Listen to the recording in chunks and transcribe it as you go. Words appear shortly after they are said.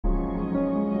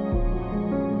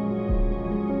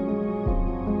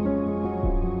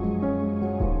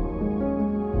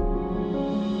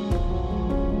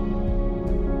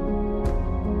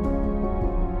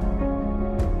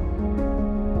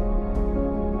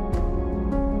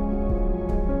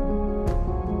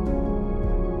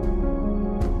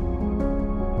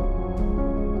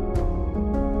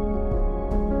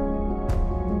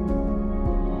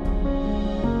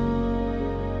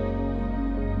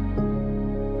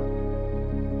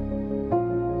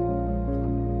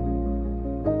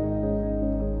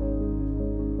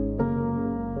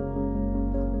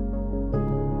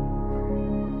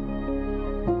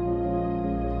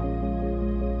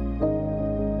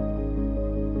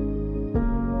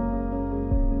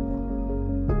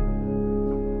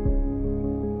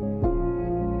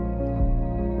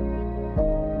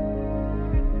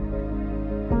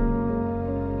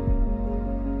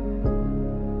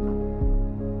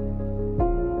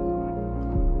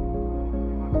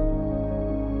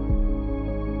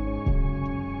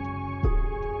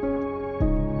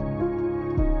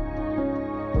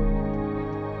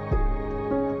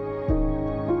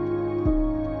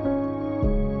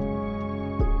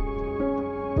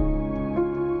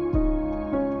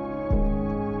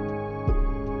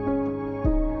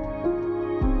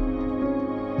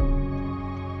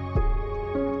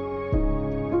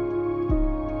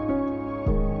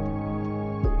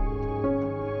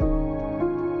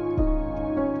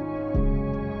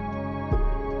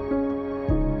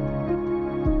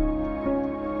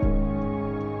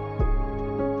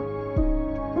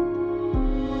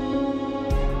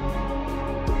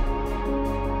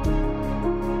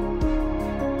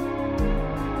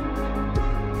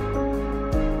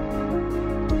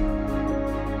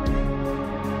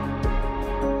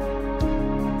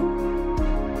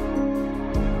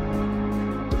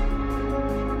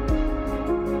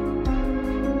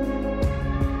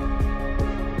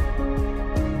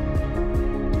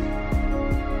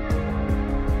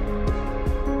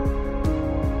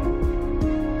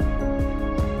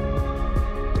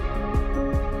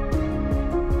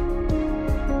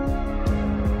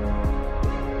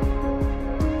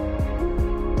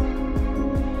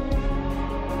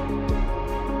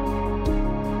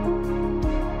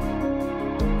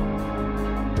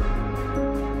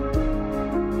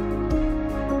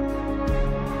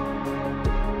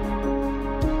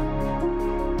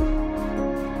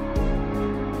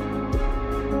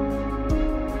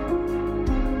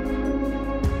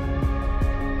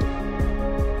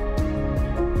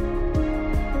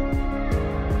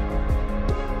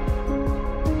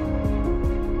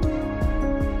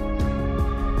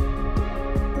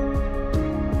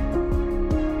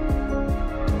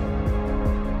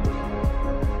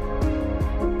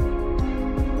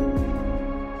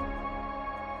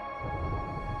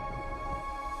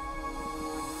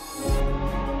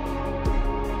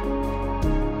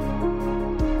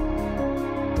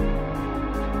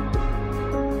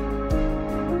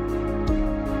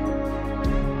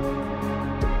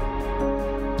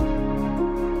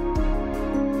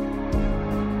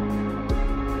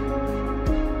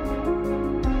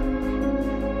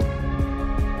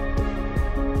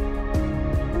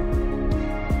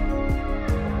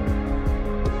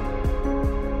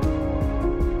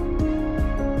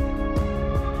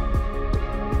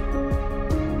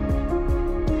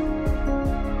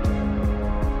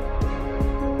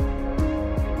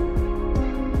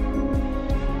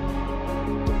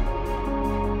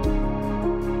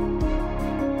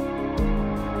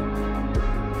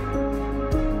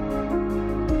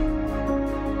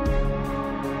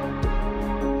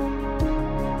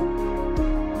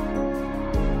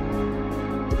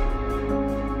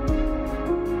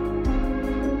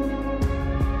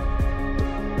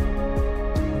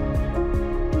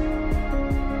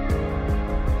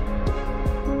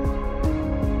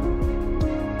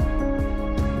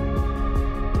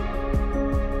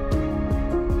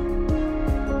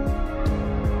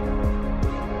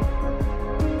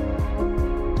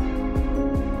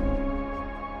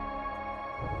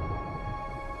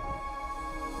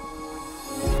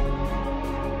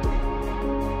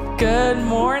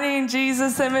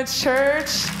Jesus Image Church.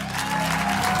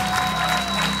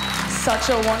 Such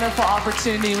a wonderful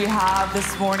opportunity we have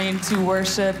this morning to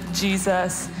worship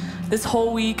Jesus. This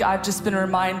whole week, I've just been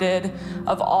reminded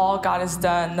of all God has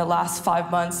done the last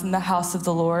 5 months in the house of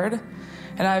the Lord.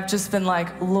 And I've just been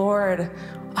like, Lord,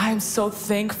 I'm so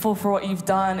thankful for what you've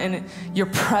done and your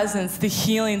presence, the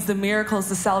healings, the miracles,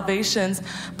 the salvations,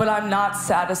 but I'm not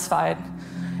satisfied.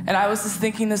 And I was just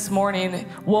thinking this morning,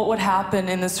 what would happen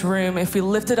in this room if we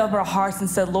lifted up our hearts and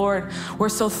said, Lord, we're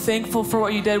so thankful for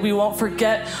what you did. We won't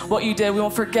forget what you did. We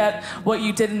won't forget what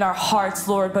you did in our hearts,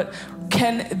 Lord, but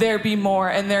can there be more?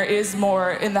 And there is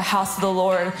more in the house of the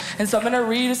Lord. And so I'm going to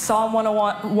read Psalm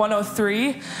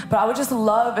 103, but I would just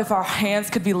love if our hands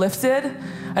could be lifted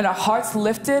and our hearts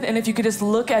lifted, and if you could just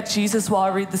look at Jesus while I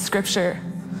read the scripture.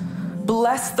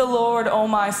 Bless the Lord, O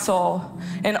my soul,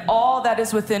 and all that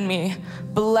is within me.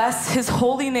 Bless his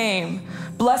holy name.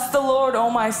 Bless the Lord, O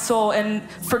my soul, and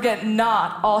forget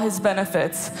not all his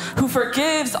benefits, who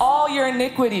forgives all your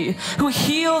iniquity, who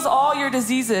heals all your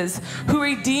diseases, who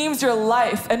redeems your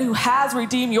life, and who has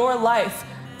redeemed your life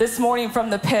this morning from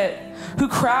the pit, who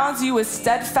crowns you with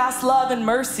steadfast love and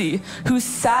mercy, who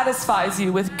satisfies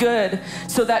you with good,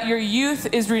 so that your youth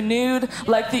is renewed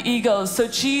like the eagles. So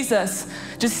Jesus,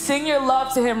 just sing your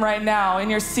love to him right now in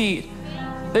your seat.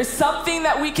 There's something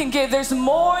that we can give. There's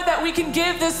more that we can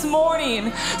give this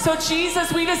morning. So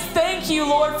Jesus, we just thank you,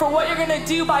 Lord, for what you're going to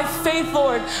do by faith,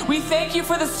 Lord. We thank you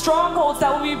for the strongholds that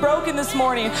will be broken this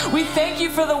morning. We thank you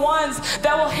for the ones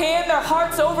that will hand their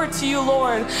hearts over to you,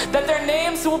 Lord, that their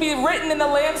names will be written in the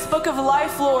Lamb's Book of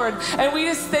Life, Lord. And we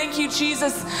just thank you,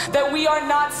 Jesus, that we are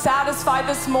not satisfied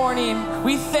this morning.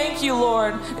 We thank you,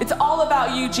 Lord. It's all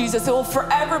about you, Jesus. It will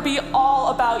forever be all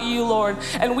about you, Lord.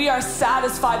 And we are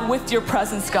satisfied with your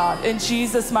presence, God. In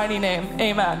Jesus' mighty name,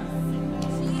 amen.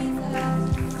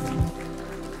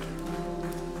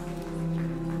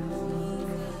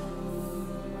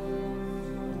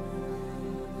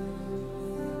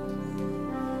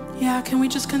 Yeah, can we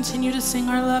just continue to sing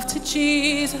our love to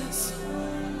Jesus?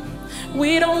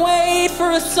 We don't wait for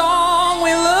a song,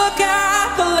 we look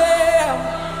at the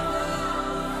Lamb.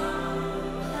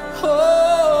 Oh,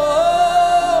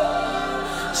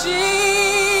 Jesus.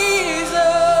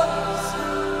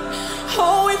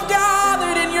 Oh, we've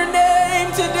gathered in your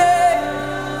name today.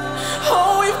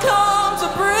 Oh, we've come to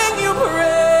bring you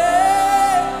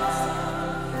praise.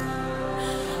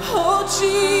 Oh,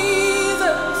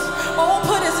 Jesus. Oh,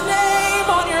 put his name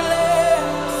on your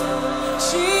lips.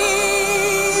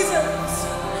 Jesus.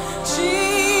 Jesus.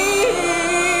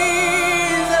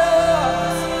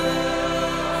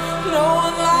 No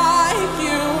one like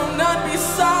you, none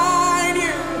beside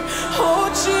you. Oh,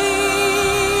 Jesus.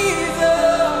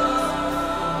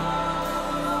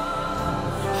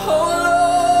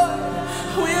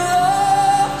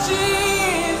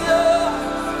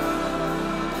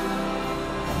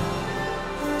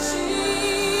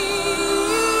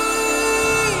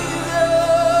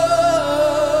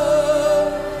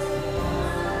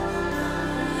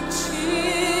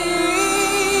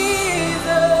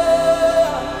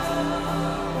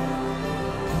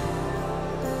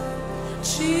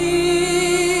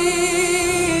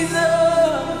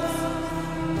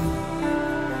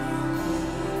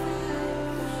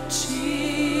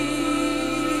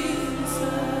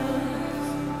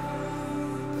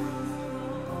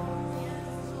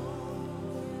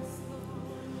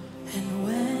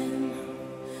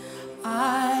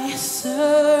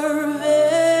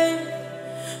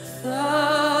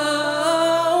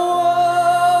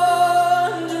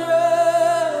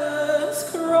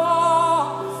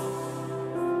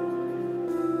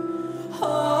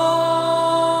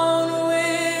 On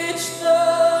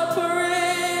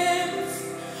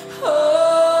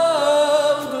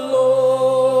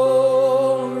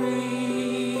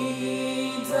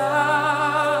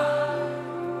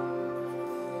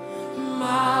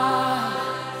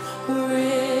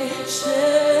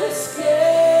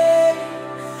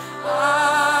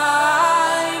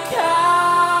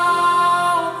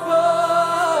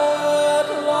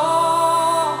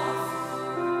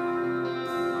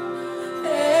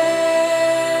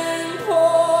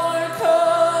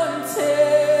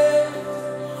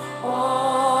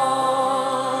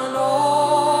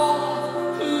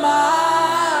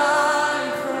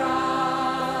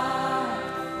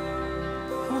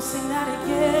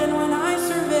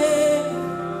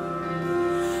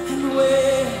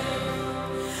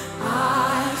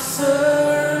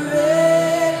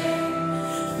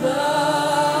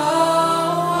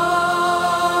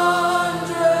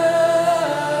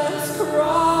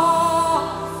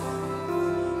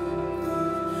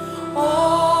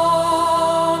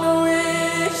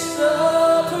which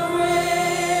the praise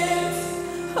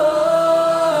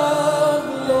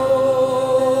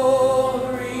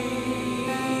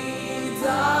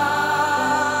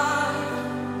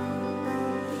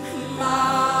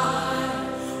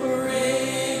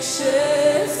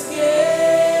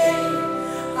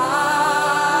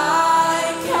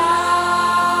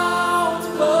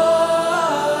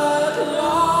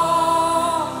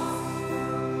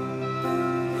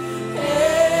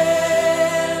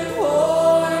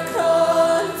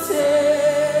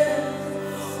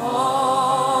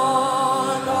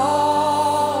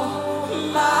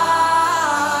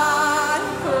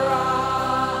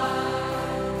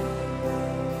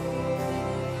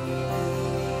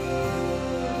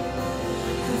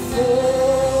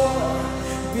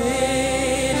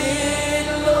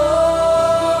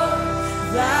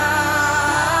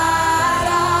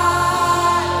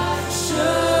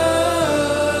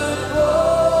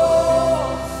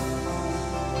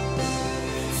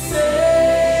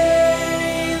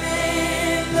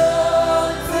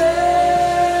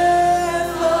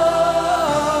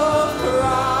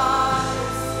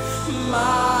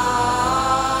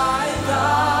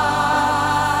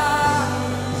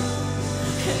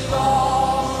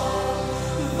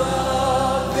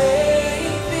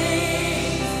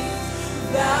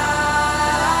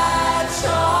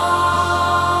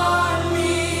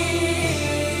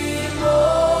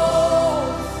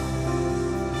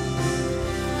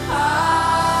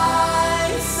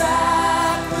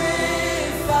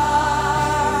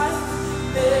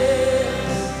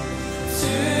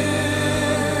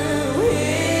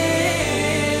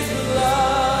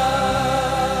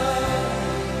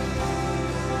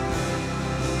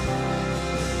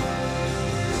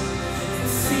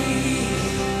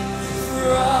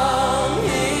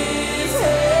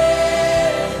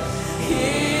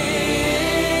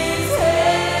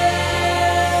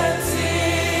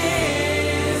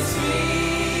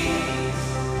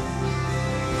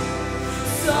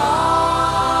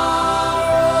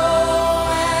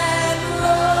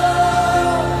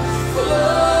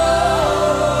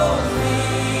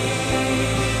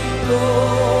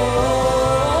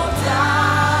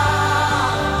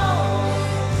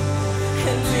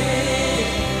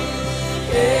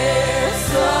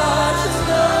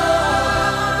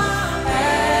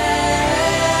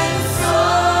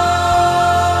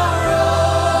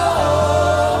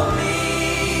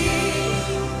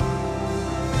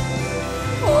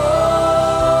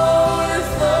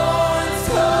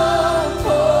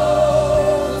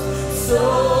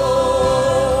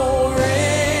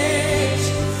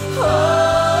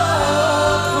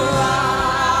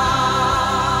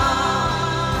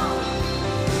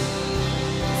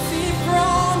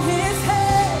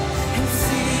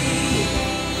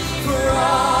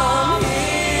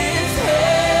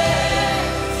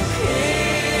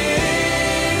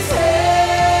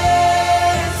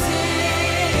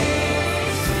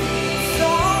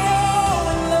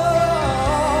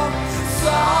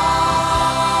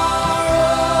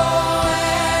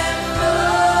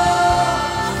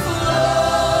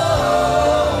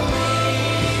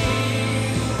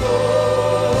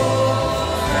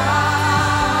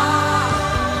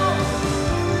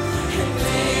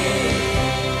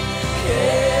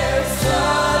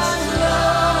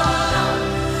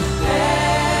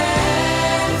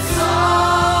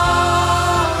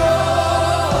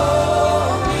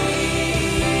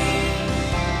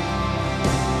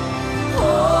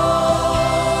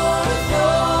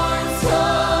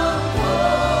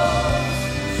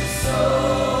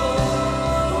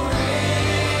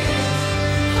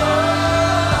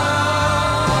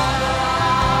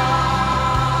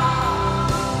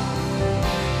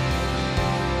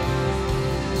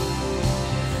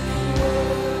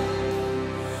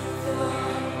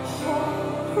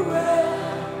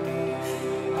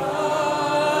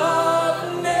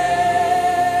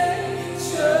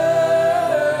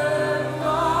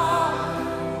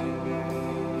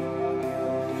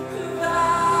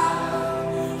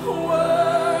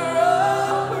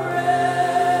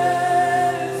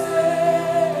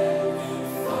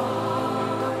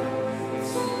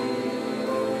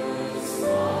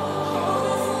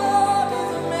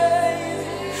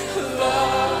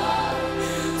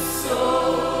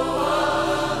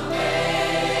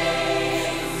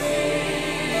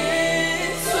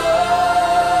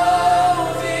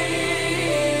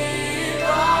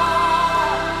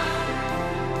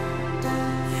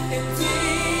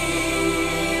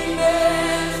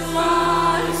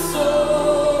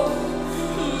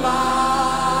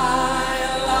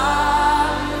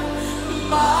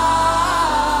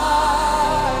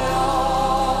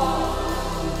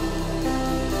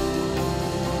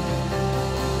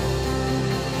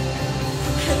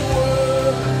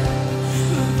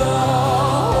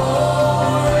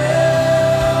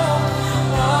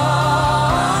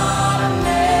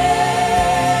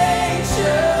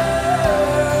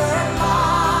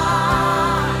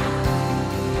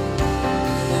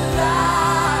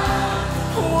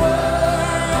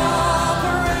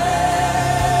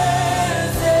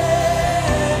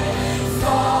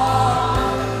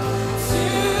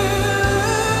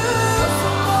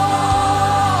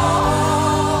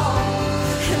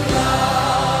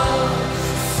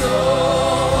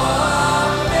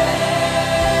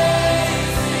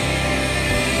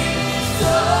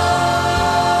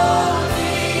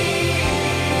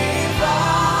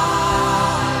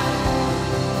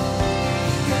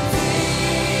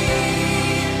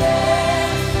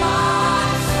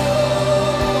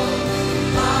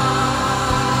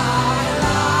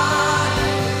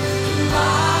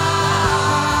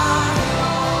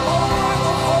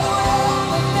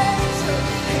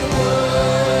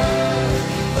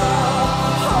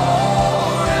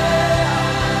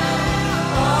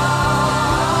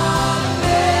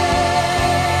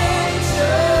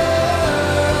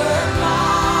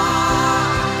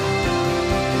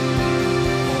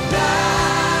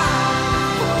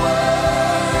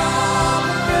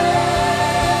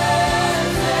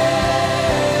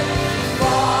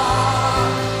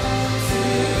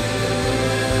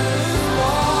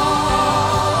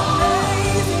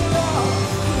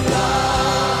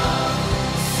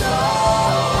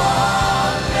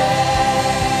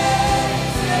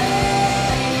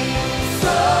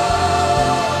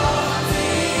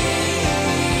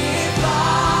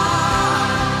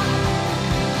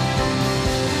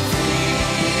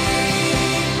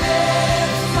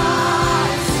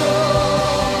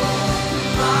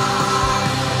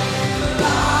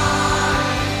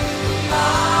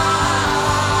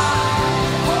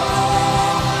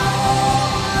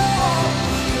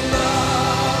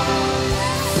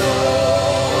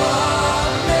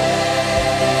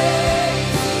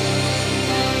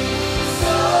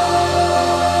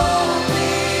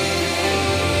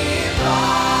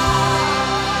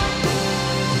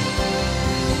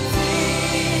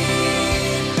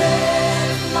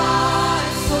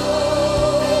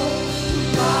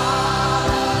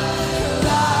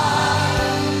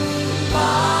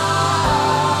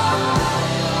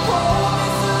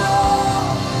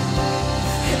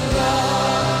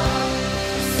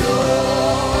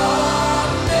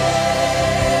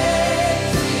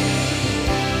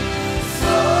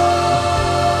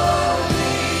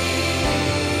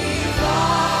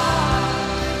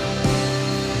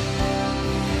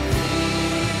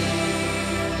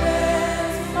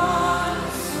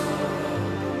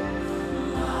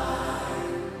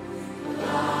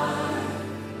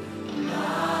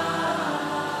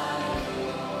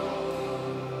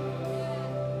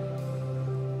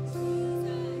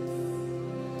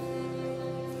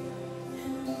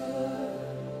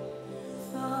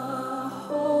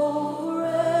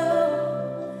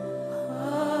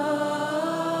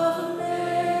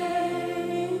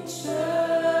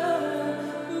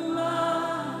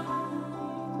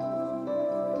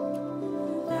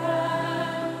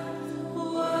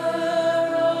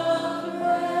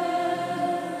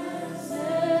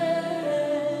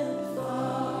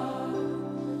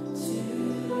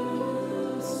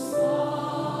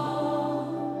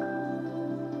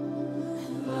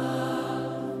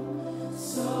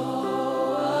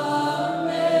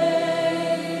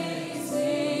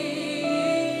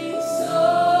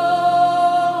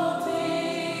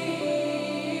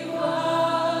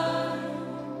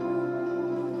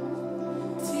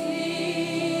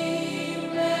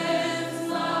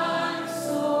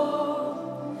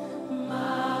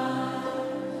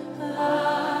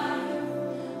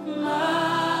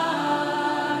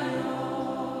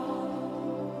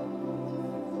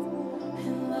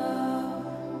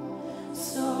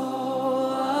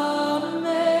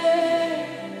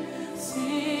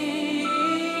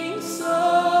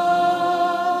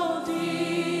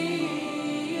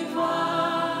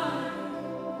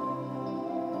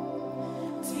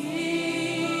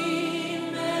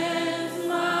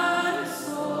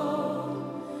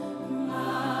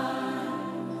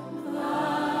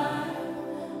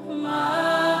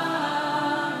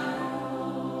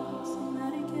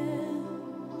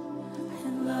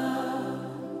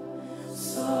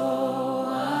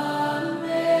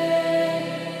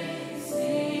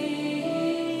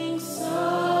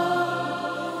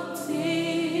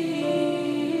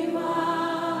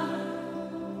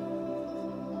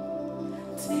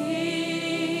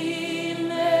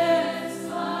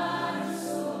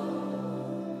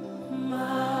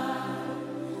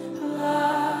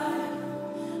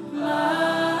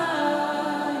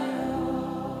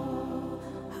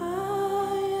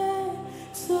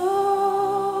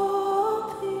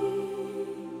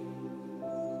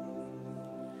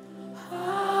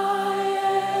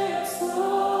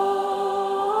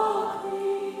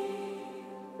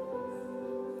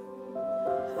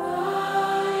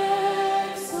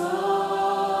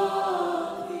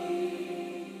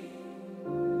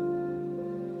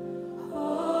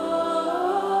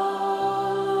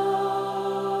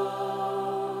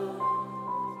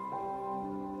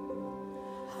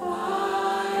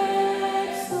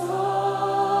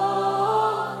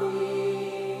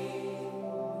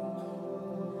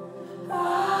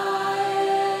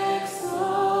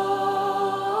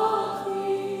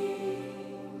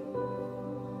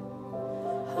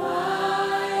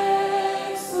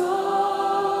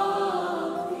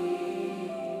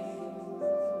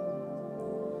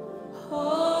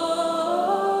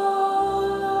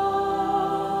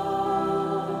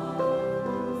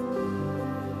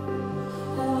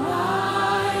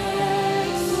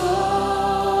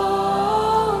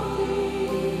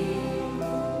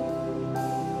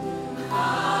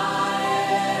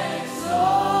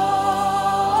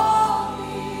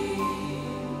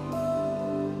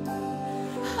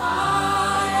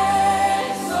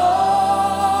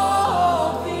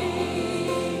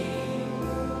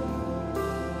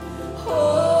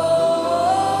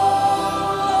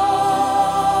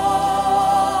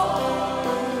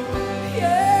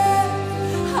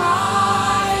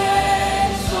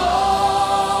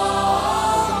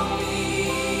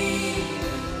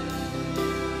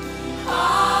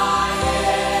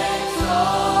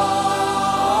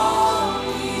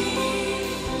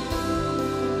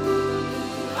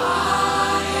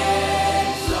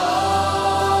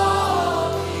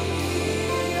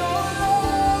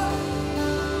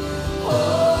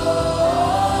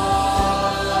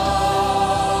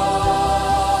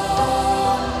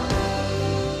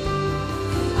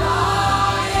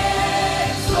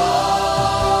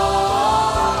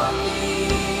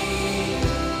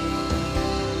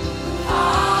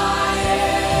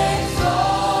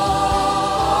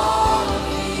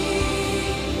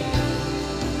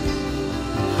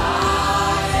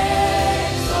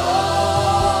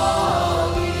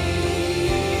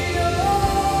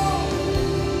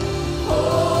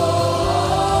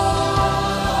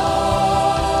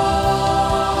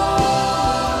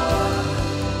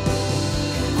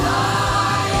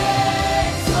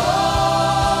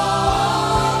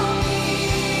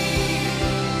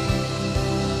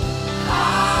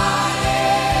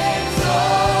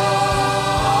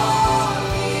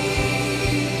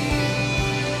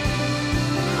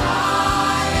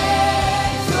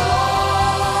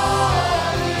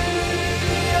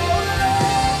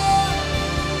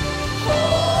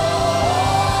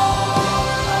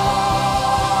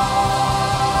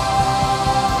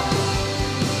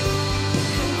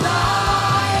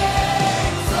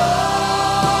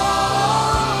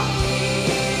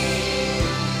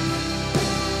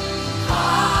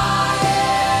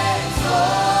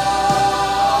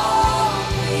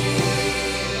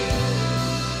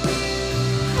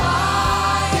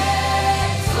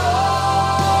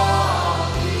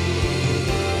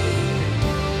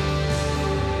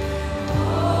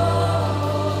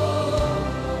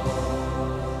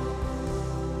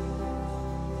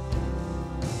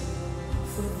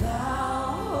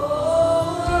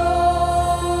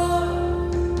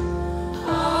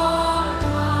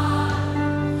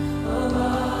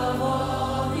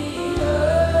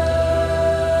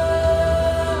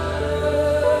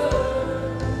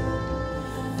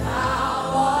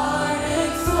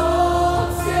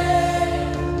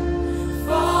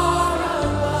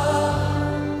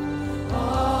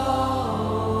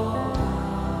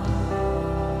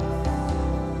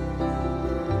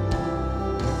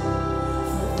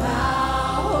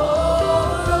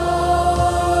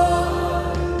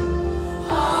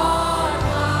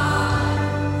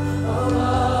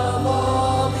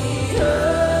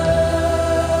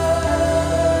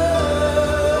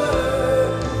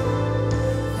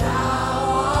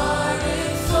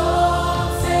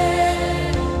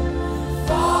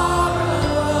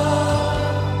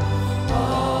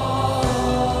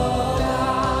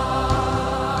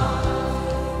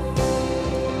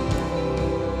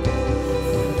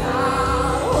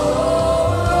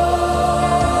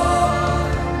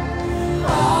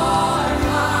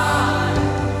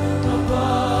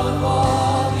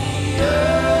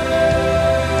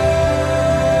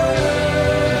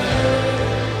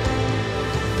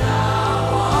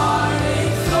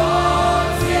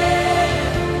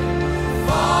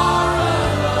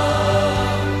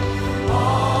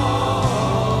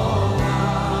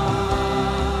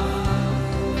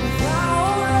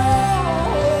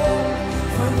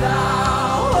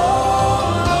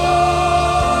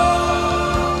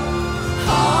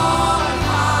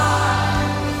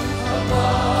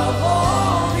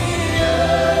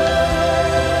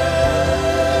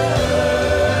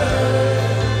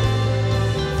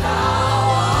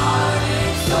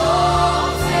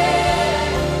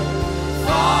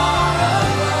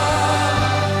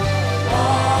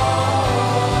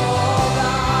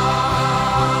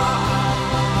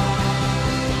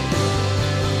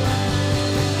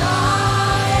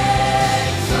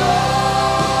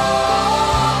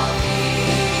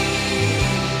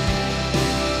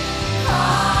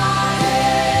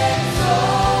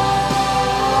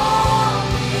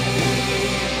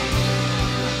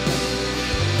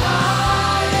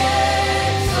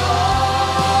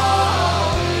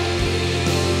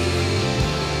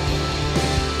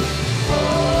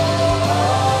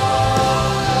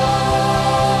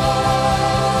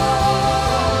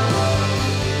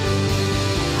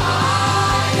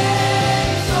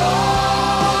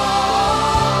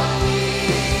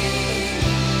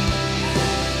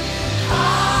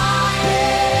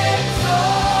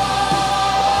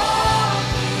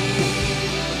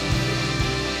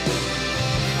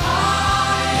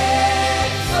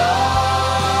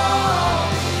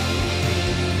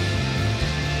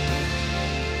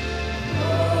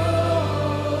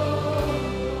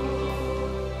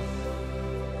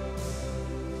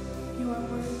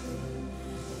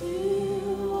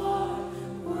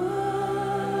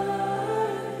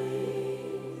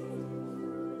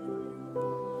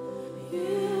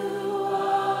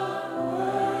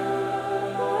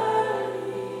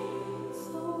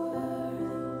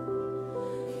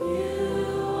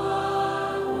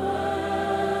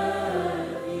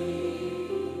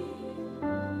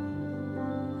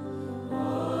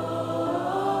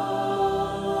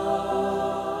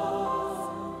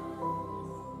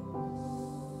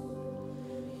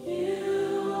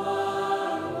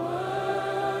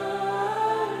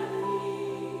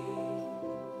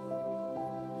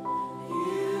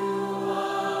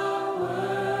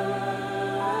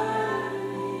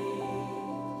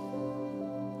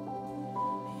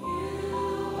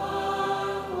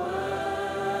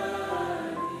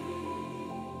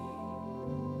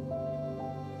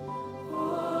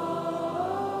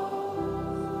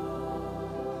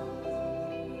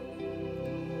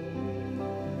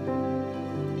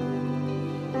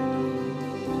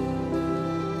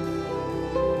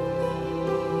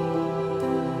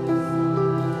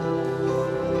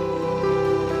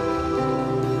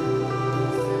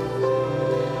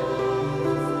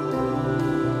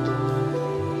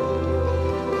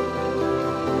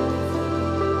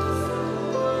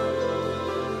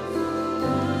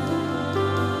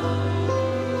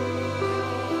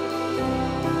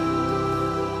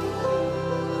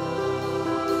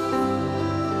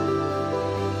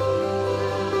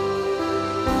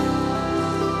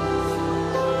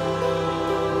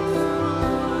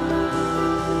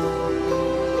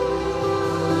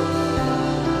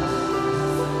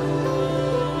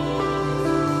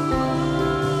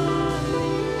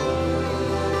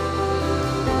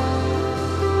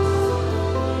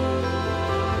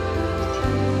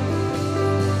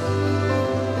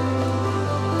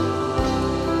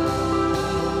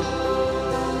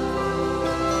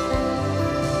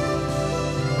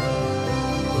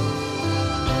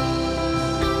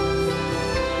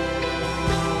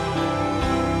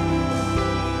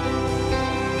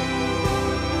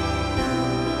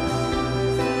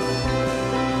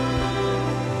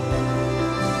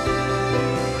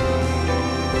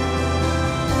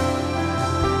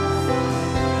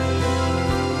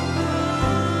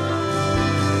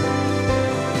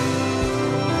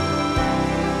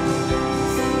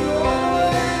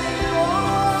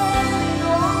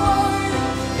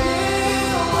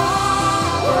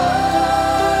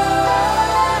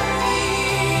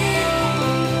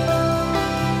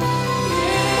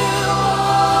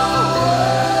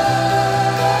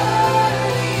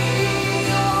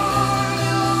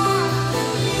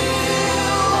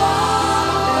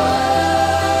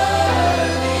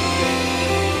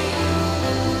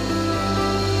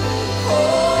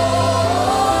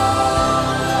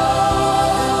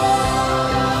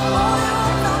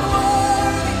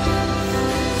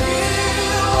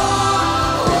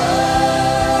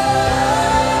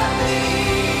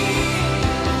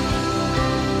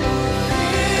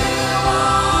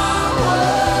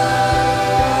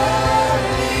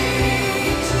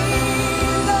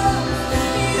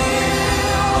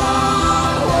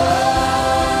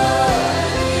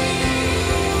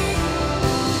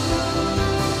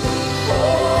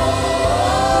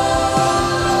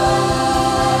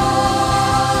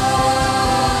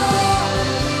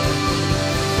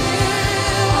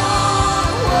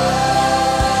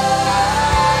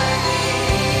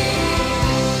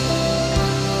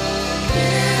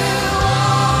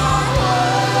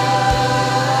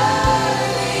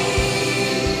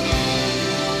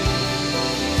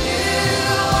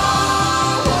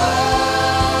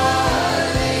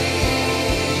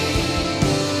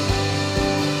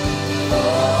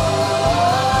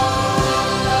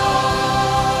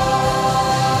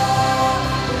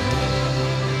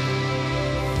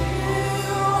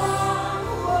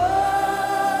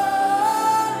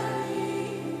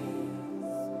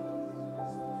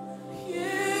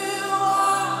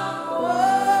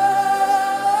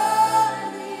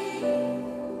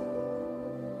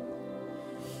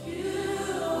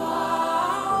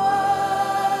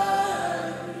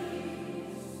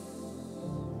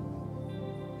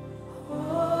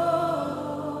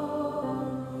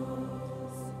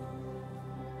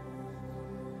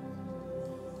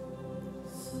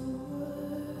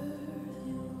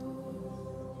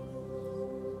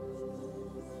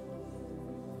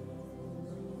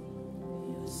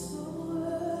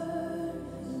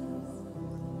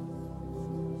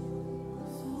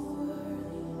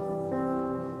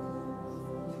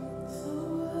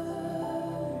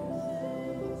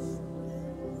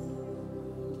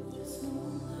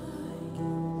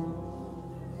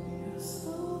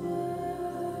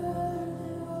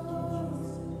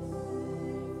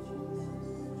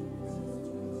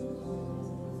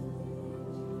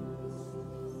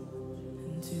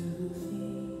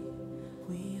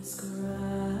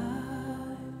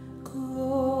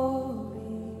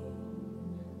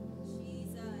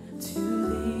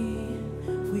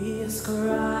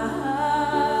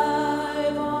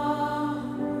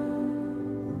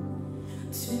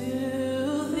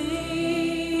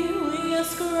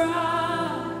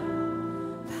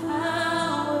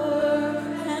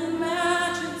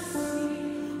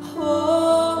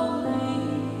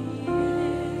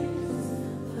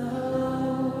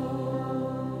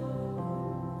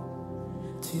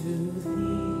To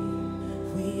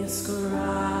thee we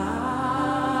ascribe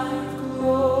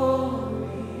glory.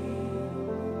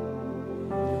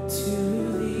 To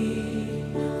thee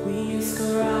we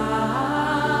ascribe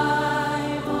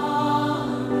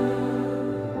honor.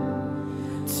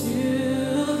 To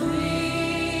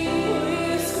thee we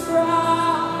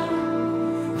ascribe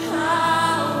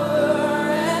power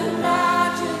and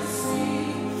majesty.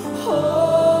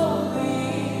 Holy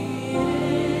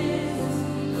is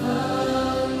the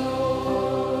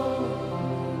Lord.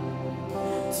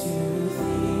 To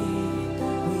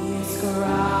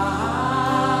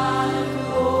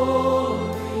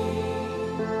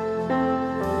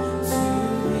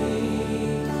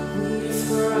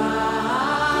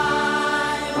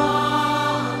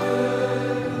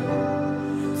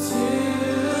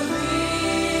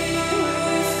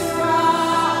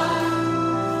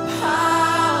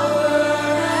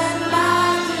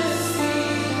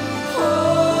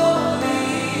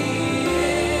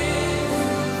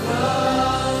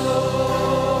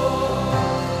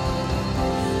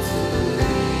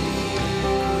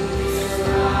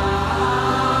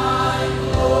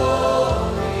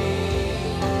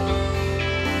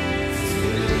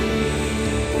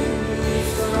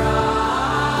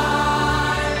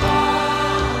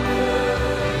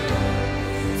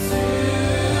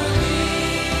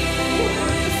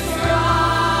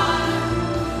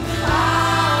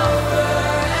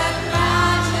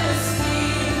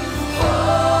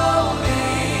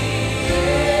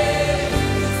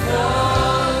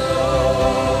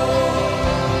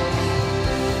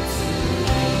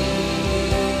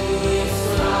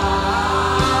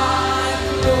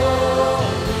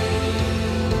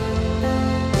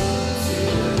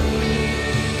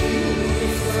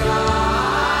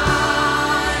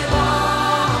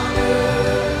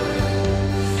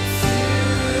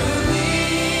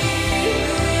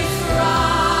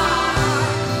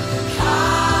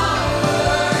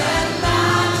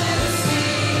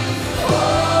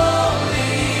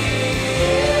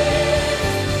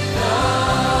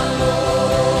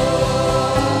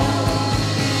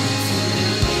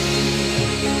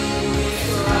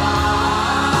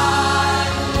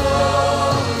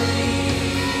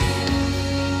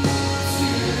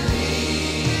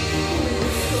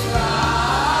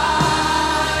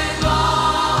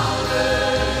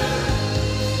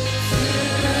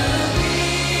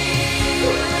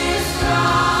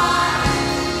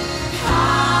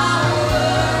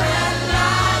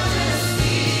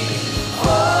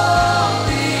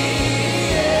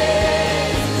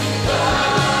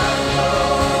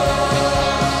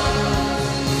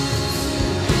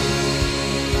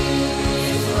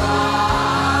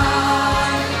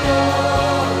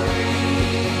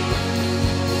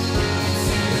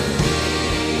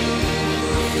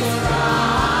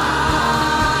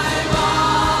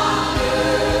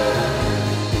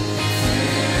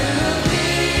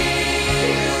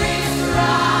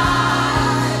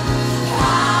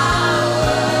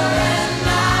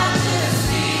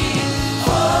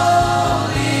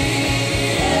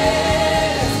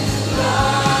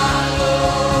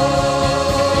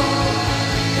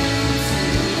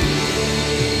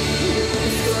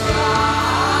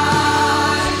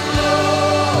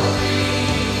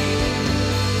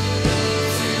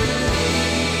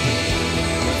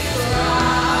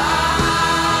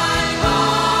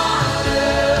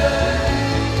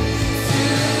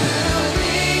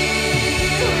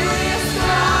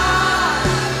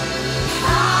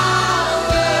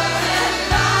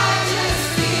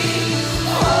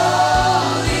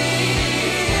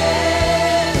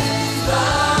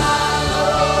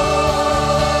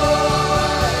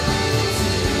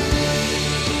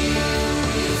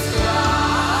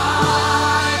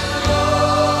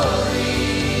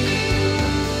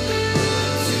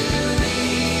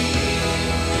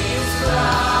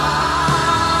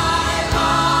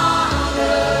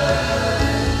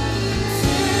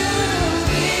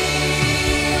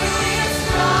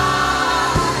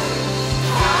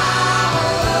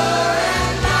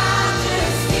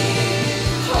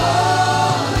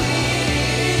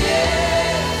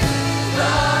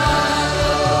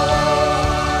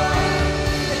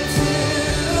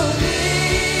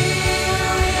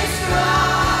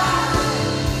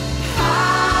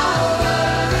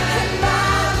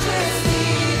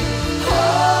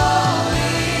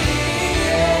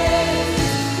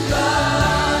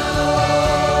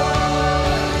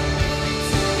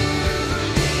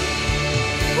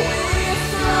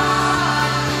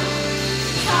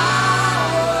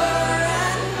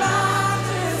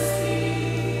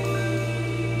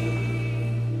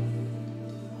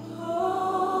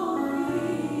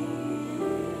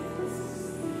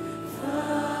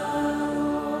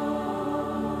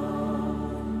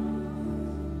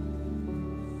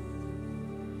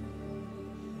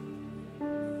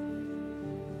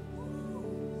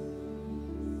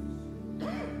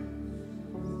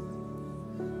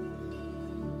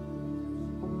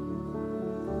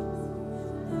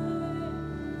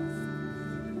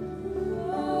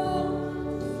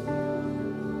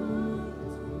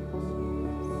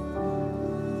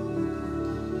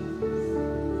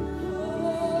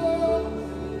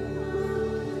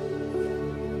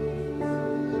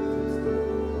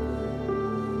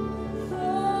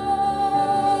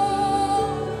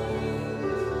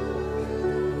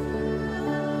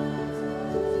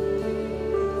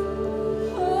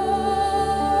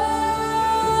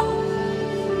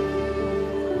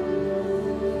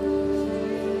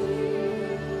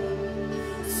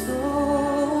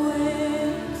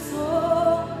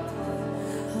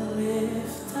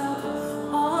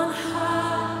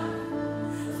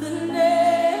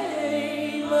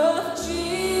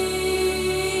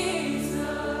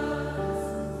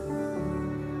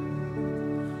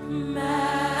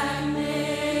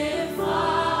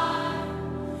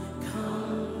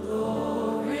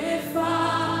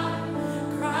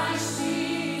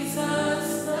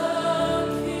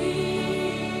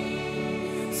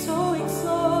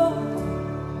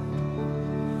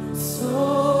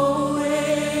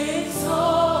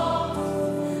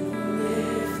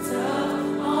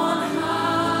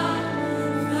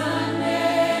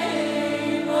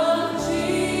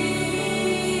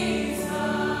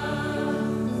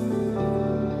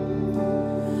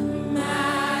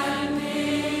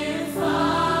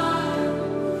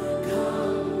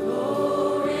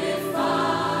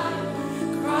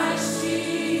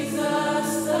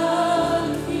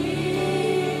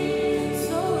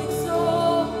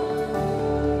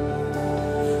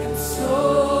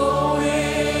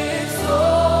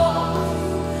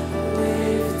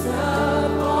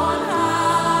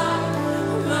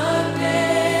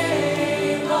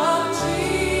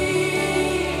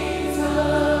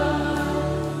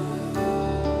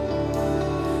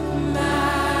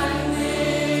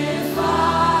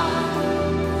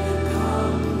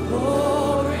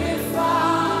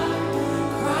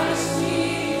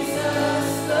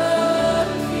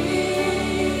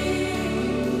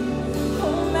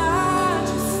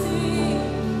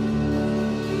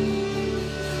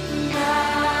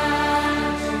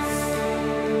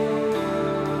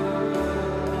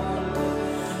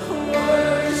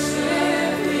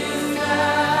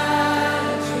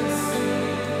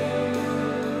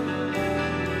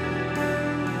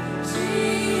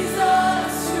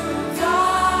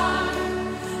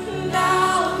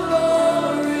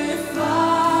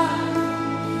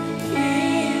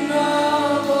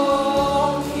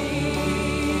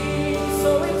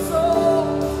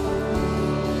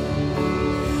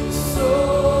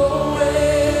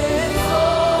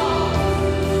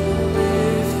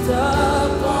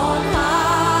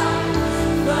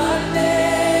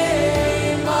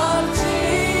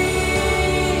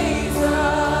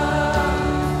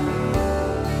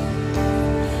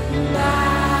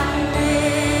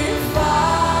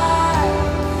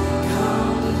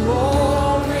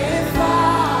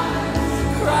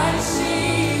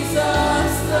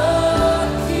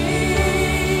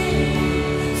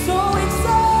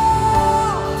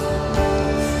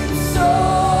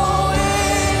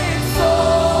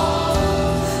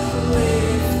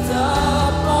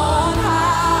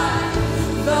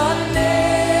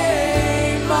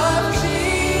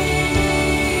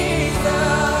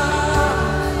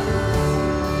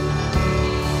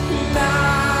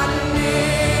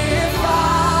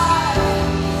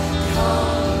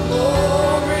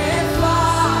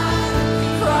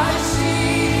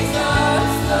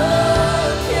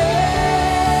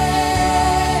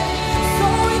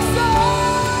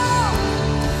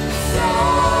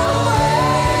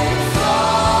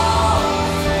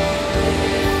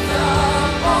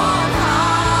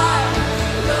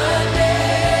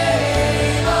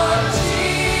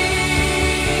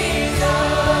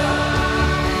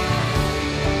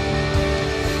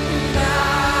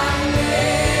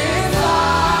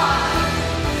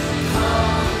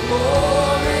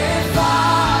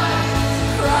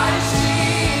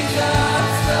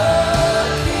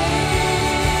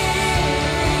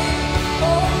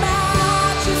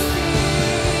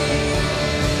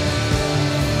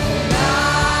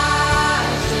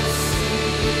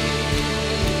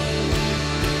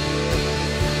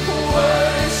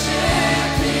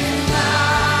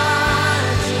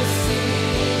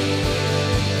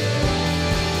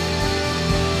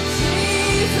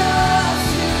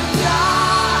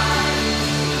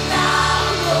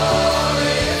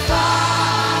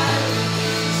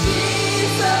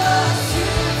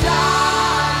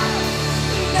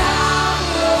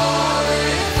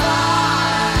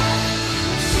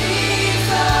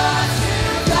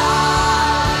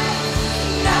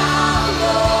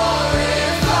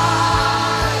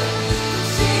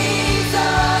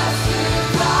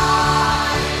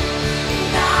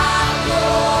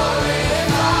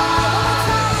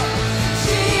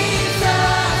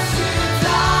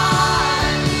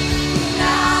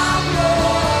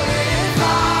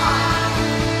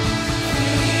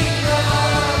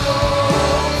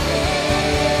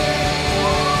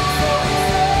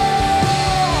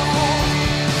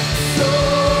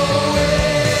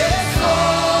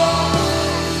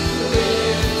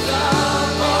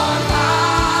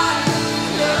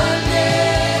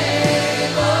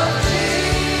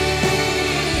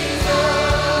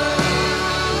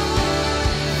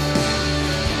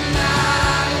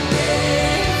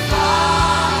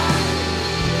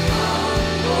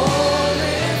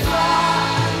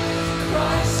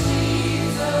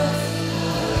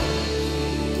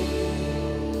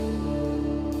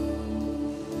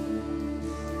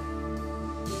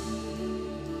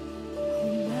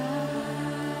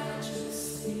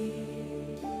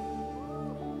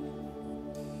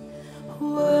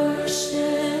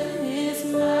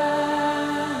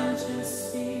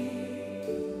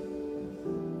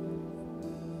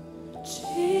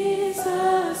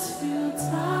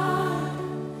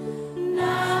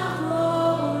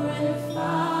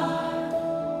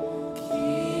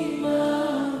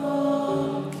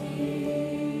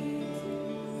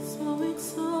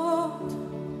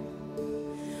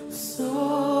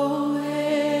soul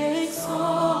exalt.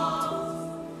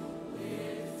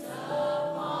 Lift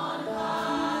up on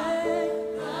high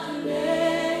the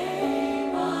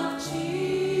name of Jesus.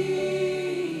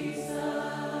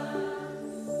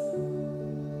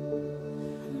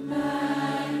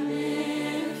 Magnify,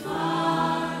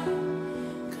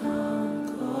 come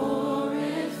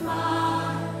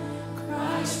glorify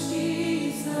Christ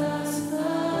Jesus the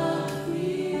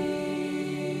King.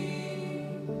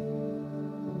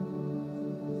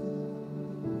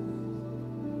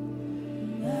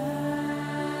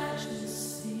 Majesty,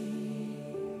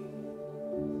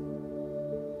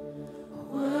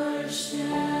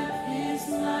 worship His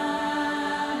majesty.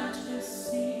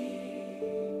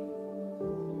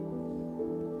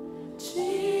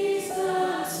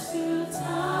 Jesus through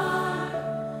time,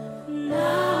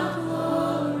 now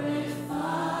glorify,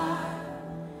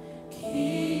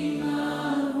 King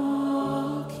of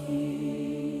all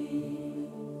kings.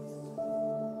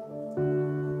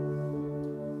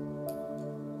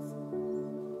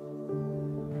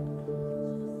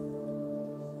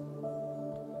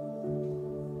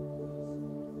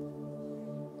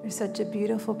 There's such a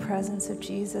beautiful presence of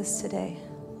Jesus today.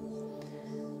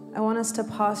 I want us to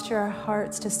posture our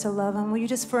hearts just to love Him. Will you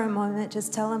just for a moment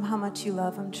just tell Him how much you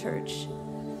love Him, church?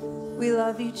 We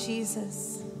love you,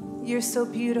 Jesus. You're so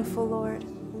beautiful, Lord.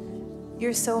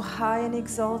 You're so high and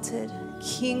exalted,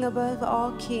 King above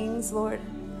all kings, Lord.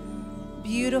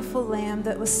 Beautiful Lamb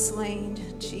that was slain,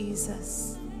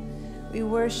 Jesus. We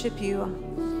worship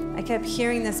you. I kept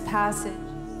hearing this passage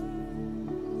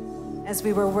as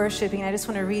we were worshiping. I just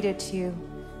want to read it to you.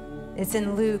 It's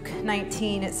in Luke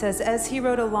 19. It says, as he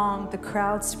rode along, the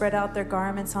crowd spread out their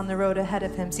garments on the road ahead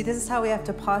of him. See, this is how we have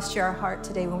to posture our heart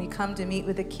today when we come to meet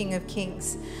with the King of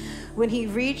Kings. When he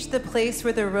reached the place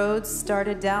where the road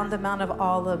started down the Mount of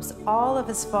Olives, all of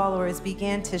his followers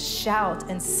began to shout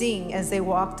and sing as they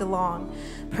walked along,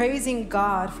 praising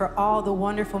God for all the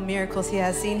wonderful miracles he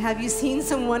has seen. Have you seen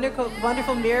some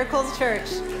wonderful miracles, church?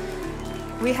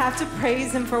 We have to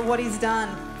praise him for what he's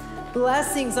done.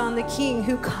 Blessings on the King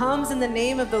who comes in the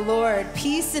name of the Lord,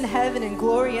 peace in heaven and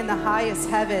glory in the highest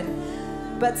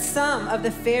heaven. But some of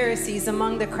the Pharisees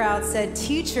among the crowd said,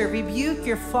 "Teacher, rebuke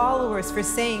your followers for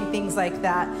saying things like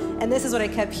that." And this is what I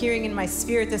kept hearing in my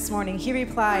spirit this morning. He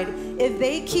replied, "If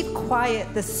they keep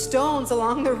quiet, the stones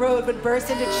along the road would burst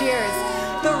into cheers.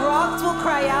 The rocks will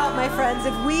cry out, my friends.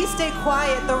 If we stay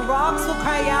quiet, the rocks will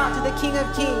cry out to the King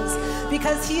of Kings,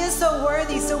 because he is so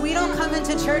worthy." So we don't come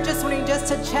into church this morning just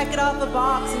to check it off the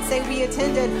box and say we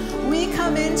attended. We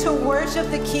come in to worship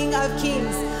the King of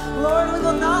Kings. Lord, we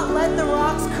will not let the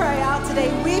rocks cry out today.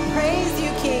 We praise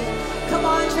you, King. Come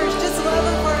on, church, just love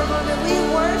him for a moment. We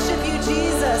worship you,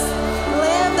 Jesus.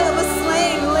 Lamb that was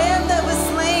slain,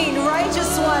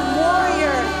 righteous one,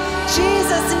 warrior.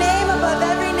 Jesus, name above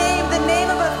every name, the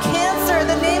name above cancer,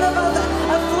 the name above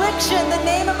affliction, the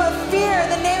name above fear,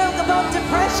 the name above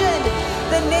depression,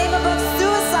 the name above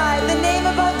suicide, the name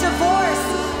above divorce,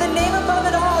 the name above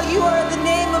it all. You are the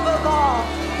name above all.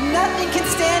 Nothing can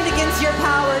stand against your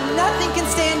power. Nothing can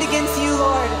stand against you,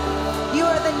 Lord. You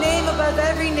are the name above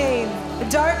every name.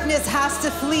 Darkness has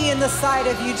to flee in the sight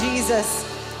of you, Jesus.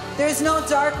 There's no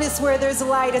darkness where there's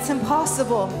light. It's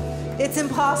impossible. It's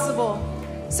impossible.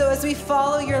 So as we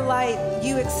follow your light,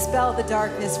 you expel the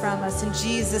darkness from us in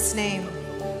Jesus' name.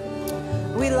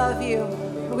 We love you.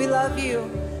 We love you.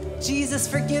 Jesus,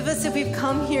 forgive us if we've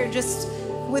come here just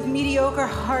with mediocre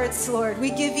hearts, Lord. We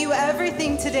give you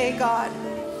everything today, God.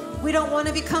 We don't want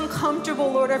to become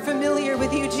comfortable, Lord, or familiar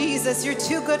with you, Jesus. You're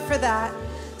too good for that.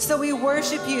 So we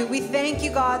worship you. We thank you,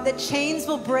 God, that chains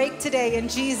will break today in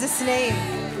Jesus' name.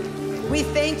 We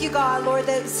thank you, God, Lord,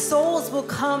 that souls will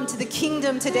come to the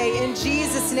kingdom today in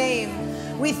Jesus' name.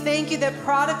 We thank you that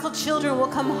prodigal children will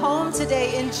come home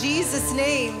today in Jesus'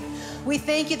 name. We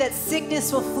thank you that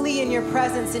sickness will flee in your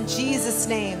presence in Jesus'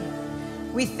 name.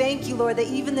 We thank you, Lord, that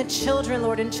even the children,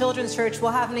 Lord, in Children's Church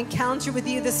will have an encounter with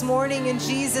you this morning in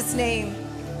Jesus' name.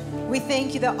 We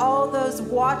thank you that all those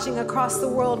watching across the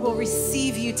world will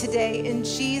receive you today in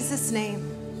Jesus' name.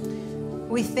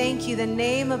 We thank you, the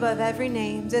name above every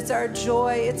name. It's our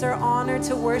joy, it's our honor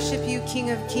to worship you, King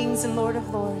of Kings and Lord of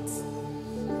Lords.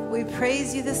 We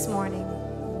praise you this morning.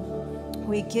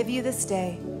 We give you this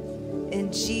day.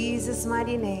 In Jesus'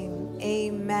 mighty name.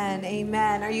 Amen.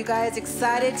 Amen. Are you guys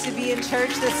excited to be in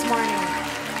church this morning?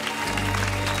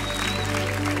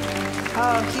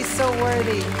 Oh, he's so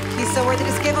worthy. He's so worthy.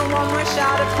 Just give him one more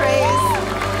shout of praise.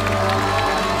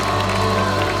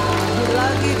 We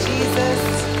love you, Jesus.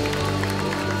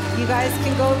 You guys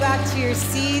can go back to your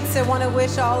seats. I want to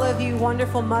wish all of you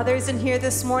wonderful mothers in here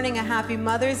this morning a happy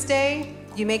Mother's Day.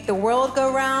 You make the world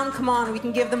go round. Come on, we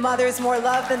can give the mothers more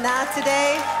love than that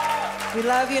today. We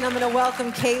love you, and I'm going to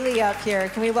welcome Kaylee up here.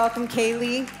 Can we welcome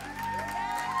Kaylee?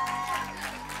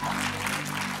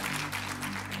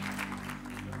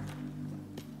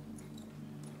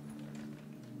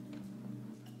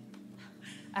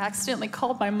 I accidentally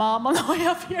called my mom on the way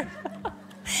up here.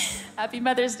 Happy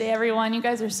Mother's Day, everyone. You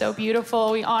guys are so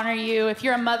beautiful. We honor you. If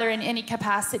you're a mother in any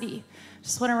capacity,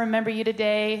 just want to remember you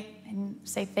today and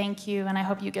say thank you, and I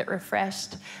hope you get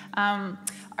refreshed.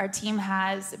 Our team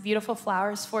has beautiful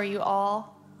flowers for you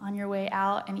all on your way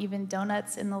out, and even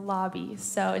donuts in the lobby.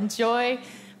 So enjoy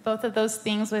both of those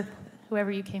things with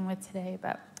whoever you came with today,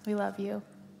 but we love you.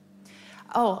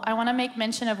 Oh, I want to make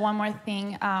mention of one more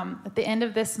thing. At the end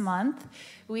of this month,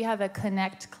 we have a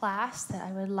Connect class that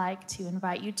I would like to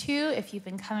invite you to. If you've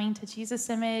been coming to Jesus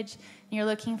Image and you're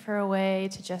looking for a way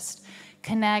to just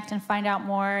connect and find out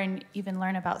more and even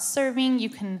learn about serving, you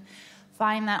can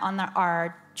find that on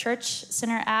our Church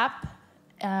Center app.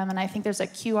 And I think there's a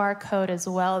QR code as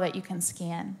well that you can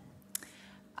scan.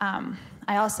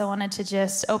 I also wanted to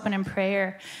just open in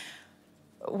prayer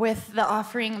with the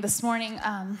offering this morning.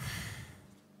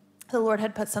 The Lord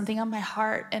had put something on my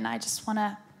heart, and I just want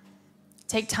to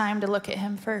take time to look at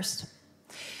him first.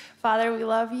 Father, we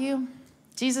love you.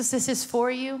 Jesus, this is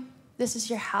for you. This is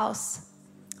your house.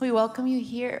 We welcome you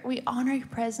here. We honor your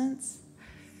presence.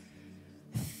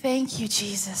 Thank you,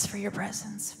 Jesus, for your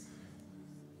presence.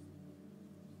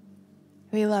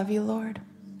 We love you, Lord.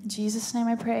 In Jesus' name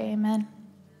I pray, amen.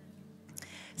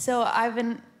 So I've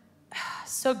been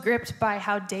so gripped by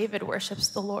how David worships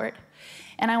the Lord.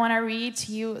 And I want to read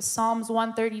to you Psalms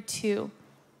 132.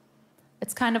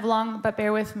 It's kind of long, but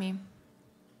bear with me.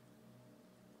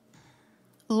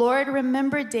 Lord,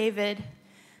 remember David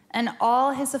and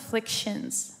all his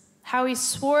afflictions, how he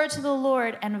swore to the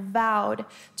Lord and vowed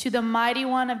to the Mighty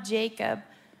One of Jacob,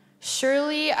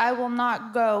 surely I will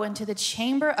not go into the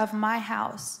chamber of my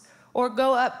house or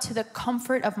go up to the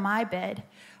comfort of my bed.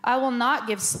 I will not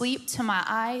give sleep to my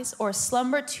eyes or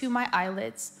slumber to my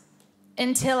eyelids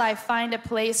until I find a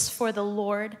place for the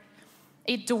Lord,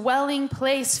 a dwelling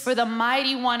place for the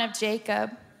Mighty One of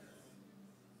Jacob.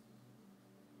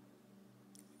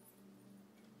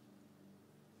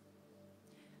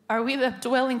 Are we the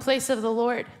dwelling place of the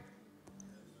Lord?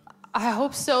 I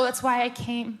hope so. That's why I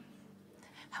came.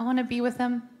 I want to be with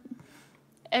him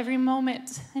every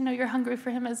moment. I know you're hungry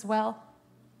for him as well.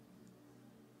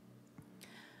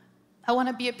 I want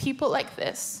to be a people like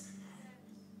this.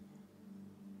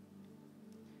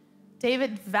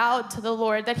 David vowed to the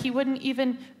Lord that he wouldn't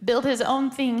even build his own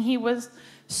thing. He was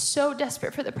so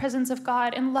desperate for the presence of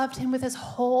God and loved him with his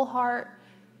whole heart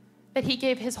that he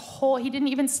gave his whole, he didn't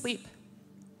even sleep.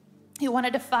 He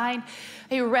wanted to find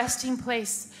a resting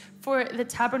place for the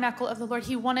tabernacle of the Lord.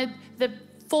 He wanted the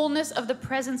fullness of the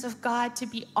presence of God to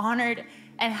be honored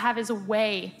and have his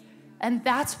way. And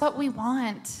that's what we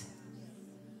want.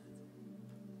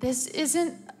 This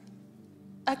isn't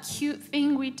a cute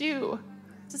thing we do.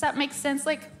 Does that make sense?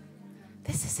 Like,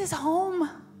 this is his home.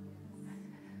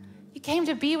 You came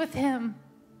to be with him.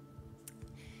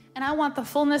 And I want the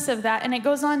fullness of that. And it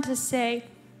goes on to say,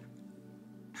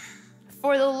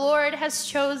 for the Lord has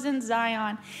chosen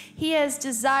Zion. He has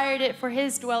desired it for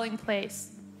his dwelling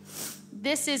place.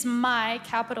 This is my,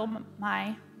 capital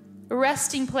my,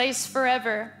 resting place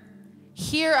forever.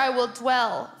 Here I will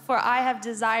dwell, for I have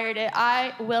desired it.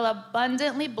 I will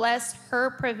abundantly bless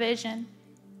her provision.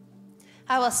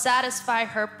 I will satisfy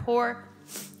her poor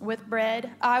with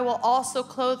bread. I will also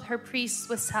clothe her priests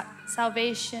with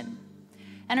salvation,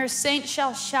 and her saints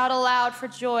shall shout aloud for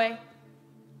joy.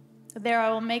 There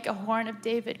I will make a horn of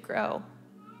David grow.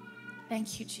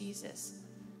 Thank you, Jesus.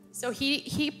 So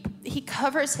he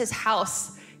covers his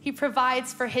house. He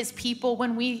provides for his people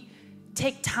when we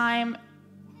take time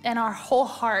and our whole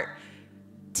heart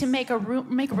to make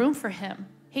room for him.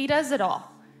 He does it all.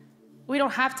 We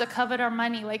don't have to covet our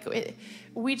money.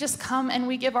 We just come and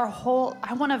we give our whole,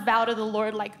 I want to vow to the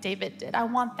Lord like David did. I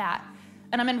want that.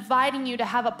 And I'm inviting you to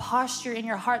have a posture in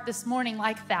your heart this morning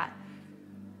like that.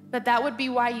 That would be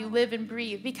why you live and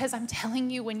breathe. Because I'm telling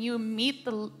you, when you meet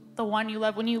the one you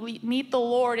love, when you meet the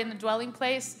Lord in the dwelling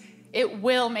place, it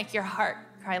will make your heart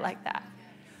cry like that.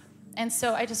 And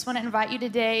so I just want to invite you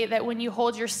today that when you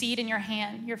hold your seed in your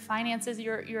hand, your finances,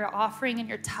 your offering and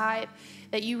your tithe,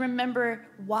 that you remember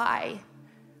why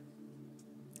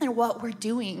and what we're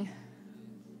doing.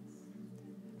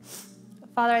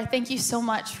 Father, I thank you so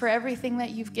much for everything that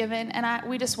you've given, and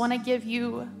we just want to give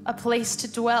you a place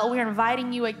to dwell. We're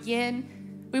inviting you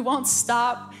again. We won't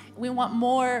stop. We want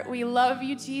more. We love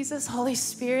you, Jesus. Holy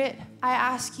Spirit, I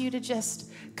ask you to just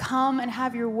come and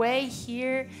have your way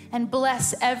here and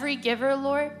bless every giver,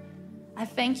 Lord. I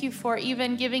thank you for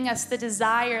even giving us the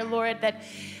desire, Lord, that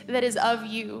is of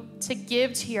you to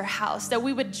give to your house, that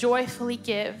we would joyfully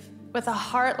give with a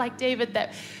heart like David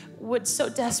that would so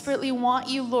desperately want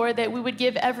you, Lord, that we would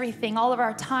give everything, all of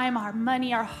our time, our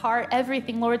money, our heart,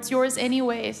 everything. Lord, it's yours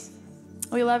anyways.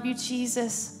 We love you,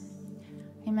 Jesus.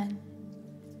 Amen.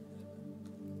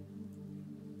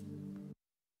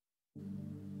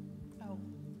 Oh,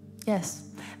 yes.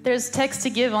 There's text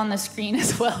to give on the screen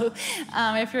as well.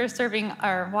 If you're serving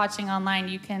or watching online,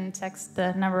 you can text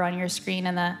the number on your screen,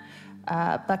 and the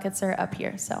buckets are up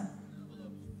here. So,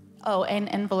 oh, and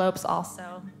envelopes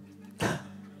also.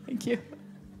 Thank you.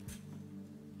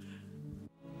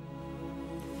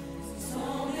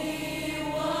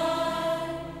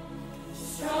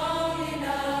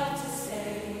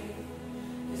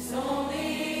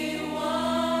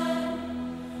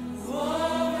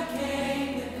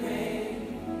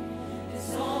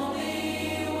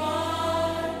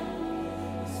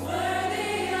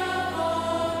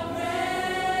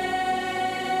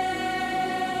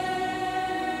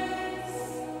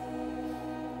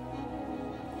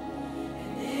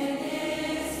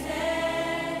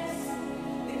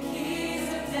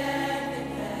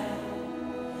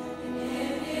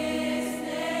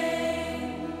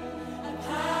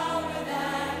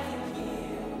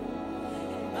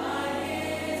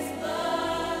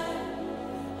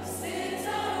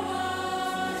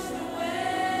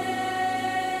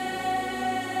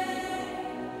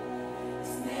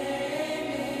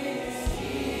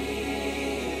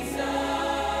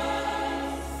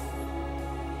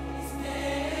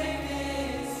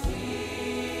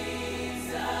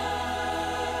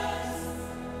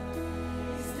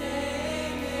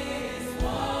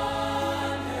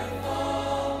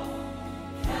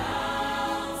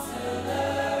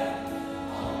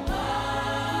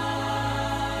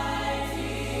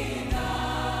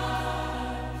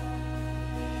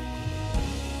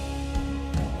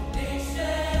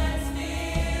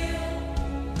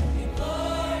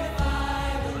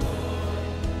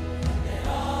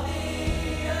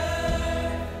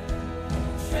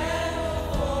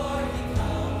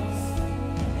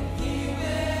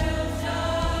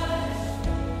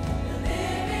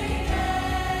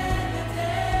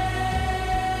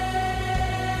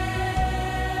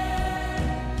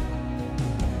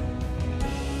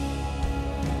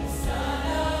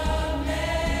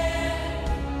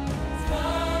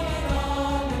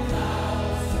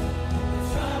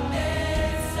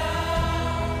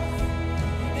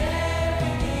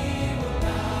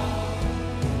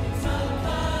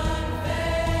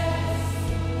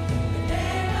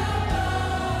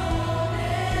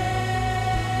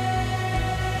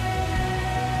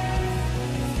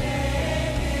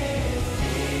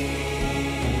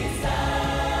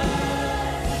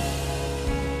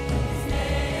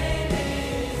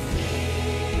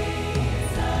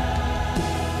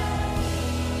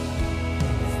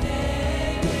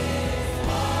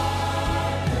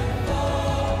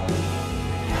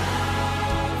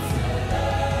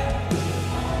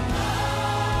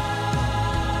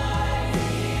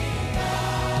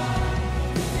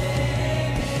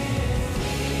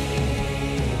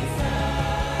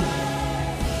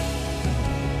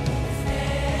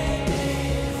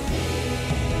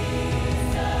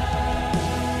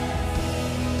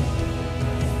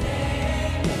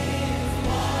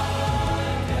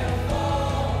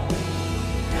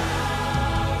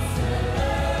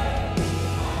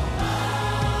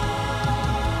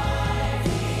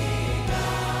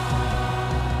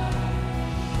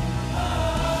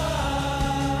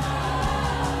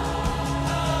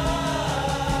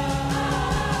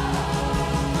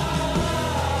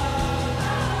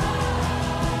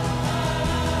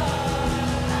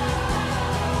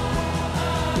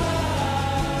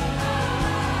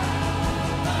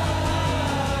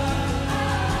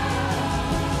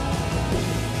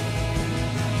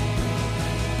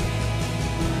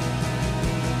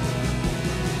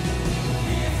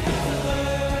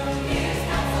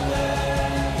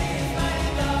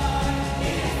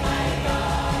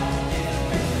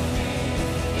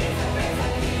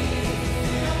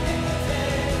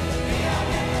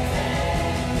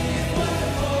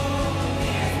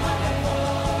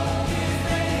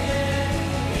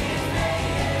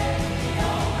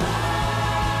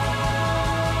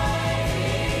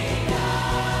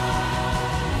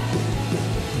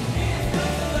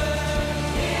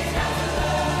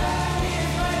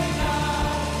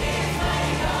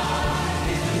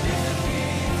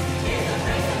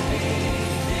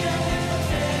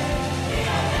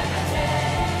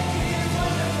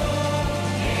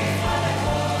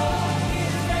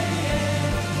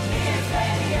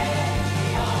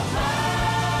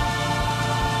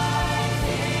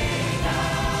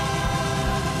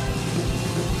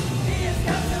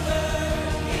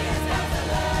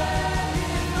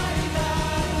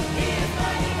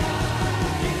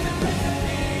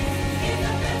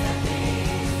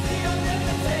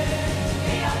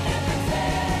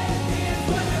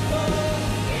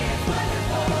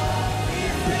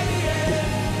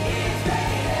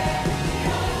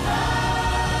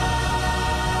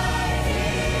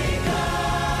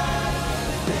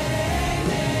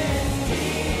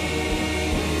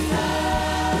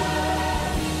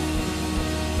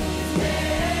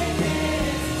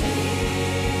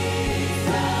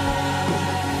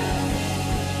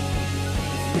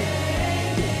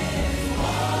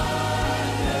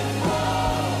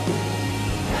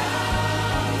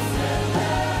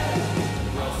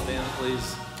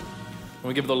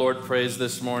 we give the Lord praise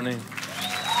this morning?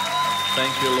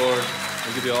 Thank you, Lord.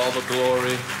 We give you all the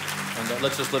glory. And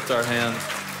let's just lift our hands.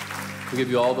 We give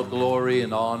you all the glory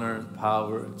and honor and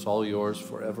power. It's all yours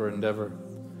forever and ever.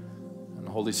 And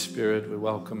Holy Spirit, we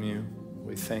welcome you.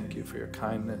 We thank you for your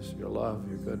kindness, your love,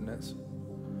 your goodness.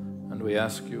 And we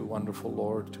ask you, wonderful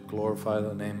Lord, to glorify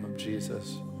the name of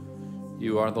Jesus.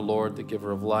 You are the Lord, the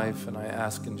giver of life, and I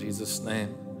ask in Jesus'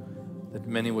 name that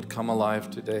many would come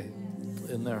alive today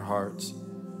in their hearts,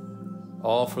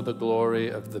 all for the glory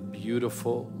of the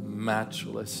beautiful,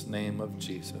 matchless name of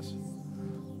Jesus.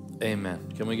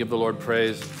 Amen. Can we give the Lord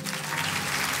praise?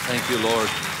 Thank you, Lord.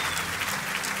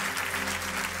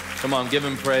 Come on, give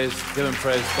him praise. Give him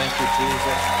praise. Thank you,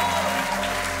 Jesus.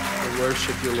 We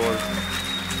worship you, Lord.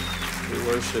 We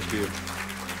worship you.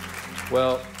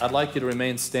 Well, I'd like you to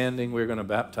remain standing. We're going to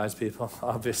baptize people.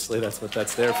 Obviously, that's what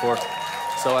that's there for.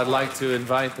 So I'd like to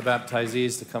invite the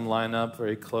baptizees to come line up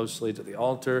very closely to the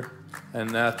altar. And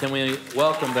can we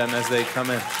welcome them as they come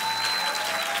in?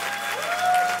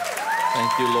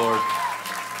 Thank you, Lord.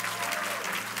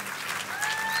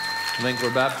 I think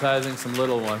we're baptizing some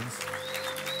little ones.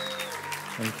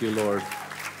 Thank you, Lord.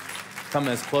 Come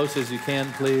as close as you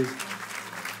can, please.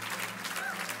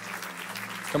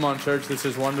 Come on, church, this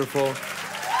is wonderful.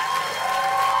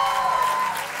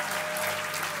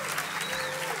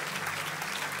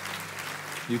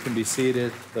 You can be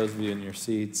seated, those of you in your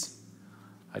seats.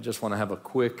 I just want to have a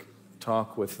quick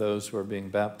talk with those who are being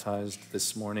baptized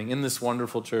this morning. In this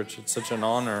wonderful church, it's such an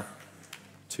honor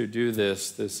to do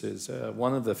this. This is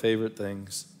one of the favorite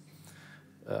things,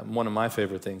 one of my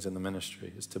favorite things in the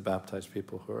ministry is to baptize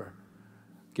people who are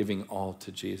giving all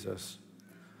to Jesus.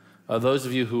 Those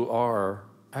of you who are,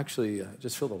 actually,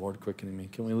 just feel the Lord quickening me.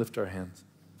 Can we lift our hands?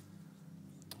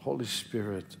 Holy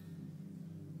Spirit,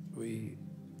 we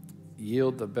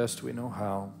yield the best we know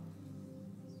how.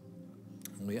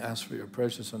 We ask for your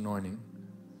precious anointing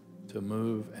to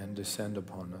move and descend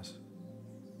upon us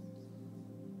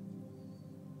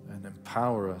and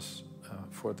empower us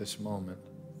for this moment,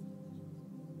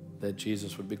 that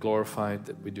Jesus would be glorified,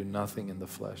 that we do nothing in the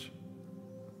flesh.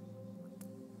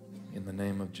 In the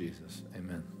name of Jesus,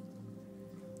 amen.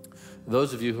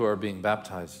 Those of you who are being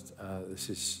baptized, this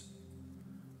is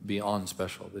beyond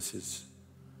special. This is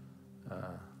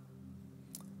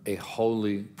a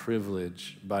holy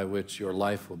privilege by which your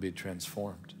life will be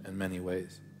transformed in many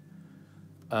ways.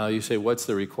 You say, what's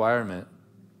the requirement?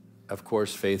 Of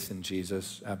course, faith in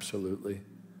Jesus, absolutely.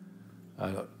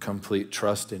 Complete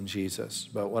trust in Jesus.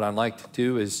 But what I'd like to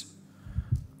do is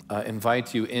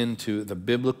invite you into the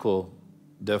biblical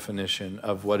definition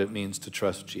of what it means to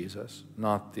trust Jesus,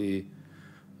 not the,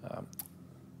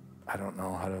 I don't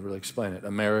know how to really explain it,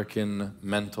 American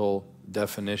mental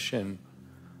definition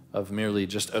of merely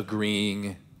just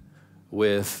agreeing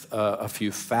with a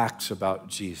few facts about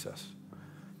Jesus.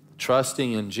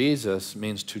 Trusting in Jesus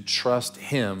means to trust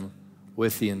him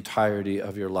with the entirety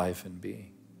of your life and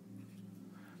being.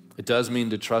 It does mean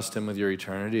to trust him with your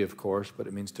eternity, of course, but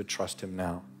it means to trust him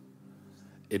now.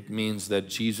 It means that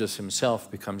Jesus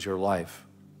himself becomes your life.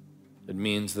 It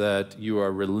means that you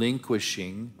are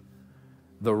relinquishing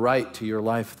the right to your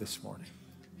life this morning.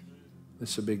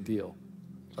 This is a big deal.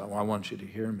 So I want you to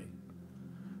hear me.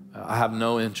 I have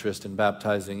no interest in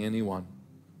baptizing anyone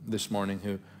this morning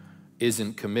who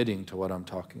isn't committing to what I'm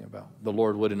talking about. The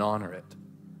Lord wouldn't honor it.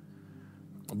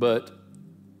 But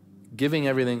giving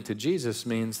everything to Jesus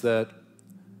means that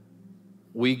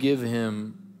we give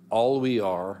him all we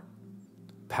are,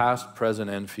 past, present,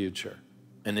 and future.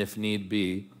 And if need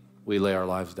be, we lay our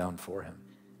lives down for him.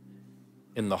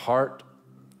 In the heart,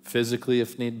 physically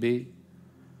if need be,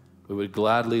 we would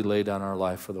gladly lay down our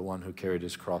life for the one who carried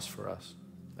his cross for us.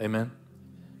 Amen?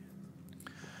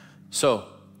 So,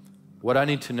 what I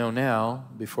need to know now,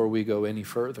 before we go any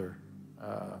further,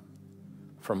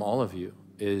 from all of you,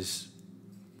 is,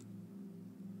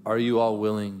 are you all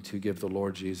willing to give the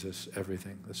Lord Jesus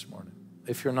everything this morning?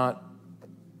 If you're not,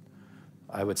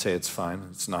 I would say it's fine.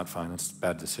 It's not fine. It's a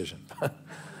bad decision.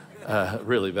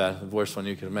 Really bad. The worst one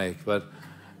you can make. But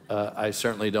I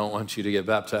certainly don't want you to get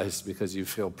baptized because you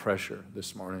feel pressure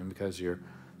this morning, because you're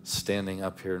standing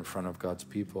up here in front of God's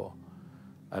people.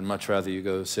 I'd much rather you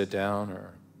go sit down,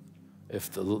 or if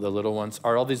the little ones,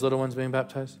 are all these little ones being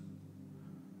baptized?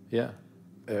 Yeah.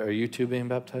 Are you two being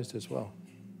baptized as well?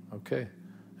 Okay.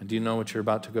 And do you know what you're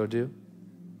about to go do?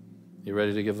 You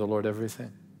ready to give the Lord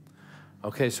everything?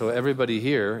 Okay, so everybody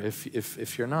here,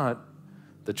 if you're not,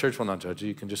 the church will not judge you.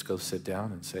 You can just go sit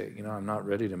down and say, you know, I'm not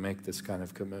ready to make this kind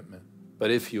of commitment. But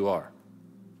if you are,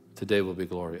 today will be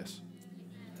glorious.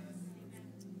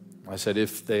 I said,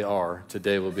 if they are,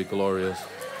 today will be glorious.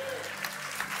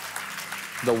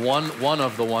 One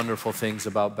of the wonderful things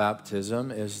about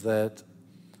baptism is that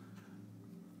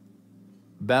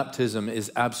baptism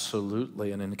is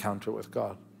absolutely an encounter with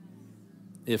God,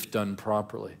 if done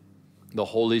properly. The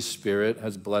Holy Spirit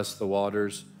has blessed the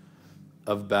waters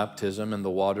of baptism and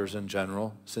the waters in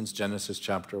general since Genesis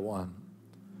chapter 1.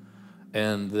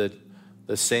 And that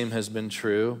the same has been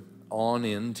true on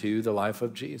into the life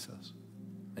of Jesus.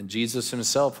 And Jesus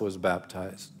himself was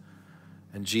baptized.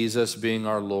 And Jesus, being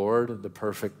our Lord, the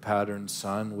perfect patterned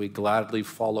Son, we gladly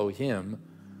follow him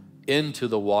into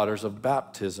the waters of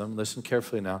baptism, listen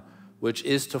carefully now, which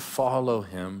is to follow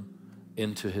him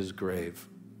into his grave.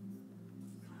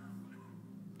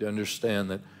 Do you understand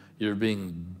that you're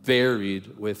being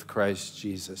buried with Christ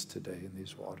Jesus today in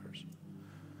these waters?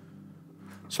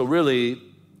 So really,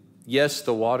 yes,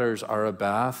 the waters are a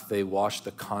bath. They wash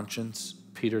the conscience,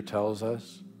 Peter tells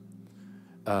us.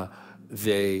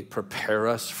 They prepare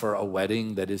us for a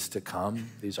wedding that is to come.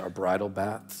 These are bridal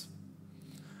baths.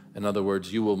 In other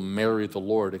words, you will marry the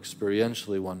Lord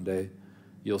experientially one day.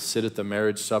 You'll sit at the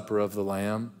marriage supper of the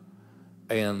Lamb,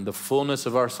 and the fullness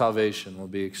of our salvation will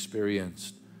be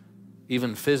experienced,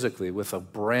 even physically, with a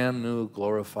brand new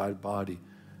glorified body.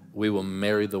 We will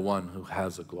marry the one who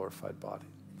has a glorified body.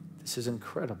 This is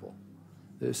incredible.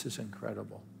 This is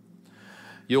incredible.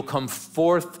 You'll come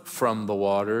forth from the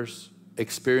waters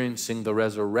experiencing the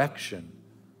resurrection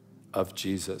of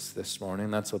Jesus this morning.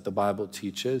 That's what the Bible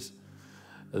teaches,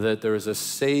 that there is a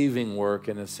saving work,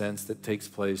 in a sense, that takes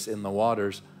place in the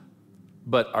waters,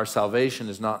 but our salvation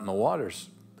is not in the waters.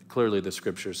 Clearly, the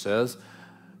scripture says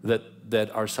that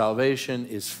our salvation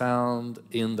is found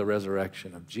in the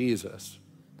resurrection of Jesus.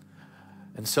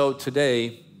 And so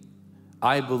today,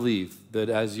 I believe that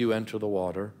as you enter the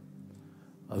water,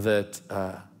 that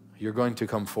you're going to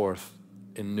come forth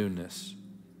in newness.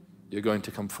 You're going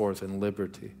to come forth in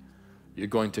liberty. You're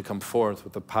going to come forth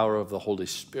with the power of the Holy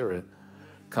Spirit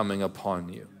coming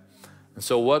upon you. And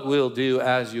so what we'll do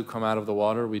as you come out of the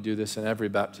water, we do this in every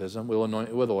baptism, we'll anoint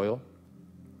you with oil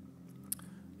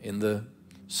in the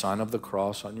sign of the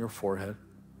cross on your forehead.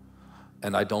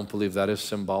 And I don't believe that is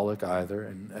symbolic either.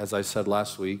 And as I said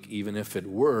last week, even if it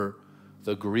were,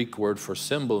 the Greek word for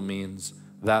symbol means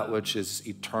that which is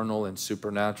eternal and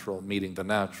supernatural, meeting the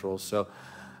natural. So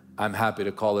I'm happy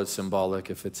to call it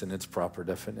symbolic if it's in its proper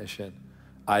definition.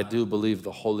 I do believe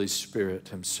the Holy Spirit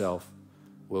himself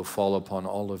will fall upon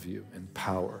all of you in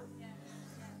power.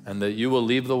 And that you will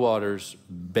leave the waters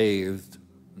bathed,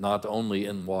 not only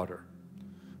in water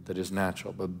that is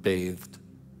natural, but bathed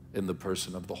in the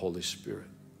person of the Holy Spirit.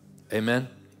 Amen?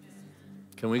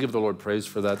 Can we give the Lord praise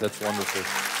for that? That's wonderful.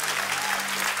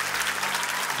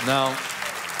 Now,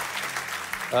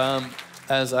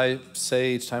 as I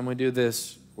say each time we do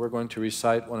this, we're going to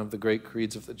recite one of the great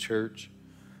creeds of the church.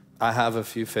 I have a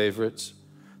few favorites.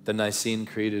 The Nicene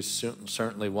Creed is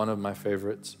certainly one of my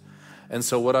favorites. And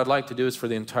so what I'd like to do is for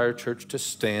the entire church to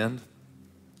stand.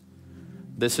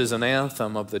 This is an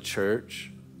anthem of the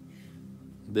church.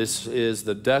 This is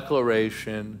the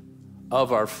declaration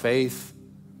of our faith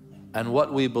and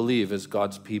what we believe as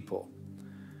God's people.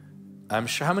 I'm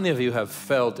sure how many of you have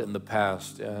felt in the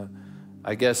past,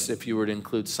 I guess if you were to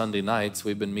include Sunday nights,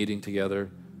 we've been meeting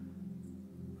together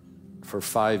for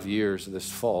 5 years this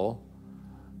fall.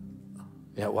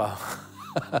 Yeah, wow.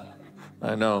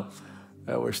 I know.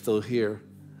 We're still here.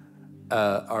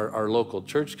 Our local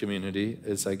church community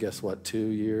is, I guess, 2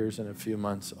 years and a few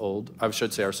months old. I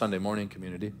should say our Sunday morning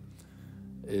community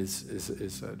is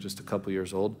just a couple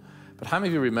years old. But how many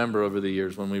of you remember over the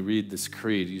years when we read this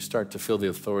creed, you start to feel the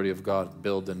authority of God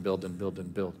build and build and build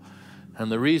and build.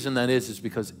 And the reason that is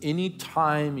because any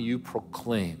time you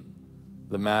proclaim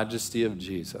the majesty of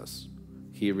Jesus,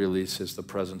 he releases the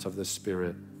presence of the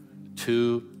Spirit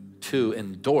to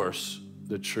endorse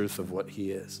the truth of what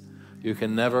he is. You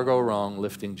can never go wrong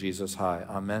lifting Jesus high.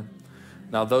 Amen.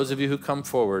 Now, those of you who come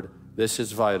forward, this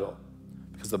is vital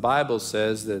because the Bible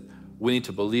says that we need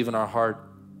to believe in our heart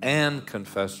and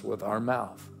confess with our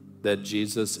mouth that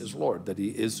Jesus is Lord, that he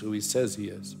is who he says he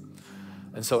is.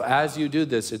 And so as you do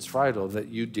this, it's vital that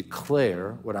you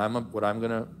declare what I'm going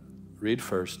to read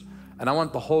first. And I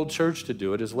want the whole church to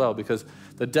do it as well, because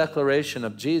the declaration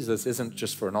of Jesus isn't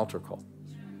just for an altar call.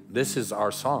 This is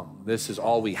our song. This is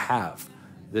all we have.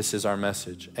 This is our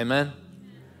message. Amen?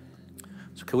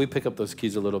 So can we pick up those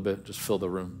keys a little bit? Just fill the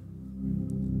room.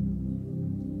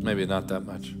 Maybe not that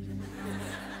much.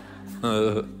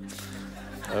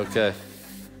 Okay.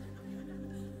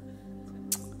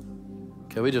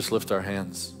 Can we just lift our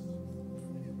hands?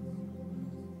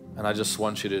 And I just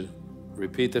want you to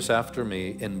repeat this after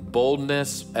me in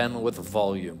boldness and with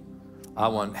volume. I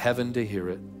want heaven to hear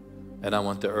it. and I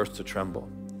want the earth to tremble.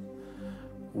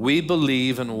 We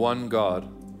believe in one God,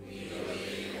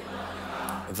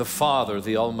 the Father,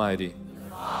 the Almighty,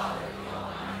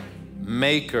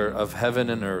 maker of heaven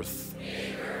and earth,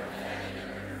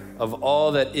 of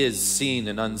all that is seen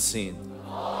and unseen.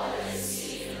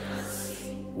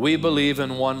 We believe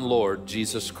in one Lord,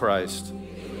 Jesus Christ,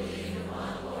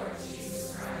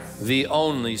 the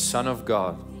only Son of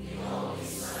God,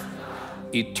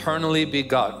 eternally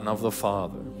begotten of the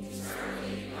Father,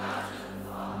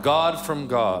 God from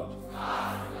God,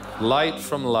 light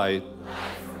from light,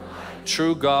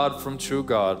 true God from true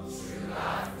God,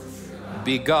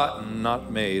 begotten,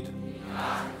 not made,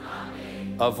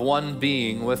 of one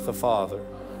being with the Father.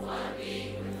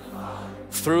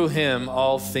 Through him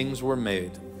all things were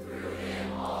made.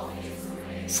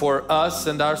 For us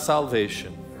and our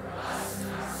salvation,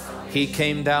 he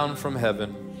came down from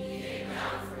heaven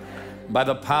by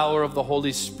the power of the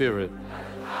Holy Spirit.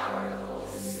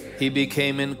 He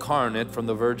became incarnate from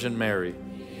the Virgin Mary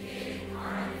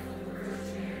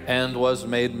and was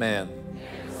made man.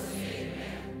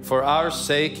 For our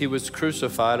sake he was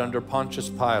crucified under Pontius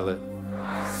Pilate.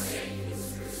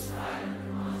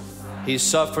 He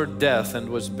suffered death and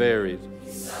was buried.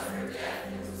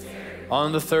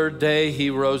 On the third day he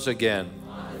rose again,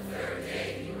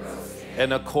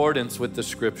 in accordance with the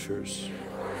Scriptures.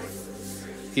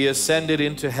 He ascended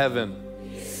into heaven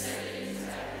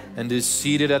and is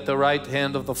seated at the right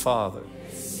hand of the Father.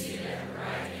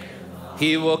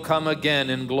 He will come again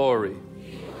in glory.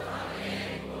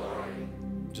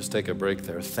 Just take a break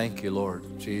there. Thank you,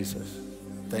 Lord Jesus.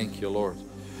 Thank you, Lord.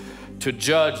 To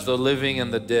judge the living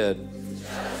and the dead.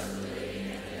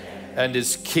 And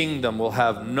his kingdom will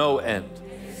have no end.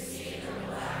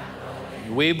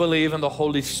 We believe in the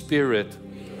Holy Spirit,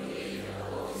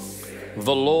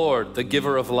 the Lord, the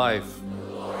giver of life,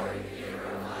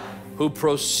 who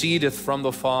proceedeth from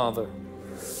the Father.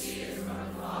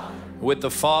 With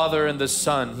the Father and the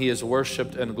Son he is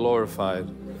worshipped and glorified.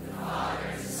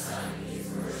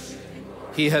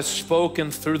 He has spoken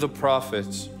through the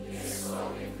prophets.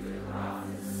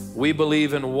 We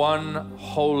believe in one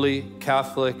holy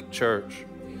Catholic Church.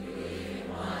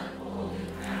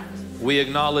 We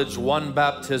acknowledge one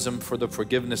baptism for the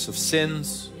forgiveness of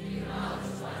sins.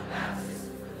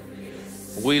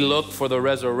 We look for the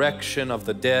resurrection of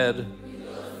the dead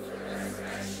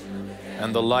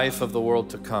and the life of the world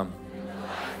to come.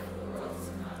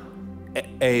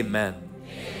 Amen.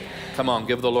 Come on,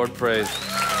 give the Lord praise.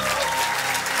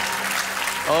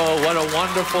 Oh, what a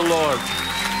wonderful Lord.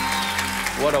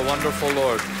 What a wonderful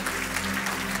Lord.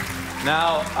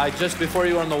 Now, just before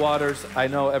you were on the waters, I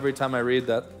know every time I read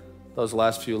those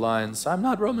last few lines, I'm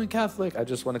not Roman Catholic. I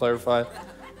just want to clarify,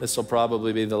 this will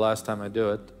probably be the last time I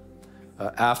do it,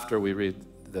 after we read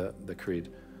the creed.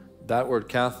 That word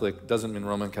Catholic doesn't mean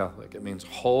Roman Catholic. It means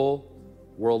whole,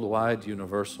 worldwide,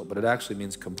 universal, but it actually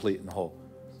means complete and whole.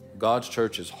 God's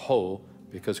church is whole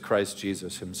because Christ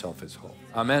Jesus himself is whole.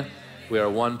 Amen. We are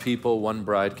one people, one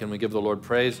bride. Can we give the Lord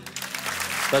praise?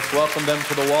 Let's welcome them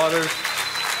to the waters.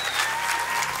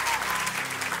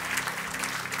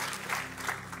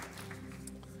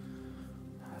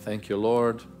 Thank you,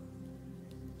 Lord.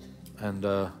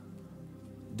 And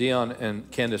Dion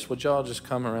and Candace, would y'all just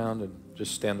come around and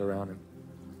just stand around and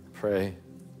pray?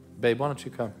 Babe, why don't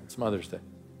you come? It's Mother's Day.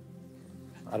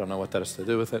 I don't know what that has to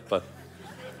do with it, but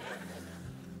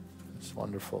it's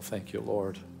wonderful. Thank you,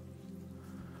 Lord.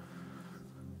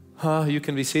 You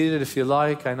can be seated if you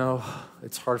like. I know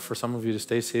it's hard for some of you to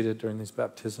stay seated during these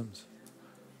baptisms.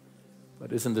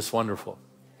 But isn't this wonderful?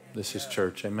 This is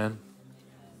church, amen?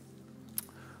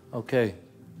 Okay.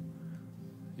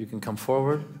 You can come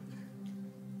forward.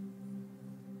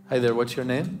 Hi there, what's your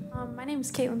name? My name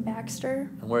is Caitlin Baxter.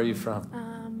 And where are you from?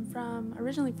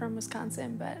 Originally from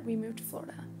Wisconsin, but we moved to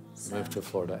Florida. So. Moved to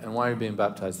Florida. And why are you being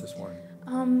baptized this morning?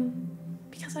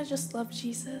 Because I just love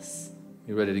Jesus.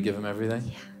 You ready to give him everything?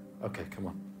 Yeah. Okay, come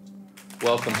on.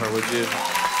 Welcome her, would you?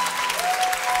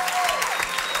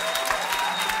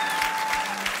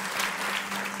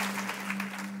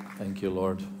 Thank you,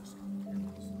 Lord.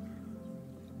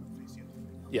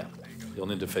 Yeah, you'll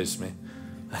need to face me.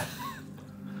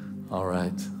 All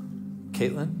right.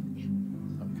 Caitlin?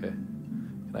 Okay.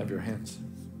 Can I have your hands?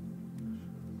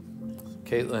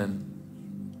 Caitlin,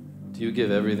 do you give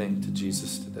everything to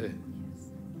Jesus today?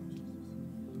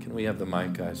 Can we have the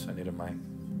mic, guys? I need a mic.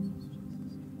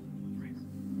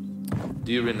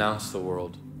 Do you renounce the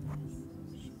world?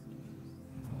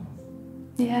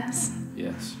 Yes.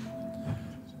 Yes.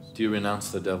 Do you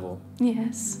renounce the devil?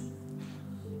 Yes.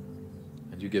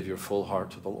 And you give your full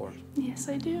heart to the Lord? Yes,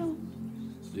 I do.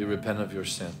 Do you repent of your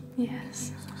sin?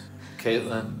 Yes.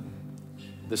 Caitlin,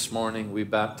 this morning we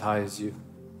baptize you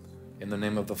in the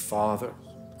name of the Father,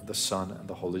 the Son, and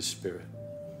the Holy Spirit.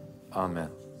 Amen.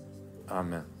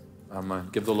 Amen. Amen.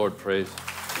 Give the Lord praise.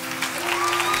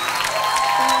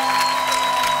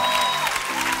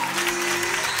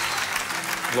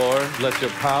 Lord, let your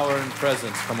power and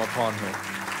presence come upon her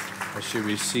as she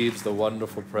receives the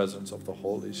wonderful presence of the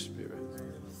Holy Spirit.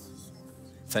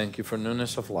 Thank you for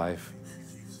newness of life.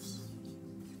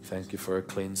 Thank you for a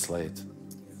clean slate.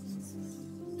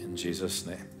 In Jesus'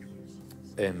 name,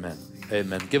 amen.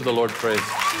 Amen. Give the Lord praise.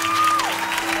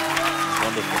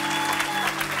 Wonderful.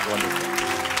 Wonderful.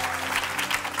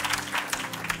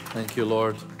 Thank you,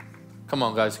 Lord. Come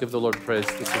on, guys, give the Lord praise.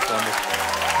 This is wonderful.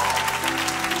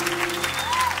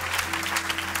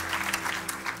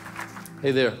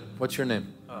 Hey there, what's your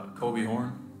name? Kobe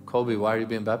Horn. Colby, why are you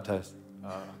being baptized?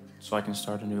 So I can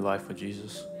start a new life with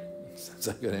Jesus. That's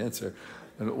a good answer.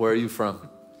 And where are you from?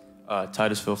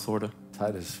 Titusville, Florida.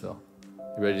 Titusville.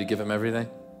 You ready to give him everything?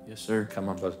 Yes, sir. Come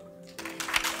on, bud.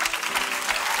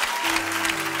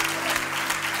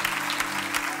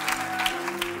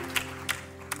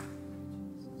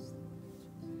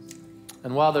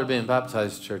 And while they're being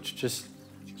baptized, church, just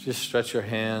stretch your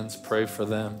hands, pray for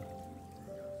them.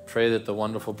 Pray that the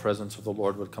wonderful presence of the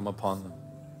Lord would come upon them.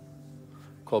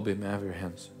 Colby, may I have your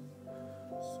hands?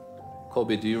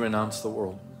 Colby, do you renounce the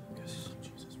world? Yes.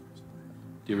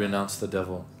 Do you renounce the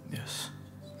devil? Yes.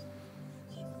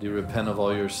 Do you repent of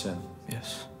all your sin?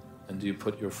 Yes. And do you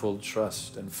put your full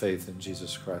trust and faith in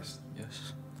Jesus Christ?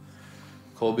 Yes.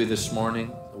 Colby, this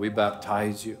morning we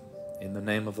baptize you in the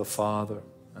name of the Father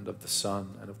and of the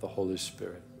Son and of the Holy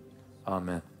Spirit.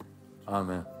 Amen.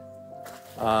 Amen.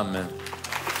 Amen.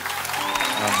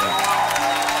 Amen.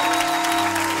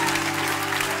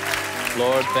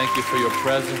 Lord, thank you for your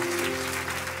presence.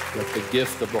 Let the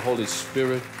gift of the Holy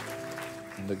Spirit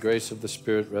and the grace of the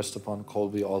Spirit rest upon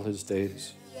Colby all his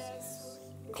days.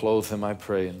 Clothe him, I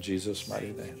pray, in Jesus'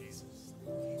 mighty name.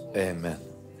 Amen.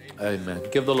 Amen.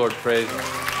 Give the Lord praise.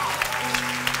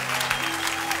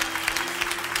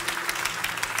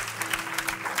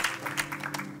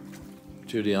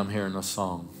 Judy, I'm hearing a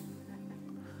song.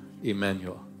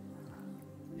 Emmanuel.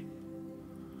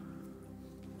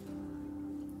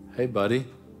 Hey, buddy.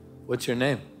 What's your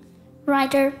name?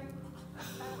 Ryder.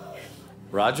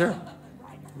 Roger?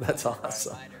 That's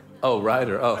awesome. Oh,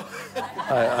 Ryder. Oh,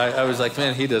 I was like,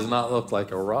 man, he does not look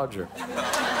like a Roger.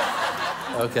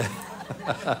 Okay.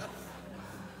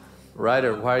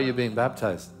 Ryder, why are you being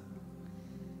baptized?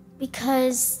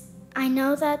 Because I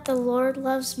know that the Lord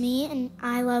loves me and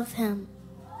I love him.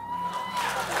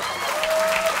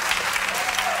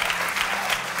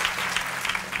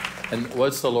 And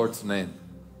what's the Lord's name?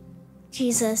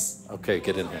 Jesus. Okay,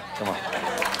 get in here. Come on.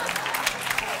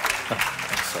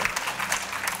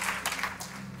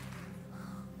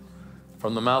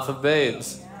 From the mouth of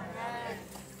babes.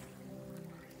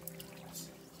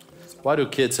 Why do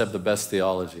kids have the best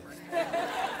theology?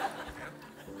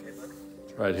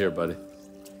 Right here, buddy.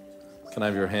 Can I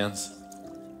have your hands?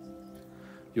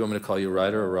 You want me to call you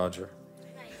Ryder or Roger?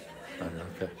 Ryder,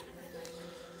 okay.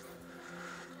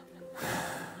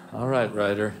 All right,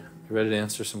 Ryder. You ready to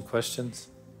answer some questions?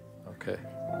 Okay.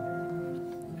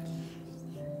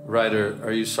 Ryder,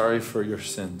 are you sorry for your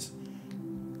sins?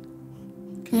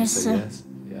 Can Yes, you say sir. yes?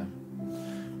 Yeah.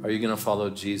 Are you going to follow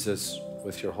Jesus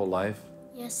with your whole life?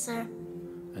 Yes, sir.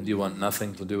 And you want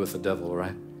nothing to do with the devil,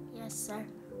 right? Yes, sir.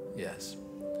 Yes.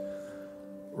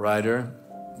 Ryder,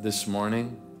 this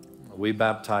morning, we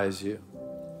baptize you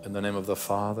in the name of the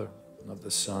Father, and of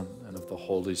the Son, and of the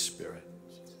Holy Spirit.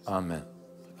 Amen.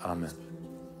 Amen.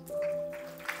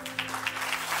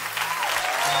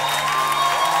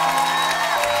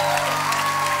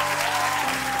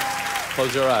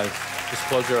 Close your eyes. Just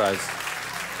close your eyes.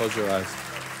 Close your eyes.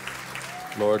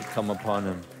 Lord, come upon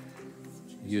him.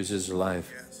 Use his life.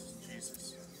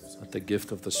 Let the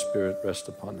gift of the Spirit rest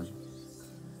upon him.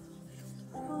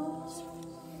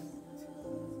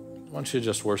 Why don't you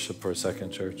just worship for a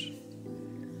second, church?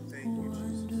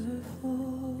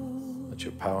 Let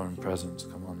your power and presence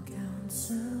come on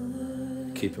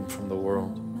him. Keep him from the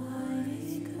world.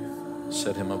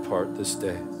 Set him apart this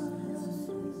day.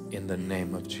 In the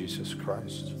name of Jesus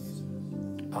Christ.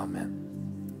 Amen.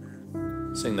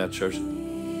 Sing that, church.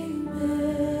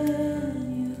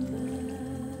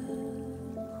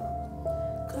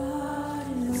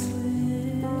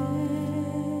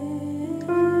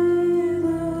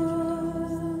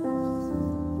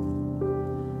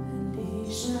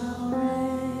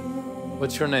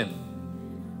 What's your name?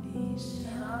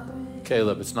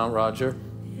 Caleb. It's not Roger?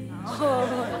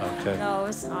 Okay. No,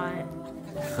 it's not.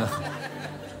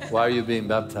 Why are you being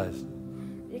baptized?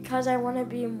 because I want to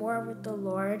be more with the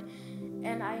Lord,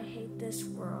 and I hate this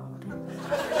world.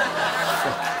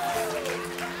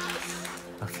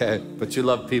 Okay, but you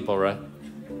love people, right?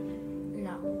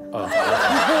 No. Oh,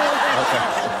 okay.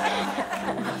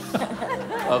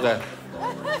 Okay.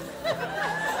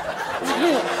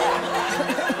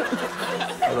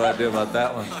 What do I do about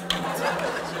that one?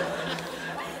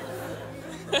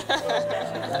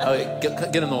 Oh,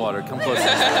 get in the water. Come closer.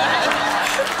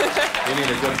 You need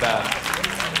a good bath.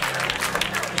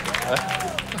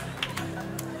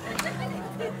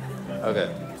 Okay.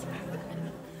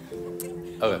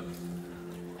 Okay.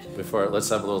 Let's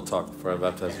have a little talk before I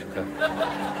baptize you, okay?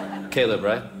 Caleb,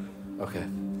 right? Okay.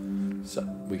 So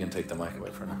we can take the mic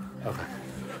away for now. Okay.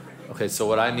 Okay, so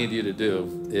what I need you to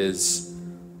do is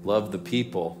love the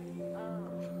people.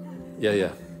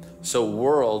 Yeah. So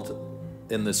world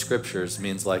in the scriptures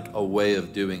means like a way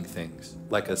of doing things,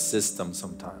 like a system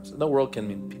sometimes. The world can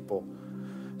mean people.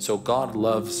 So God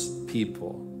loves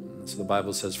people. So the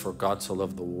Bible says, for God so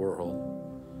loved the world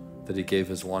that he gave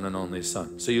his one and only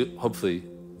son. So you hopefully,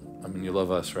 you love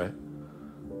us, right?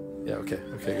 Yeah, okay,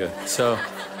 good. So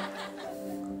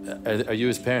are you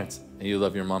his parents? And you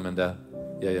love your mom and dad?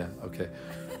 Yeah, okay.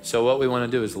 So what we want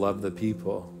to do is love the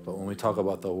people. But when we talk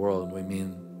about the world, we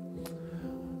mean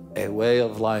a way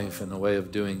of life and a way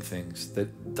of doing things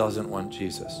that doesn't want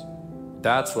Jesus.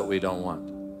 That's what we don't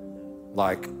want.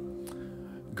 Like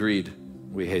greed,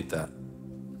 we hate that,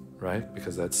 right?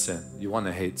 Because that's sin. You want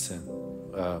to hate sin.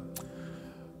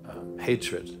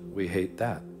 Hatred, we hate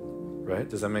that, right?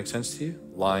 Does that make sense to you?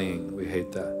 Lying, we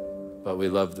hate that. But we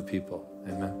love the people.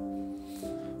 Amen?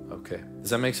 Okay. Does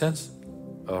that make sense?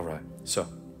 All right. So,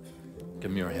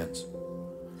 give me your hands.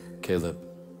 Caleb,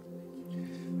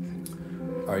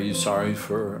 are you sorry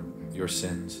for your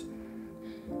sins?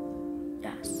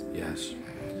 Yes. Yes.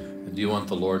 And do you want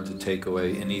the Lord to take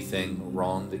away anything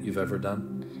wrong that you've ever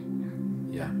done?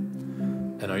 Yeah.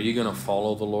 And are you going to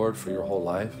follow the Lord for your whole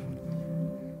life?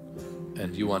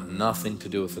 And you want nothing to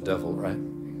do with the devil, right?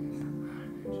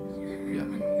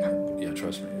 Yeah,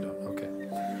 trust me, you don't. Okay.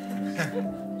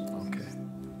 Okay.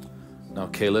 Now,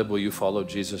 Caleb, will you follow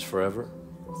Jesus forever?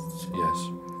 Yes.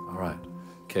 All right.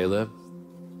 Caleb,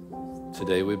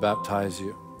 today we baptize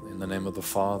you in the name of the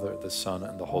Father, the Son,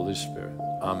 and the Holy Spirit.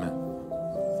 Amen.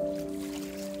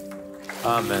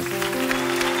 Amen.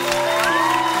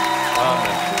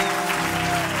 Amen.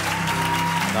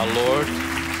 Now, Lord,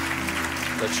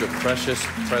 let your precious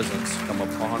presence come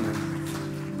upon him.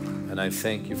 And I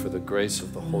thank you for the grace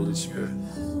of the Holy Spirit.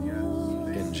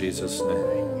 In Jesus'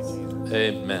 name.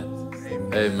 Amen.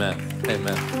 Amen.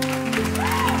 Amen.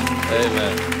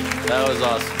 Amen. That was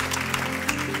awesome.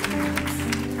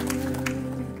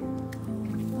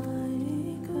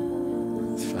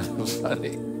 It's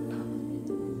funny.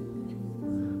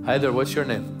 Hi there, what's your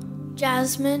name?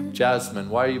 Jasmine, Jasmine.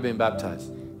 Why are you being baptized?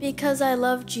 because I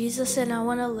love Jesus and I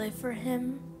want to live for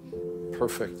him.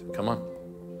 Perfect. Come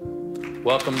on.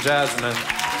 Welcome, Jasmine.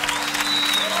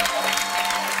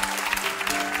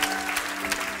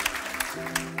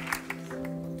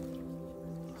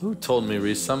 Who told me,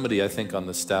 Reese? Somebody, I think, on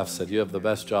the staff said, you have the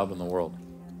best job in the world.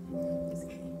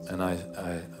 And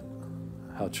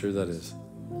how true that is.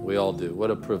 We all do.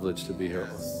 What a privilege to be here.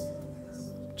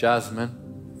 Jasmine,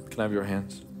 can I have your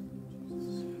hands?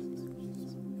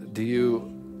 Do you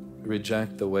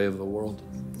reject the way of the world?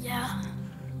 Yeah.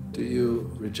 Do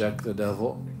you reject the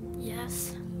devil?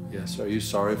 Yes. Yes. Are you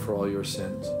sorry for all your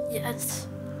sins? Yes.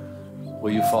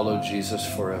 Will you follow Jesus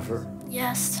forever?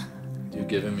 Yes. Do you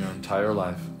give him your entire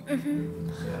life? Mm-hmm.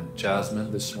 Yeah.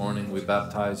 Jasmine, this morning we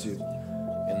baptize you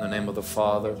in the name of the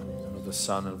Father, and of the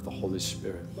Son, and of the Holy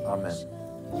Spirit. Amen.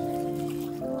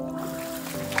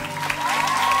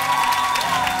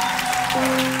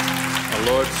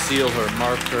 The Lord seal her,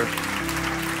 mark her,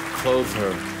 clothe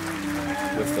her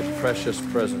with the precious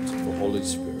presence of the Holy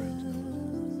Spirit.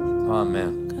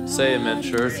 Amen. Say amen,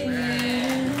 church.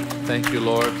 Thank you,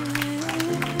 Lord.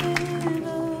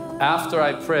 After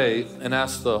I pray and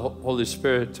ask the Holy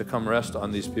Spirit to come rest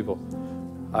on these people,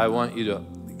 I want you to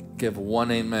give one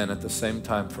amen at the same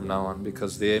time from now on,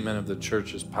 because the amen of the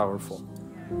church is powerful.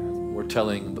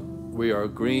 We are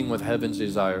agreeing with heaven's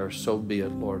desire, so be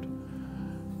it, Lord.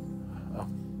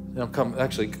 Come,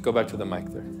 actually, go back to the mic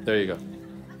there. There you go.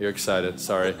 You're excited,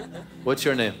 sorry. What's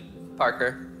your name?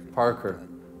 Parker. Parker.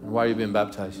 And why are you being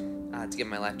baptized? To give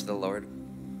my life to the Lord.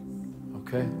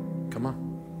 Okay, come on.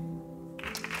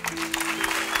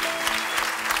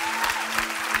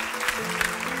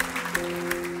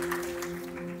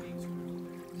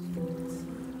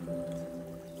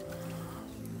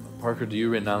 Parker, do you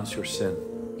renounce your sin?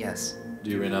 Yes. Do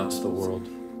you renounce the world?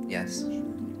 Yes.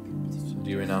 Do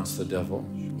you renounce the devil?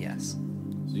 Yes.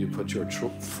 Do you put your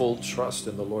full trust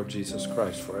in the Lord Jesus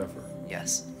Christ forever?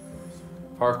 Yes.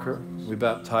 Parker, we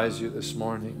baptize you this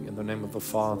morning in the name of the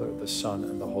Father, the Son,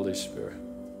 and the Holy Spirit.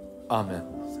 Amen.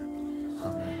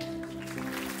 Amen.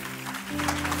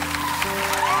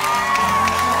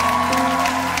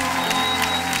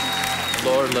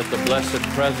 Lord, let the blessed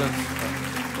presence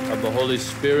of the Holy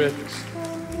Spirit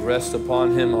rest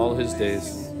upon him all his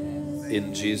days.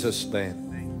 In Jesus'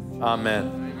 name.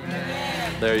 Amen.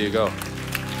 There you go.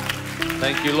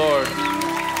 Thank you, Lord.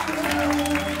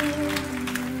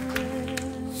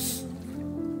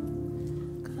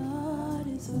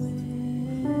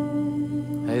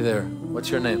 Hey there. What's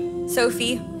your name?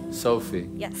 Sophie. Sophie.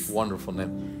 Yes. Wonderful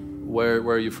name. Where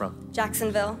are you from?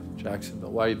 Jacksonville.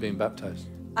 Jacksonville. Why are you being baptized?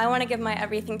 I want to give my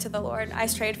everything to the Lord. I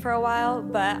strayed for a while,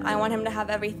 but I want him to have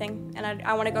everything, and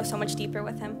I want to go so much deeper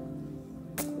with him.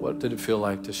 What did it feel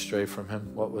like to stray from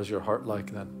him? What was your heart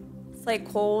like then? It's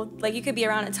like cold. Like you could be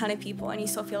around a ton of people and you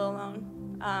still feel alone.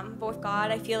 But with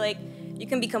God, I feel like you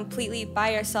can be completely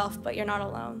by yourself, but you're not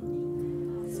alone.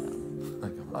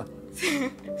 Come on.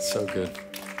 So good.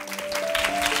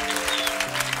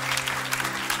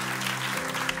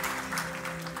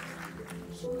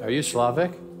 Are you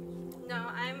Slavic? No,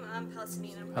 I'm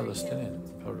Palestinian. Palestinian,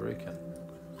 Puerto Rican.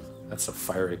 That's a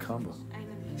fiery combo. I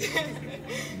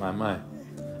know. My.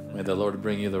 May the Lord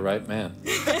bring you the right man.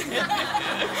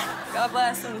 God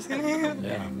bless. I'm just kidding.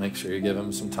 Yeah, make sure you give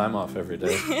him some time off every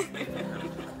day.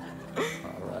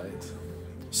 All right.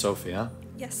 Sophie, huh?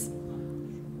 Yes.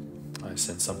 I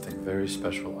sense something very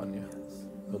special on you.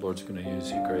 The Lord's going to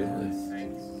use you greatly.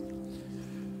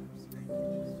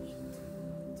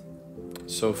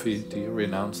 Sophie, do you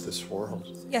renounce this world?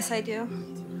 Yes, I do.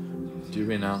 Do you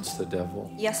renounce the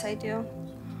devil? Yes, I do.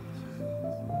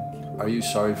 Are you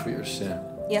sorry for your sin?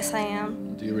 Yes, I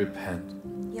am. Do you repent?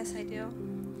 Yes, I do.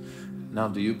 Now,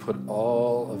 do you put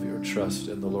all of your trust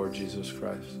in the Lord Jesus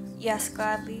Christ Yes,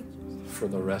 gladly. for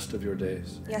the rest of your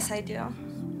days? Yes, I do.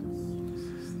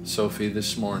 Sophie,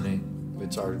 this morning,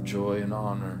 it's our joy and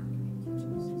honor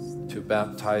to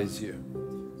baptize you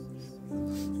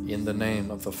in the name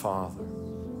of the Father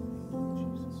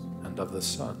and of the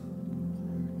Son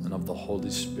and of the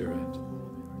Holy Spirit.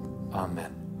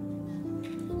 Amen.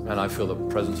 And I feel the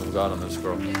presence of God on this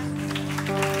girl.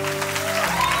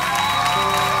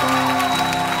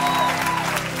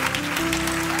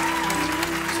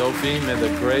 Sophie, may the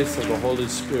grace of the Holy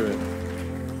Spirit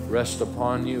rest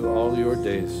upon you all your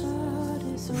days,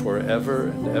 forever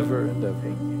and ever and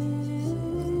ever.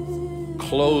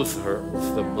 Clothe her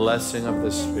with the blessing of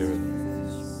the Spirit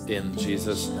in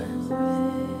Jesus' name.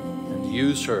 And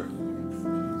use her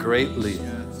greatly.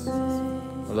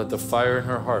 Let the fire in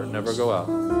her heart never go out.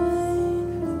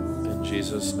 In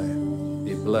Jesus' name.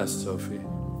 Be blessed, Sophie.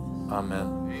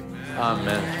 Amen.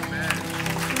 Amen.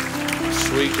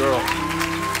 Sweet girl.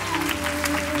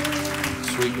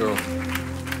 Sweet girl.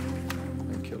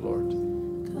 Thank you, Lord.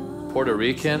 Puerto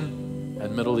Rican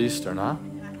and Middle Eastern, huh?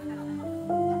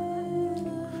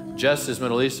 Jess is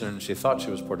Middle Eastern, and she thought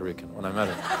she was Puerto Rican when I met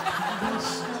her.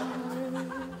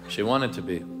 She wanted to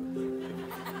be.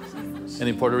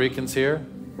 Any Puerto Ricans here?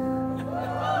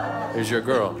 Here's your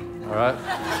girl, all right?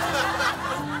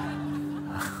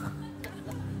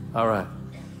 All right.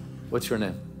 What's your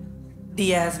name?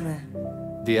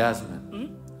 Diasman. Diasman.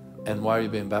 And why are you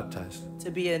being baptized?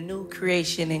 To be a new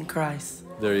creation in Christ.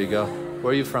 There you go.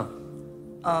 Where are you from?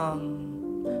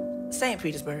 St.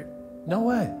 Petersburg. No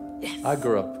way. Yes. I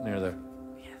grew up near there.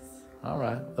 Yes. All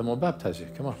right. Then we'll baptize you.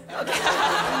 Come on.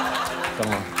 Come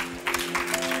on.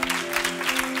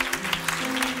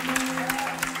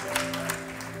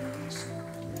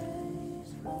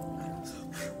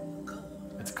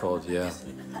 It's cold, yeah.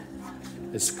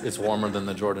 It's warmer than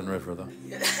the Jordan River, though.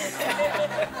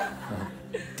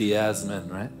 Diasman,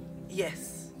 right?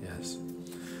 Yes. Yes.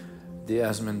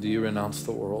 Diasman, do you renounce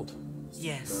the world?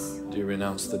 Yes. Do you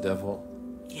renounce the devil?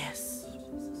 Yes.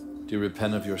 Do you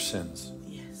repent of your sins?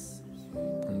 Yes.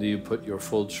 And do you put your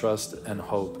full trust and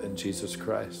hope in Jesus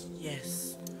Christ?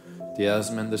 Yes.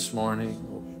 Diasman, this morning,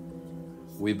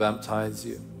 we baptize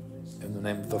you in the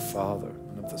name of the Father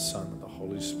and of the Son and the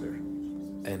Holy Spirit.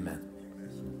 Amen.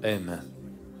 Amen.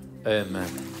 Amen.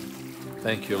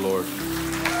 Thank you, Lord.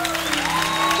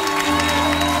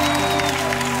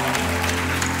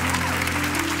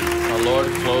 Our Lord,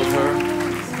 clothe her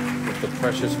with the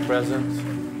precious presence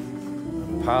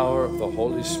and power of the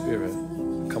Holy Spirit.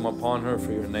 Come upon her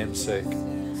for your name's sake.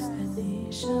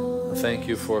 Thank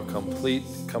you for complete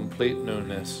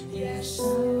newness.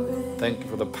 Thank you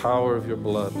for the power of your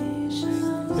blood.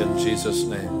 In Jesus'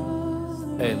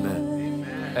 name,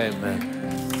 amen. Amen.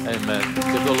 Amen.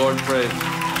 Give the Lord praise.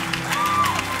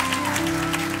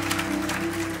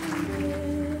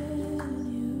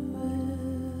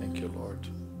 Thank you, Lord.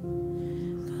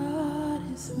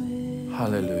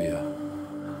 Hallelujah.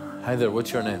 Hi there,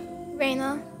 what's your name?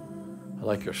 Raina. I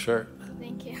like your shirt.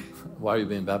 Thank you. Why are you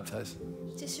being baptized?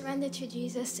 To surrender to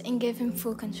Jesus and give him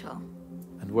full control.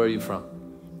 And where are you from?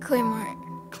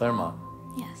 Claremont. Claremont.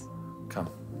 Yes. Come.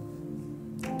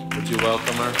 Would you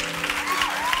welcome her?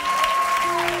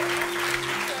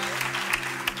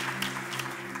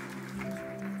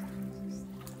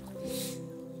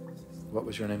 What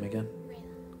was your name again?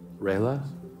 Rayla.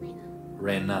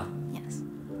 Reina. Yes.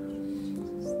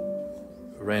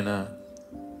 Reina,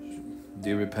 do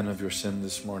you repent of your sin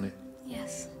this morning?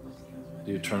 Yes.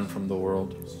 Do you turn from the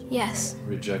world? Yes.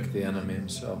 Reject the enemy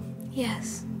himself?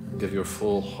 Yes. And give your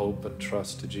full hope and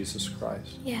trust to Jesus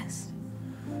Christ? Yes.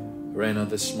 Reina,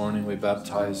 this morning we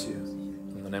baptize you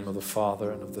in the name of the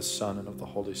Father and of the Son and of the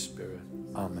Holy Spirit.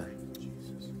 Amen.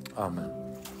 Amen.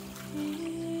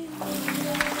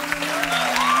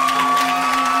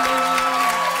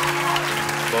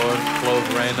 Lord, clothe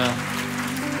Reina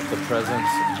with the presence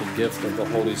and the gift of the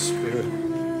Holy Spirit.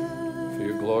 For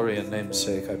your glory and name's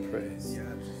sake, I pray.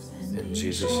 In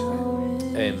Jesus'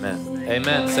 name. Amen.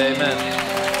 Amen. Say amen.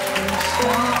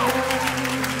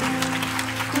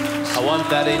 I want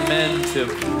that amen to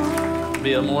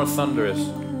be a more thunderous.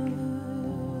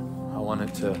 I want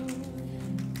it to.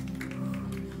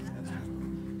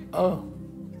 Oh.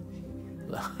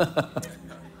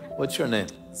 What's your name?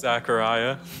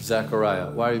 Zachariah.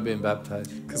 Zachariah. Why are you being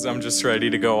baptized? Because I'm just ready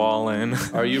to go all in.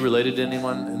 Are you related to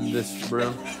anyone in this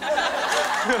room?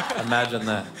 Imagine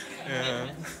that. Yeah.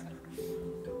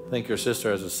 I think your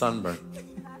sister has a sunburn.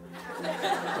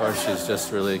 Or she's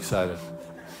just really excited.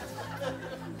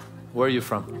 Where are you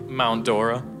from? Mount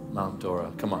Dora. Mount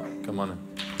Dora. Come on. Come on in.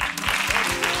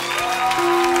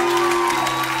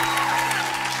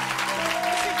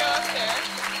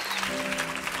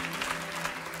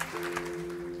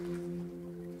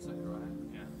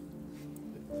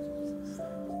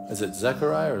 Is it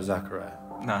Zechariah or Zachariah?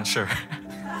 Not sure.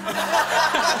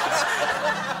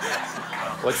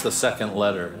 What's the second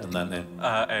letter in that name?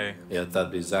 A. Yeah,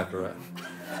 that'd be Zachariah.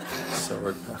 So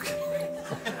we're okay.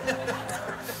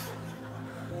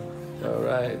 All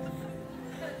right.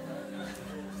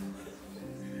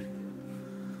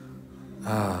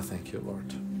 Thank you,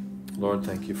 Lord. Lord,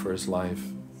 thank you for his life.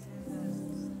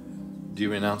 Do you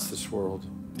renounce this world?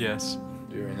 Yes.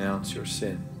 Do you renounce your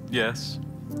sin? Yes.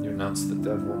 You renounce the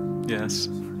devil? Yes.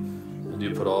 And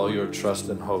you put all your trust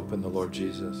and hope in the Lord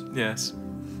Jesus? Yes.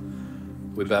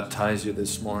 We baptize you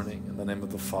this morning in the name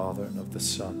of the Father and of the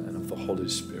Son and of the Holy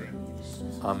Spirit.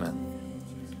 Amen.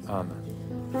 Amen.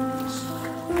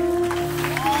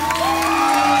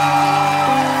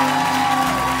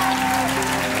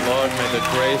 Lord, may the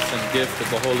grace and gift of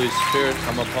the Holy Spirit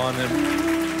come upon him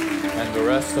and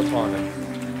rest upon him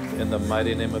in the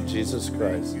mighty name of Jesus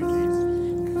Christ.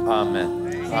 Amen.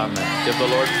 Amen. Give the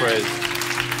Lord praise.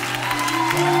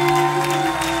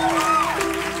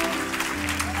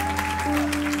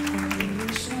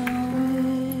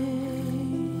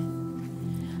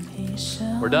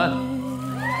 We're done.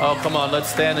 Oh, come on, let's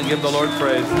stand and give the Lord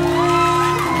praise.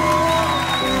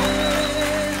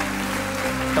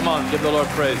 Come on, give the Lord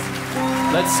praise.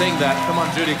 Let's sing that. Come on,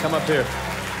 Judy, come up here.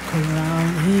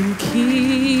 Crown him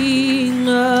King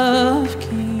of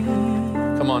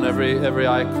Kings. Come on, every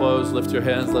eye closed. Lift your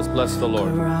hands. Let's bless the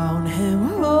Lord. Crown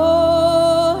him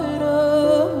Lord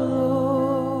of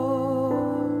Lords.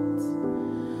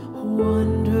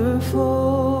 Wonderful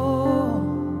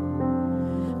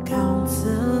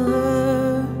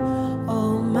Counselor,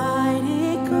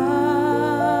 Almighty God.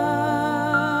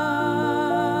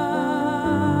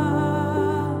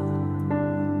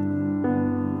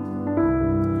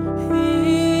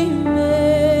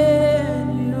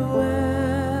 Emmanuel,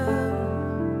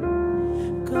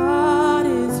 God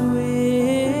is with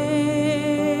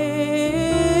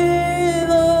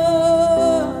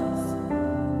us,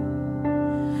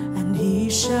 and he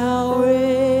shall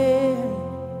reign,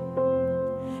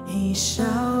 he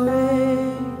shall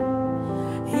reign,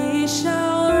 he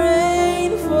shall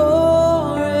reign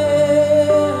forever.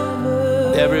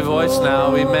 Every voice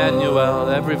now, Emmanuel.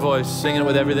 Every voice, sing it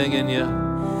with everything in you.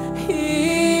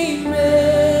 Emmanuel,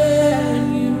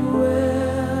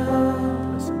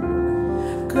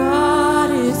 God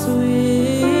is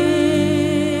with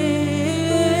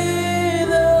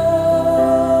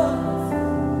us,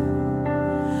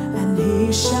 and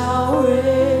he shall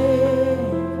reign,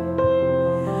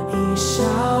 he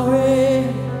shall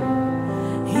reign,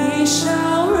 he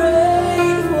shall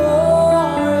reign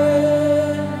forever.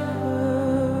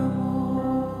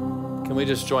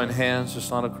 just join hands, just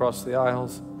not across the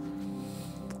aisles?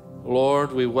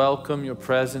 Lord, we welcome your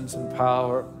presence and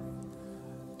power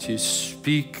to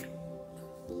speak.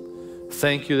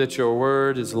 Thank you that your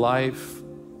word is life,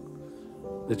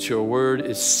 that your word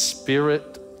is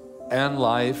spirit and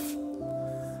life.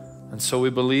 And so we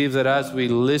believe that as we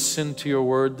listen to your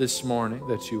word this morning,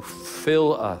 that you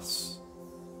fill us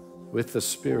with the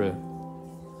Spirit.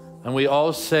 And we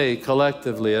all say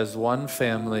collectively as one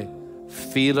family,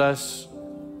 feed us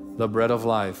the bread of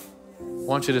life. I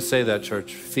want you to say that,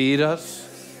 church. Feed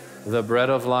us the bread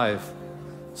of life.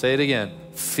 Say it again.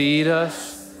 Feed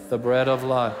us the bread of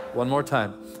life. One more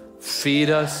time. Feed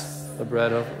us the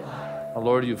bread of life.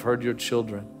 Lord, you've heard your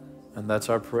children, and that's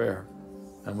our prayer.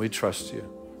 And we trust you.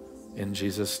 In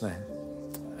Jesus' name,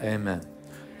 amen.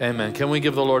 Amen. Can we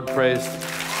give the Lord praise?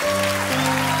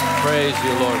 Praise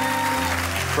you, Lord.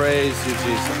 Praise you,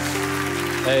 Jesus.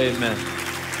 Amen.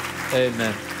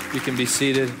 Amen. You can be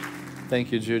seated.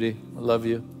 Thank you, Judy. I love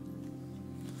you.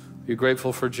 You're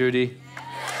grateful for Judy?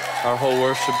 Our whole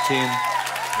worship team.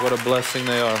 What a blessing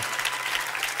they are.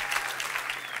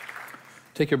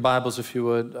 Take your Bibles, if you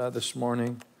would, this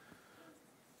morning.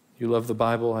 You love the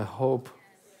Bible, I hope.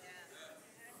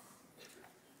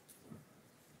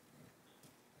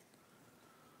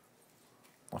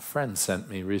 A friend sent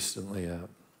me recently an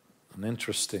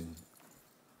interesting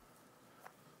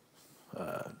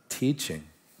teaching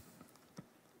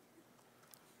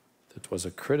that was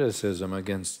a criticism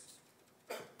against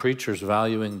preachers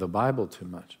valuing the Bible too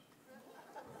much.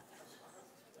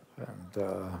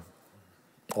 And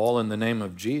all in the name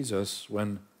of Jesus,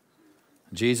 when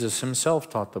Jesus himself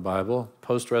taught the Bible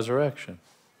post-resurrection.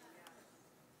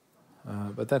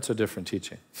 But that's a different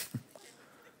teaching.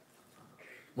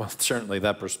 Well, certainly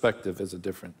that perspective is a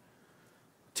different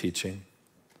teaching.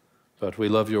 But we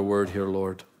love your word here,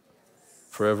 Lord.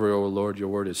 Forever, O Lord, your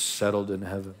word is settled in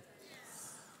heaven.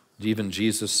 Even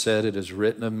Jesus said, it is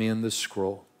written of me in this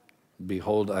scroll.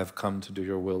 Behold, I have come to do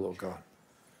your will, O God.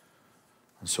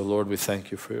 And so, Lord, we thank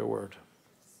you for your word.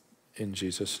 In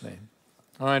Jesus' name.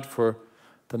 All right, for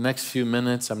the next few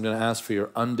minutes, I'm going to ask for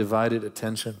your undivided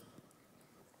attention.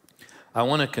 I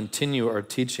want to continue our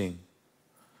teaching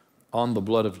on the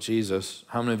blood of Jesus.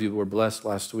 How many of you were blessed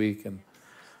last week? And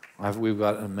we've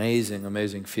got amazing,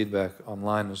 amazing feedback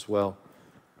online as well.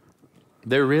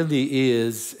 There really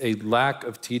is a lack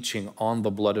of teaching on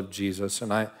the blood of Jesus,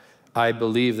 and I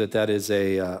believe that is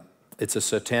it's a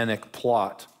satanic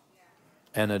plot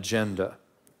and agenda.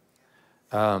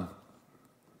 The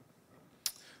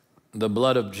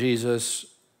blood of Jesus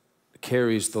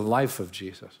carries the life of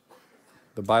Jesus.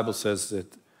 The Bible says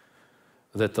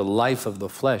that the life of the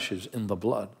flesh is in the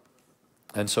blood.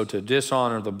 And so to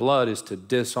dishonor the blood is to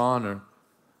dishonor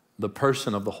the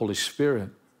person of the Holy Spirit.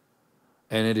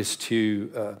 And it is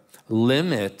to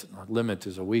limit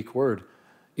is a weak word,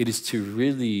 it is to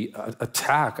really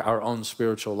attack our own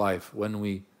spiritual life when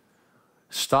we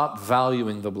stop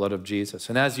valuing the blood of Jesus.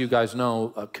 And as you guys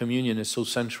know, communion is so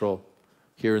central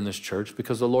here in this church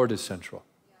because the Lord is central.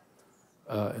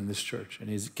 In this church. And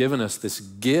he's given us this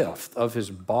gift of his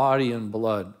body and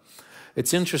blood.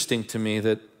 It's interesting to me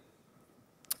that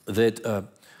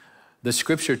the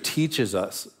scripture teaches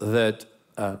us that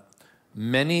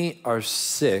many are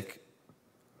sick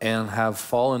and have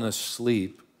fallen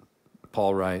asleep,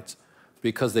 Paul writes,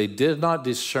 because they did not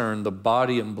discern the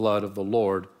body and blood of the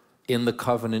Lord in the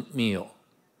covenant meal.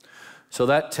 So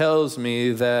that tells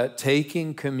me that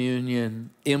taking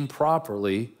communion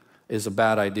improperly is a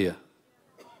bad idea.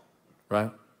 Right?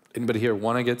 Anybody here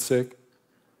want to get sick?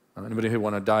 Anybody here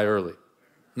want to die early?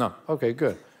 No. Okay,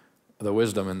 good. The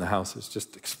wisdom in the house is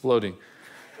just exploding.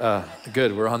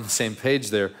 Good, we're on the same page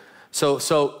there.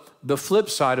 So the flip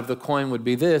side of the coin would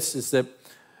be this, is that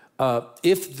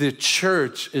if the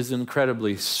church is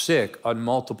incredibly sick on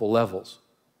multiple levels,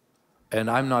 and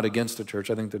I'm not against the church,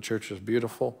 I think the church is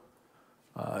beautiful.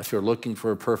 If you're looking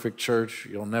for a perfect church,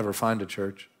 you'll never find a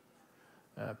church.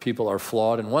 People are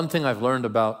flawed. And one thing I've learned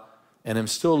about, and I'm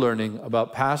still learning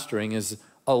about pastoring, is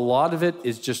a lot of it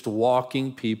is just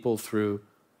walking people through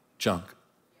junk.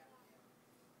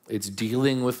 It's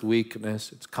dealing with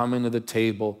weakness. It's coming to the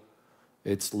table.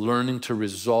 It's learning to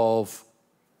resolve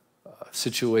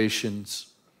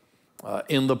situations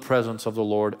in the presence of the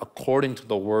Lord according to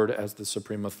the Word as the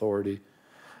supreme authority.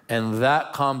 And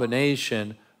that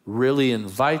combination really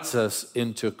invites us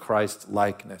into Christ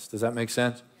likeness. Does that make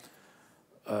sense?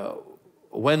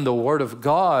 When the Word of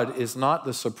God is not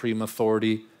the supreme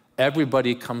authority,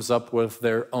 everybody comes up with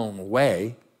their own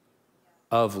way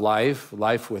of life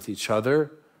with each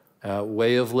other,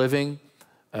 way of living.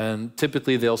 And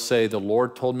typically they'll say, the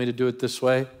Lord told me to do it this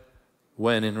way.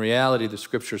 when in reality the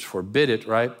scriptures forbid it,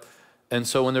 right? And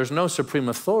so when there's no supreme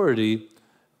authority,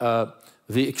 the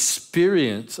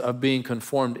experience of being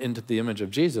conformed into the image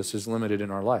of Jesus is limited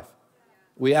in our life.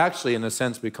 We actually, in a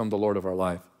sense, become the Lord of our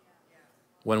life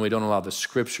when we don't allow the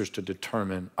scriptures to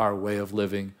determine our way of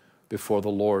living before the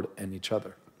Lord and each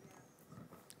other.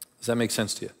 Does that make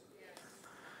sense to you?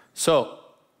 So,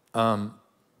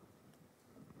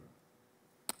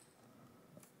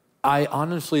 I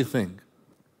honestly think,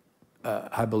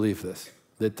 I believe this,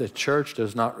 that the church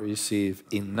does not receive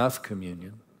enough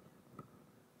communion,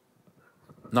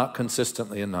 not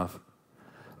consistently enough,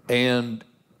 and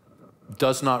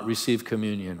does not receive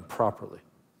communion properly.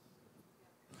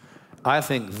 I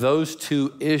think those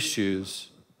two issues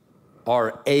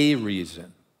are a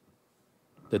reason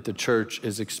that the church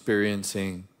is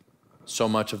experiencing so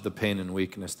much of the pain and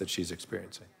weakness that she's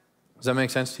experiencing. Does that make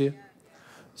sense to you?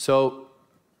 So,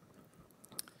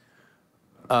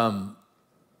 a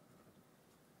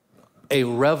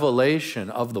revelation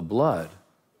of the blood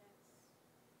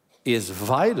is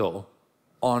vital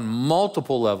on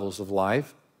multiple levels of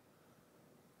life,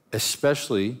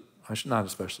 especially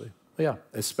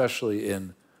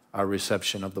in our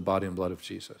reception of the body and blood of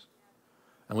Jesus.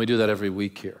 And we do that every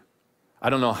week here. I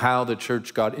don't know how the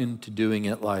church got into doing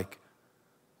it like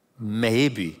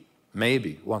maybe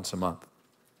once a month.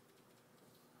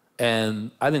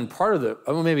 And I think part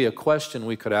of maybe a question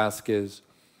we could ask is,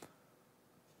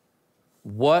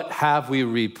 what have we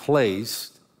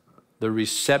replaced the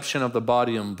reception of the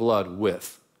body and blood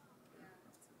with?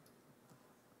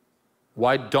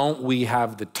 Why don't we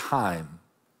have the time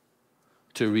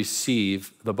to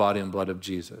receive the body and blood of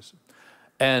Jesus?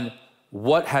 And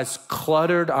what has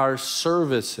cluttered our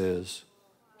services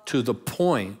to the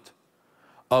point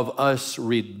of us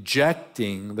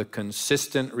rejecting the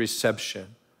consistent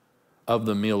reception of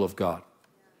the meal of God?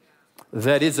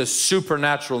 That is a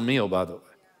supernatural meal, by the way.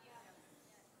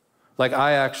 Like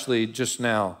I actually just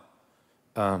now,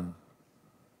 I'm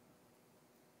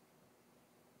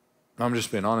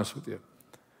just being honest with you.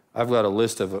 I've got a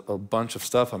list of a bunch of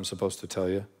stuff I'm supposed to tell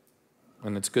you,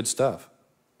 and it's good stuff.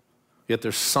 Yet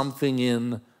there's something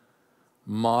in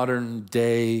modern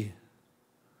day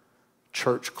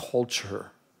church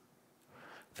culture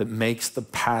that makes the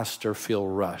pastor feel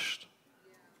rushed.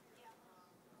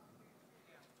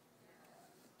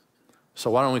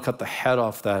 So why don't we cut the head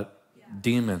off that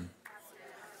demon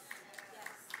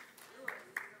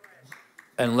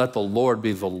and let the Lord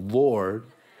be the Lord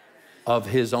of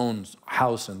his own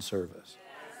house and service?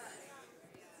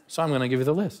 So I'm going to give you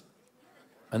the list.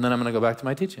 And then I'm going to go back to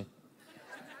my teaching.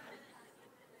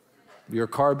 Your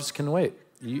carbs can wait.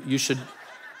 You should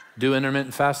do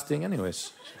intermittent fasting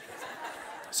anyways.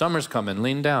 Summer's coming.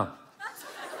 Lean down.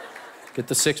 Get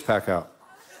the six-pack out.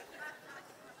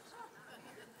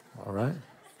 All right?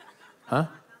 Huh?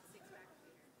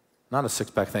 Not a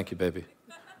six-pack, thank you, baby.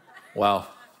 Wow.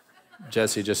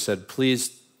 Jesse just said,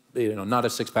 please, not a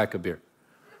six-pack of beer.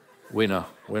 We know.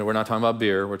 We're not talking about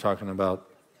beer. We're talking about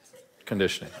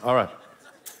conditioning. All right.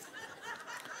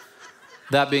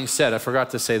 That being said, I forgot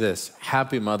to say this.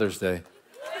 Happy Mother's Day.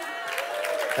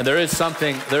 And there is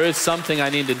something I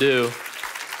need to do.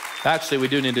 Actually, we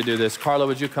do need to do this. Carla,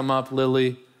 would you come up?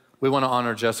 Lily, we want to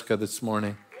honor Jessica this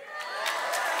morning.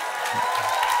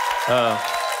 So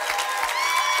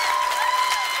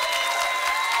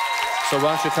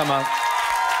why don't you come up?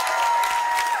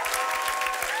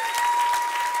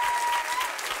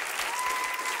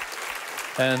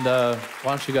 And why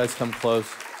don't you guys come close?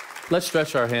 Let's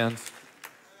stretch our hands.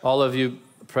 All of you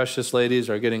precious ladies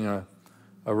are getting a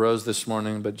rose this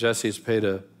morning, but Jesse's paid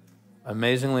an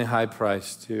amazingly high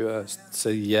price to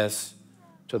say yes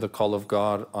to the call of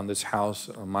God on this house,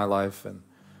 on my life,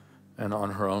 and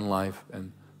on her own life.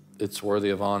 And it's worthy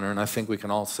of honor. And I think we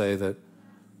can all say that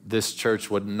this church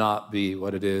would not be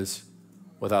what it is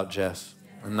without Jess,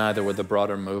 and neither would the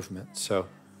broader movement. So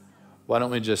why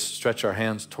don't we just stretch our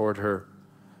hands toward her?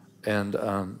 And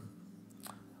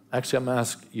actually, I'm going to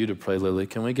ask you to pray, Lily.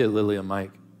 Can we get Lily a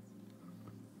mic?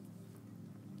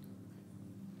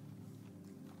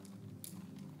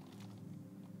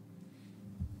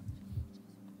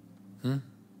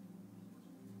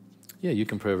 Yeah, you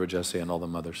can pray over Jesse and all the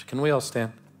mothers. Can we all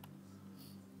stand?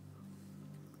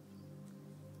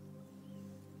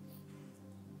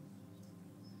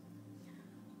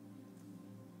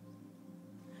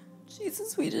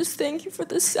 Jesus, we just thank you for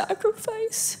the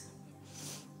sacrifice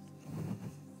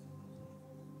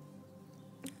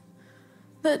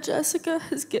that Jessica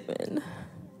has given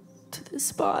to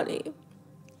this body.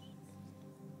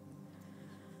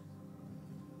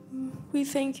 We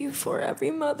thank you for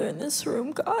every mother in this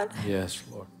room, God. Yes,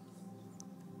 Lord.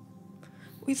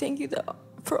 We thank you that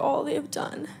for all they have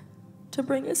done to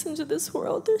bring us into this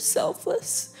world. They're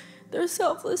selfless. Their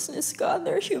selflessness, God,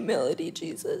 their humility,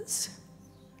 Jesus.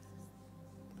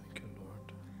 Thank you,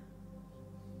 Lord.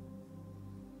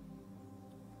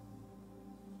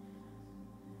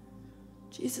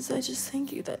 Jesus, I just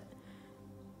thank you that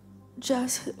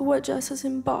what Jess has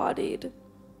embodied,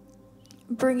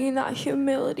 bringing that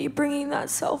humility, bringing that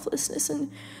selflessness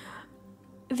and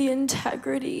the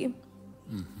integrity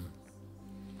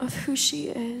of who she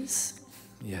is.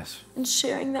 Yes. And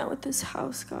sharing that with this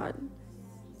house, God.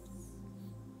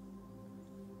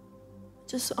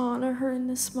 Just honor her in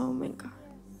this moment, God.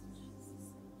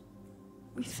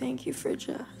 We thank you for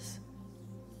Jess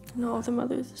and all the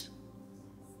mothers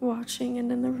watching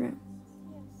and in the room.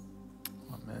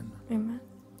 Amen. Amen.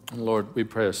 And Lord, we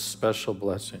pray a special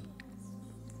blessing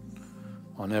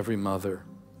on every mother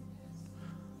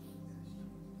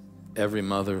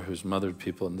who's mothered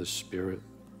people in the Spirit.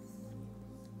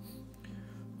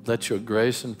 Let your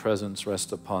grace and presence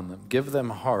rest upon them. Give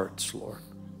them hearts, Lord,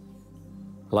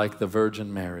 like the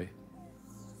Virgin Mary,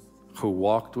 who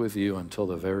walked with you until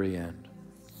the very end.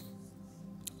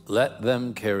 Let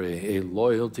them carry a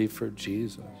loyalty for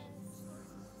Jesus.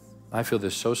 I feel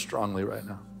this so strongly right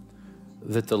now,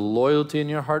 that the loyalty in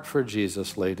your heart for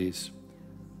Jesus, ladies,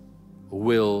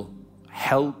 will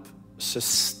help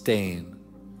sustain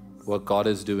what God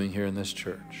is doing here in this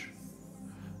church.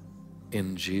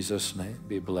 In Jesus' name,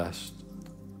 be blessed.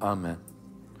 Amen.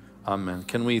 Amen.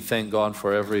 Can we thank God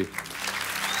for every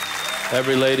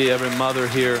lady, every mother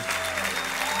here?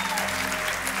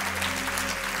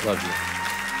 Love you.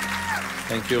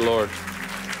 Thank you, Lord.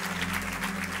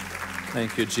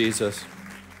 Thank you, Jesus.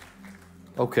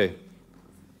 Okay,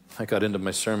 I got into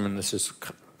my sermon. This is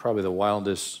probably the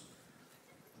wildest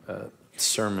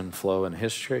sermon flow in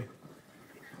history.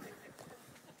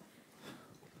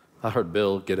 I heard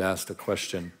Bill get asked a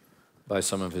question by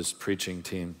some of his preaching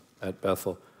team at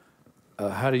Bethel.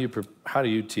 How do you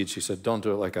teach? He said, don't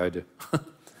do it like I do.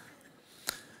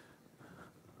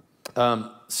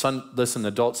 Listen,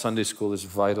 adult Sunday school is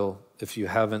vital. If you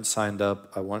haven't signed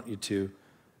up, I want you to.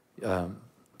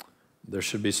 There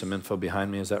should be some info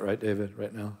behind me. Is that right, David,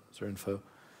 right now? Is there info?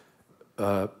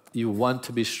 You want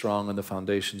to be strong in the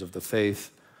foundations of the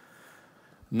faith.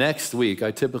 Next week,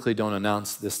 I typically don't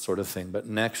announce this sort of thing, but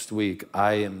next week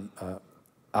I am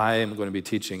going to be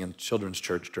teaching in children's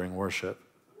church during worship.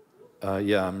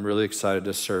 Yeah, I'm really excited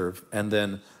to serve. And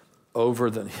then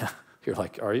you're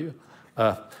like, are you?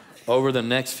 Over the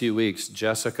next few weeks,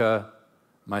 Jessica,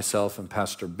 myself, and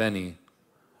Pastor Benny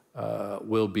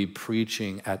will be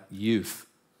preaching at youth,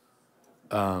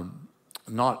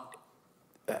 not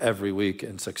every week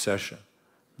in succession,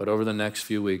 but over the next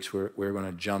few weeks, we're going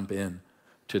to jump in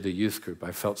to the youth group.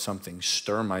 I felt something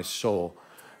stir my soul.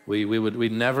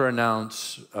 We'd never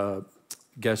announce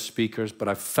guest speakers, but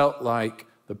I felt like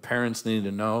the parents needed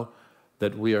to know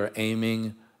that we are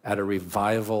aiming at a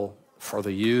revival for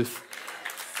the youth.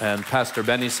 And Pastor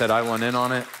Benny said, I went in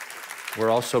on it. We're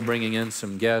also bringing in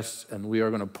some guests, and we are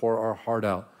going to pour our heart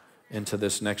out into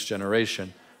this next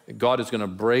generation. God is going to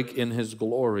break in his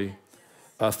glory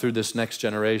through this next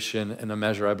generation in a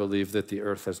measure I believe that the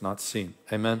earth has not seen.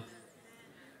 Amen.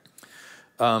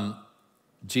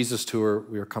 Jesus Tour,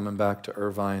 we are coming back to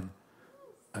Irvine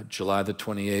July the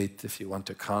 28th. If you want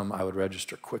to come, I would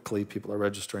register quickly. People are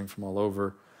registering from all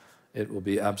over. It will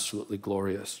be absolutely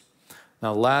glorious.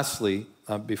 Now, lastly,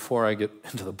 before I get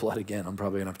into the blood again, I'm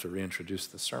probably going to have to reintroduce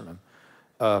the sermon.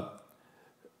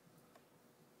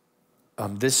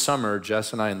 This summer,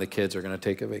 Jess and I and the kids are going to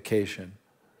take a vacation.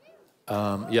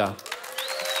 Yeah.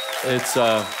 It's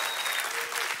our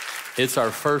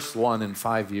first one in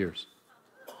 5 years.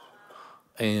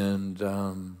 And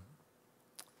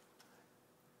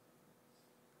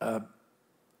I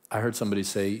heard somebody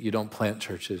say, you don't plant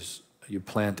churches, you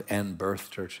plant and birth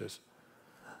churches.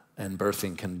 And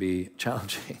birthing can be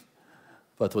challenging.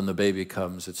 But when the baby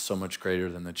comes, it's so much greater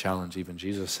than the challenge. Even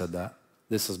Jesus said that.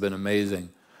 This has been amazing.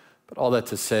 But all that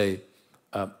to say,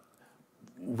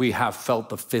 we have felt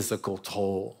the physical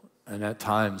toll, and at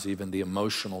times even the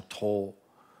emotional toll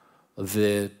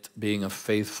that being a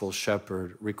faithful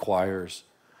shepherd requires.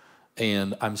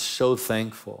 And I'm so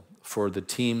thankful for the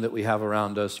team that we have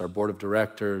around us, our board of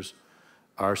directors,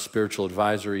 our spiritual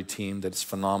advisory team that's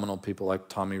phenomenal, people like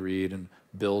Tommy Reed and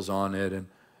Bill's on it, and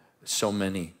so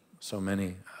many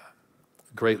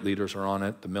great leaders are on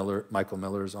it. Michael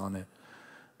Miller's on it.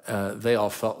 They all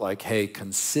felt like, hey,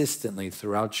 consistently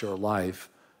throughout your life,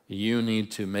 you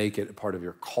need to make it a part of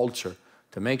your culture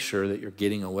to make sure that you're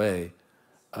getting away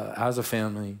as a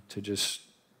family to just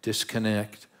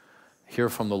disconnect, hear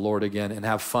from the Lord again, and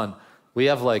have fun. we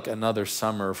have like another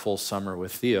summer, full summer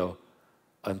with Theo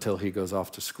until he goes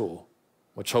off to school,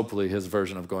 which hopefully his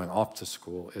version of going off to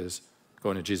school is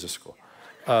going to Jesus school.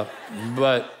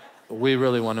 But we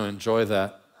really want to enjoy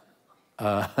that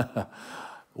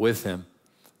with him.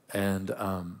 And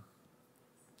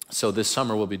so this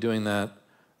summer we'll be doing that.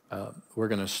 We're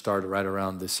going to start right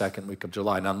around the second week of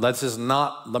July. Now, let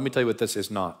me tell you what this is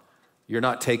not. You're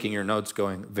not taking your notes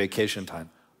going vacation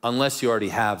time, unless you already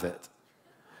have it.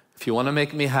 If you want to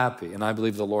make me happy, and I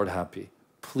believe the Lord happy,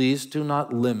 please do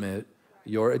not limit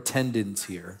your attendance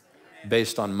here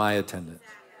based on my attendance.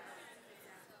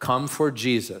 Come for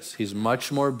Jesus. He's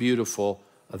much more beautiful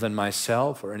than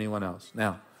myself or anyone else.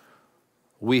 Now,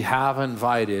 we have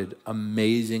invited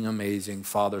amazing, amazing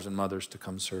fathers and mothers to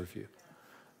come serve you.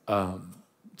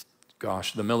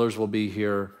 The Millers will be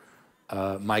here.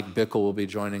 Mike Bickle will be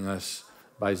joining us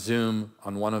by Zoom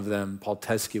on one of them. Paul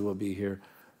Teskey will be here.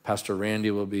 Pastor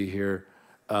Randy will be here.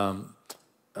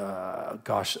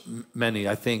 Many.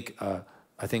 I think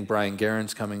Brian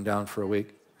Guerin's coming down for a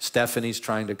week. Stephanie's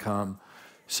trying to come.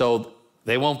 So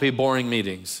they won't be boring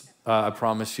meetings. I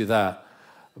promise you that.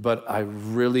 But I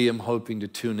really am hoping to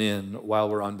tune in while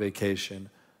we're on vacation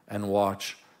and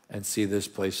watch and see this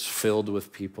place filled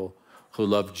with people who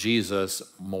love Jesus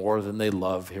more than they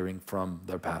love hearing from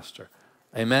their pastor.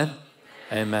 Amen?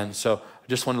 Amen. So I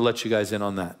just want to let you guys in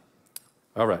on that.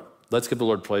 All right. Let's give the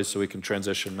Lord praise so we can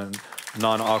transition in a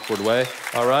non-awkward way.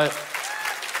 All right?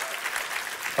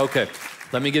 Okay.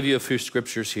 Let me give you a few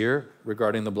scriptures here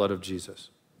regarding the blood of Jesus.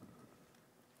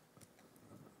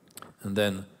 And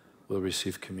then we'll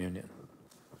receive communion.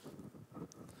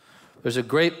 There's a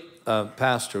great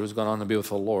pastor who's gone on to be with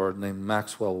the Lord named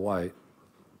Maxwell White.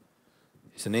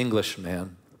 He's an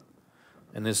Englishman,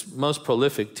 and his most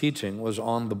prolific teaching was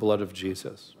on the blood of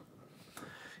Jesus.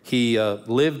 He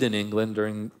lived in England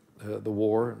during the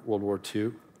war, World War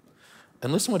II.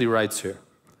 And listen what he writes here.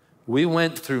 We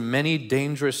went through many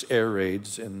dangerous air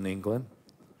raids in England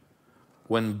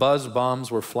when buzz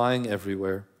bombs were flying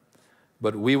everywhere,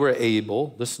 but we were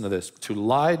able, listen to this, to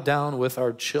lie down with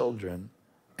our children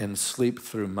and sleep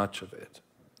through much of it.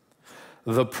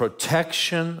 The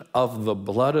protection of the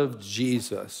blood of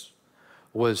Jesus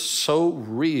was so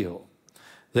real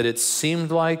that it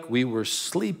seemed like we were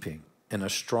sleeping in a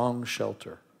strong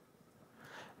shelter.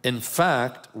 In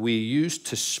fact, we used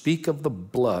to speak of the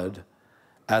blood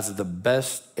as the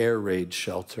best air raid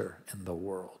shelter in the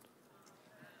world.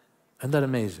 Isn't that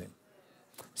amazing?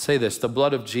 Say this, the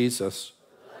blood of Jesus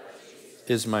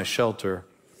is my shelter.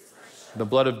 The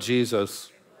blood of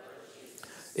Jesus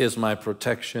is my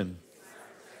protection.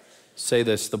 Say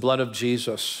this, the blood of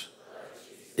Jesus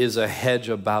is a hedge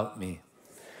about me.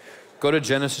 Go to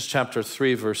Genesis chapter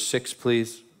 3, verse 6,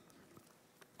 please.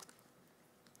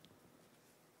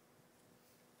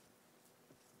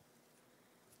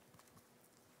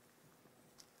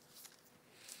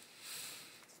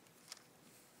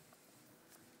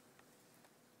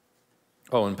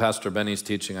 Oh, and Pastor Benny's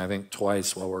teaching, I think,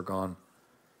 twice while we're gone.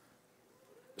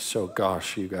 So,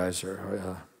 gosh, you guys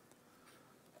are...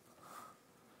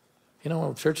 You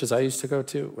know, churches I used to go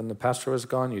to, when the pastor was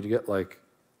gone, you'd get like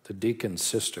the deacon's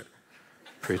sister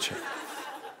preaching.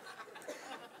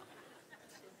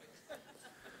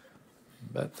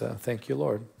 But thank you,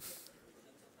 Lord.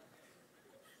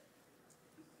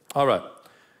 All right.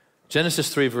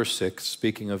 Genesis 3, verse 6,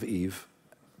 speaking of Eve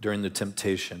during the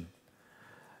temptation.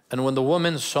 And when the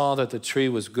woman saw that the tree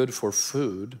was good for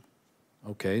food,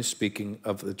 okay, speaking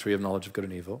of the tree of knowledge of good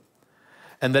and evil,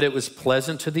 and that it was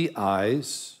pleasant to the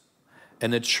eyes,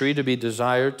 and a tree to be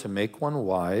desired to make one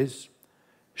wise,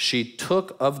 she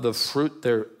took of the fruit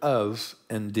thereof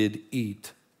and did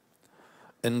eat,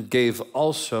 and gave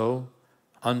also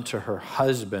unto her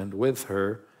husband with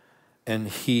her, and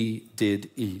he did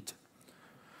eat.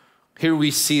 Here we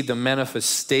see the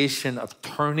manifestation of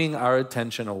turning our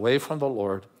attention away from the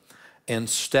Lord and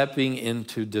stepping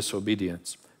into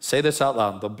disobedience. Say this out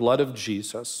loud. The blood of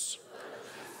Jesus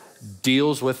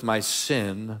deals with my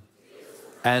sin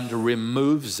and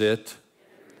removes it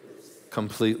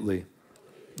completely.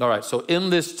 All right, so in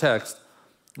this text,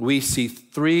 we see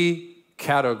three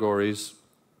categories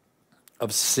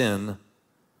of sin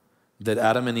that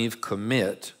Adam and Eve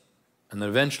commit, and then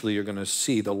eventually you're going to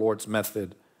see the Lord's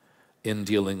method in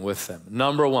dealing with them.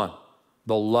 Number one,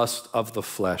 the lust of the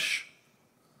flesh.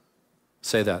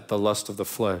 Say that, the lust of the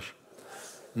flesh.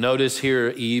 Notice here,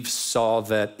 Eve saw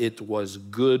that it was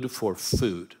good for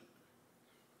food.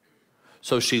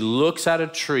 So she looks at a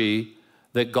tree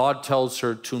that God tells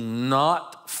her to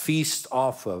not feast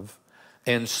off of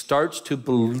and starts to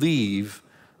believe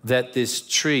that this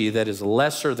tree that is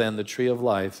lesser than the tree of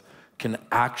life can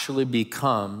actually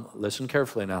become, listen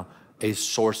carefully now, a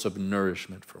source of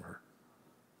nourishment for her.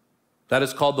 That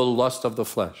is called the lust of the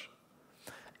flesh.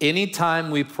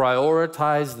 Anytime we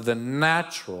prioritize the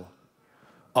natural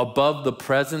above the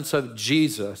presence of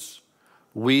Jesus,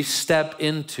 we step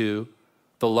into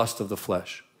the lust of the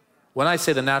flesh. When I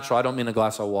say the natural, I don't mean a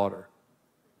glass of water.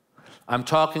 I'm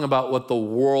talking about what the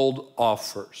world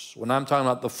offers. When I'm talking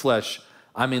about the flesh,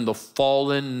 I mean the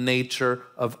fallen nature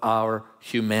of our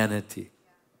humanity.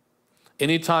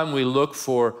 Anytime we look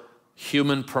for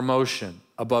human promotion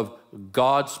above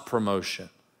God's promotion,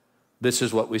 this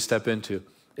is what we step into.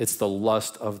 It's the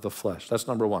lust of the flesh. That's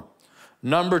number one.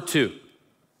 Number two,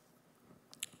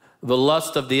 the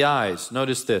lust of the eyes.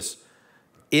 Notice this.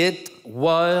 It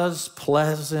was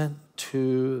pleasant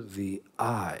to the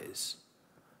eyes.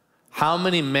 How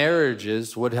many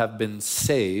marriages would have been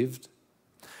saved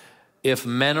if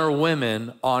men or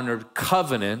women honored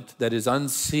covenant that is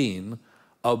unseen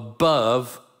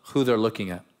above who they're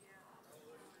looking at?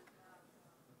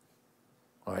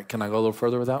 All right, can I go a little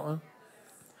further with that one?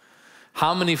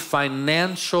 How many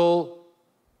financial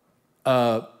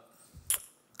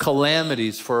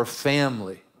calamities for a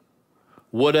family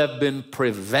would have been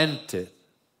prevented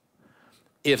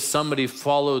if somebody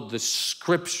followed the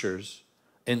scriptures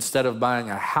instead of buying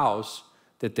a house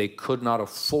that they could not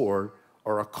afford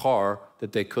or a car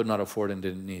that they could not afford and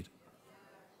didn't need?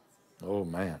 Oh,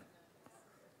 man.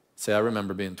 Say, I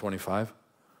remember being 25.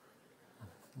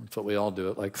 That's what we all do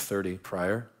at like 30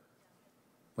 prior.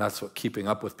 That's what keeping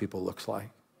up with people looks like.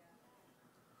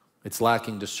 It's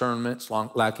lacking discernment, it's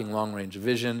lacking long-range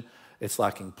vision, it's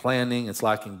lacking planning, it's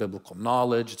lacking biblical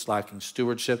knowledge, it's lacking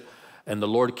stewardship, and the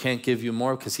Lord can't give you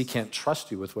more because he can't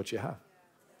trust you with what you have.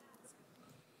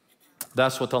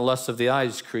 That's what the lust of the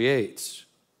eyes creates.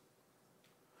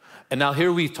 And now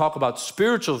here we talk about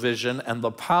spiritual vision and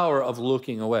the power of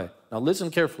looking away. Now listen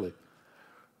carefully.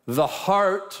 The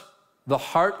heart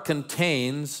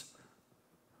contains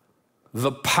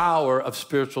the power of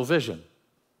spiritual vision.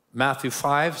 Matthew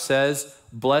 5 says,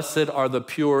 blessed are the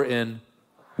pure in,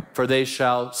 for they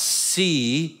shall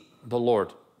see the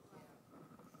Lord.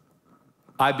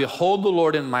 I behold the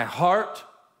Lord in my heart,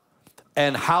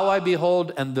 and how I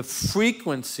behold and the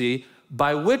frequency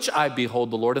by which I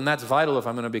behold the Lord, and that's vital if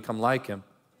I'm going to become like him,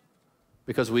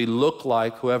 because we look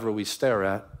like whoever we stare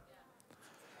at.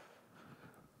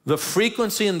 The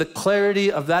frequency and the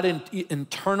clarity of that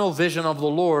internal vision of the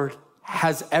Lord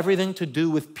has everything to do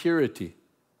with purity,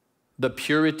 the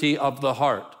purity of the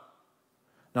heart.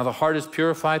 Now, the heart is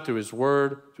purified through his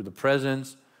word, through the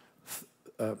presence,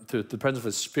 through the presence of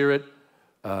his spirit,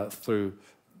 through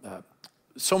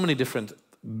so many different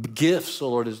gifts the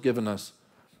Lord has given us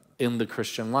in the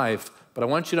Christian life. But I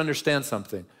want you to understand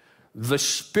something. The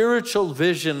spiritual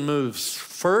vision moves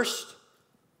first.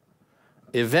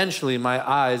 Eventually, my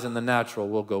eyes and the natural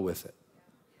will go with it.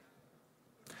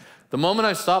 The moment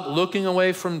I stop looking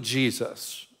away from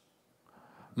Jesus,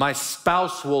 my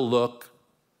spouse will look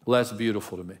less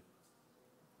beautiful to me.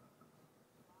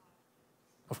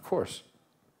 Of course.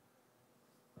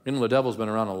 You know, the devil's been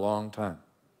around a long time.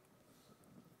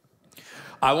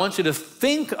 I want you to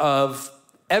think of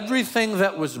everything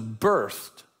that was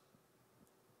birthed,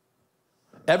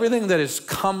 everything that has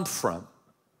come from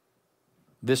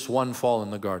this one fall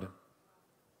in the garden.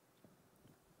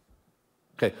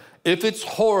 Okay, if it's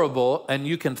horrible and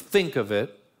you can think of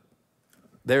it,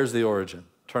 there's the origin,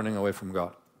 turning away from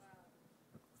God.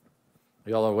 Are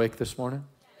y'all awake this morning?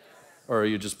 Or are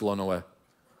you just blown away?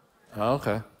 Oh,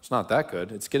 okay, it's not that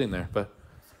good. It's getting there, but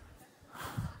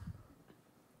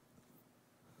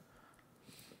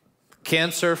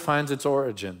cancer finds its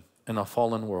origin in a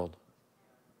fallen world.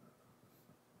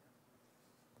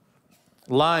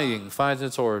 Lying finds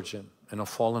its origin in a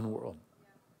fallen world.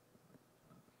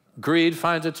 Greed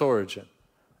finds its origin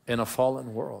in a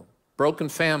fallen world. Broken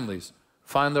families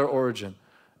find their origin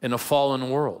in a fallen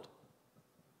world.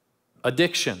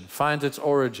 Addiction finds its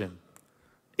origin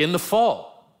in the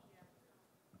fall.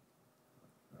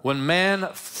 When man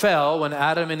fell, when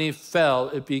Adam and Eve fell,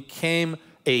 it became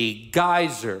a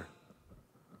geyser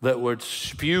that would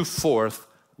spew forth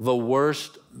the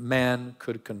worst man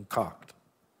could concoct.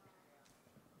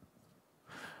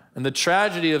 And the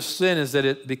tragedy of sin is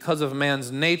that because of man's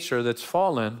nature that's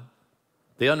fallen,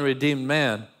 the unredeemed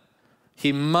man,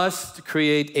 he must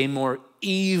create a more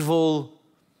evil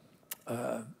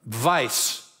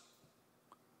vice,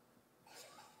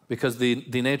 because the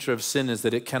nature of sin is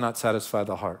that it cannot satisfy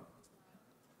the heart.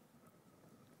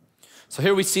 So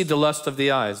here we see the lust of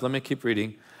the eyes. Let me keep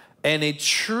reading. And a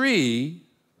tree,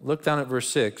 look down at verse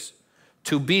 6,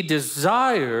 to be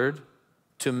desired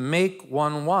to make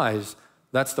one wise.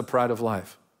 That's the pride of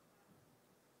life.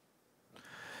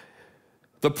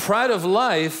 The pride of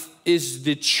life is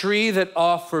the tree that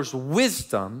offers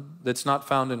wisdom that's not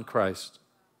found in Christ.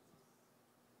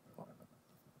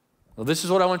 Well, this is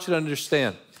what I want you to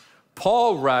understand.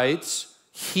 Paul writes,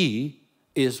 he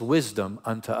is wisdom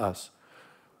unto us.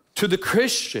 To the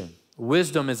Christian,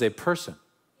 wisdom is a person.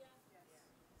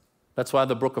 That's why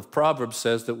the book of Proverbs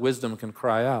says that wisdom can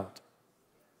cry out,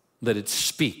 that it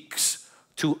speaks.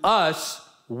 To us,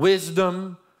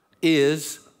 wisdom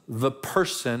is the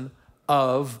person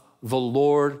of the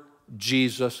Lord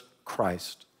Jesus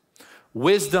Christ.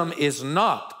 Wisdom is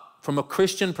not, from a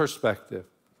Christian perspective,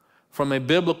 from a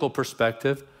biblical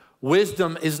perspective,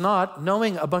 wisdom is not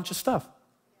knowing a bunch of stuff.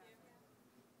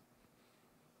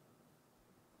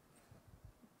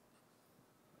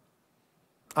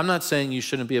 I'm not saying you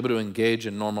shouldn't be able to engage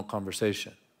in normal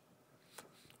conversation.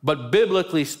 But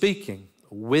biblically speaking,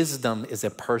 wisdom is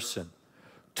a person.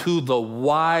 To the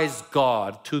wise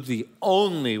God, to the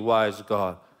only wise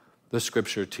God, the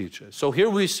scripture teaches. So here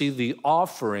we see the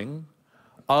offering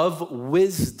of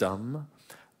wisdom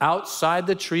outside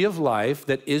the tree of life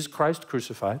that is Christ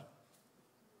crucified.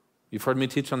 You've heard me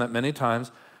teach on that many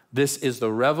times. This is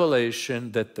the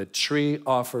revelation that the tree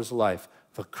offers life,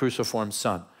 the cruciform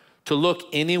Son. To look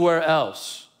anywhere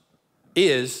else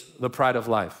is the pride of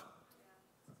life.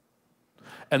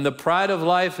 And the pride of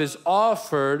life is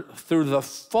offered through the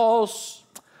false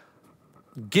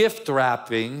gift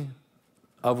wrapping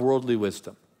of worldly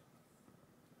wisdom.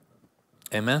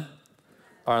 Amen?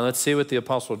 All right, let's see what the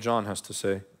Apostle John has to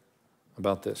say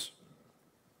about this.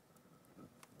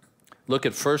 Look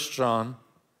at 1 John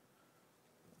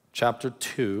chapter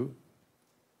 2,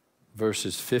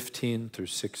 verses 15 through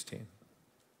 16.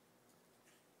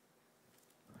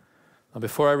 Now,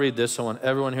 before I read this, I want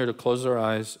everyone here to close their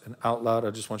eyes, and out loud, I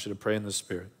just want you to pray in the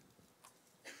Spirit.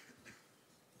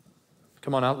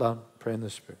 Come on, out loud, pray in the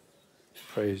Spirit.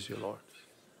 Praise you, Lord.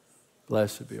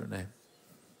 Blessed be your name.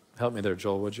 Help me there,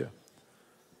 Joel, would you?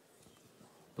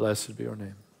 Blessed be your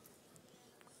name.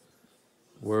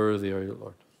 Worthy are you,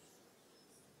 Lord.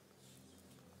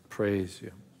 Praise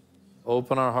you.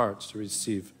 Open our hearts to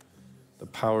receive the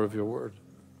power of your word.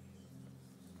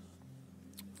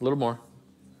 A little more.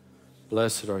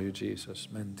 Blessed are you, Jesus.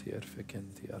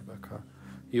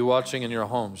 You watching in your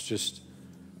homes, just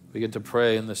begin to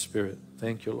pray in the Spirit.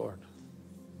 Thank you, Lord.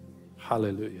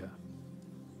 Hallelujah.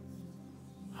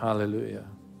 Hallelujah.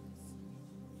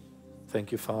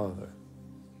 Thank you, Father.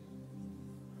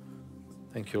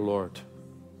 Thank you, Lord.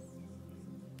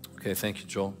 Okay, thank you,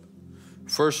 Joel.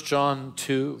 1 John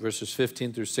 2, verses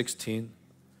 15 through 16.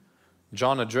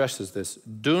 John addresses this.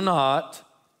 Do not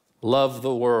love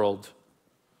the world.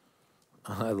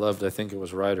 I think it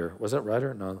was Ryder. Was that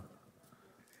Ryder? No.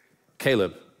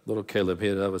 Caleb, little Caleb.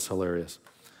 That was hilarious.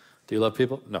 Do you love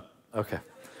people? No. Okay.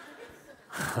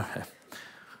 All right.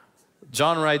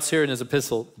 John writes here in his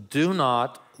epistle, do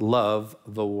not love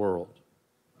the world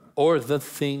or the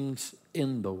things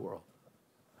in the world.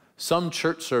 Some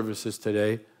church services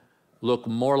today look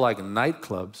more like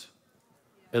nightclubs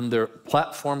in their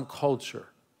platform culture.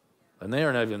 And they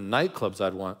are not even nightclubs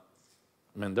I'd want.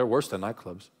 I mean, they're worse than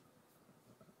nightclubs.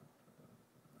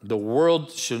 The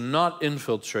world should not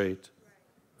infiltrate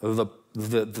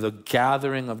the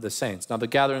gathering of the saints. Now, the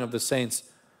gathering of the saints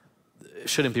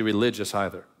shouldn't be religious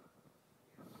either.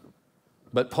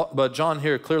 But John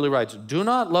here clearly writes, do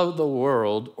not love the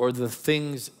world or the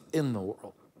things in the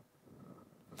world.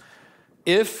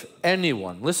 If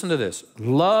anyone, listen to this,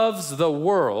 loves the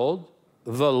world,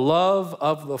 the love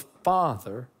of the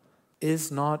Father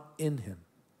is not in him.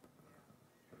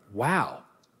 Wow.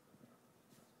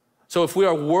 So if we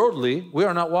are worldly, we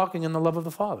are not walking in the love of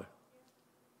the Father.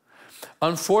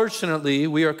 Unfortunately,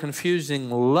 we are confusing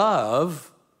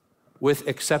love with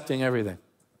accepting everything.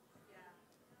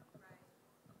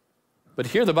 But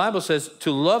here the Bible says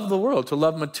to love the world, to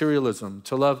love materialism,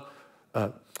 to love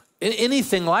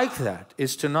anything like that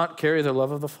is to not carry the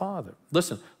love of the Father.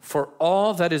 Listen, for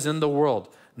all that is in the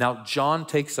world. Now, John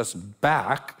takes us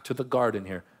back to the garden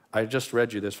here. I just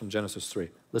read you this from Genesis 3.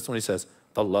 Listen what he says.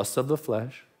 The lust of the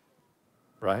flesh,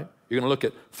 right? You're going to look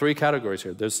at three categories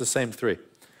here. There's the same three.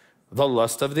 The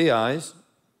lust of the eyes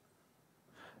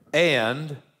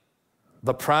and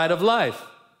the pride of life.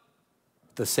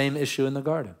 The same issue in the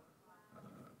garden.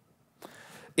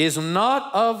 Is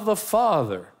not of the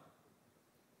Father,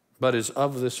 but is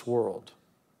of this world.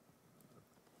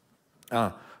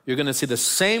 You're going to see the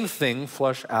same thing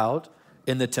flush out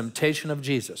in the temptation of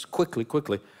Jesus. Quickly.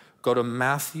 Go to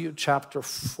Matthew chapter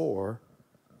 4,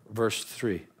 verse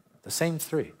 3. The same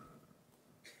three.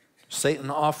 Satan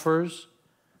offers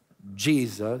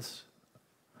Jesus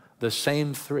the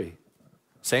same three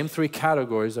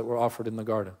categories that were offered in the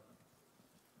garden.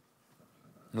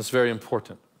 And that's very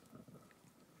important.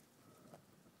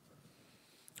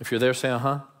 If you're there, say,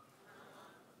 uh-huh.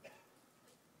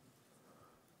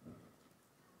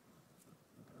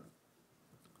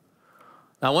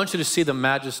 Now, I want you to see the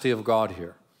majesty of God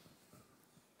here.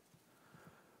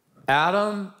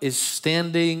 Adam is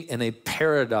standing in a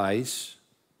paradise,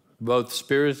 both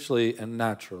spiritually and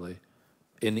naturally,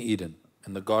 in Eden,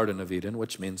 in the Garden of Eden,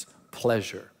 which means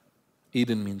pleasure.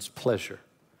 Eden means pleasure.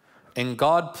 And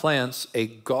God plants a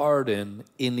garden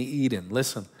in Eden.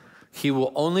 Listen, He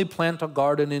will only plant a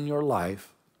garden in your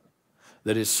life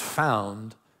that is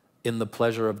found in the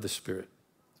pleasure of the Spirit.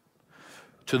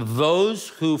 To those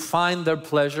who find their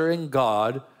pleasure in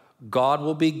God, God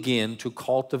will begin to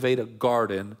cultivate a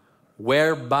garden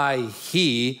whereby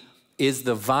He is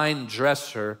the vine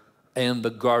dresser and the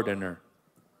gardener.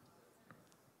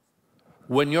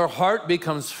 When your heart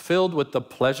becomes filled with the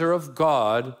pleasure of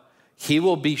God, He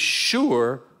will be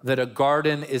sure that a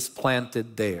garden is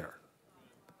planted there.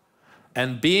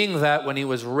 And being that when He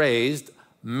was raised,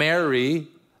 Mary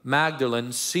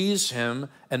Magdalene sees Him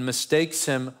and mistakes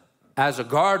Him as a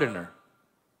gardener,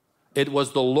 it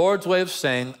was the Lord's way of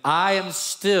saying, I am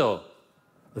still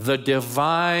the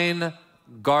divine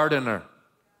gardener.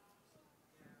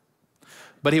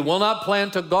 But He will not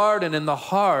plant a garden in the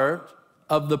heart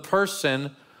of the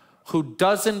person who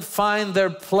doesn't find their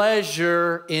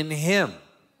pleasure in Him.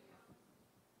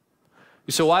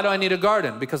 You say, why do I need a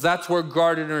garden? Because that's where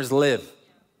gardeners live.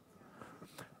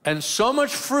 And so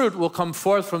much fruit will come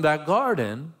forth from that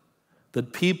garden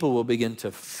that people will begin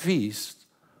to feast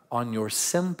on your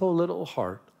simple little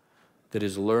heart that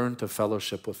has learned to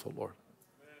fellowship with the Lord.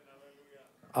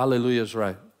 Hallelujah is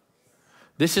right.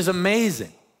 This is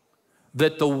amazing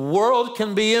that the world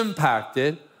can be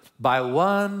impacted by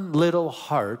one little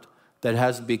heart that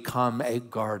has become a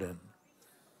garden.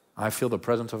 I feel the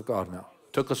presence of God now.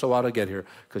 Took us a while to get here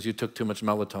because you took too much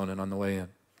melatonin on the way in.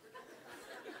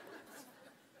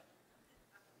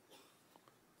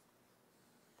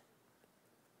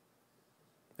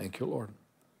 Thank you, Lord.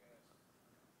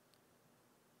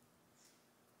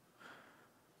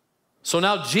 So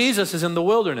now Jesus is in the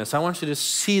wilderness. I want you to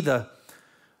see the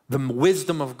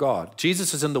wisdom of God.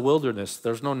 Jesus is in the wilderness.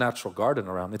 There's no natural garden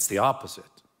around. It's the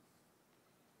opposite.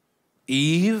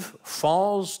 Eve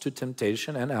falls to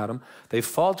temptation, and Adam. They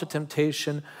fall to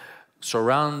temptation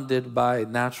surrounded by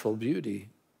natural beauty.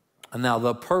 And now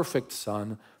the perfect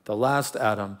Son, the last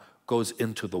Adam, goes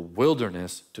into the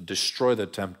wilderness to destroy the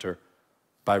tempter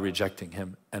by rejecting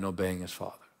him and obeying his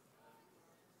Father.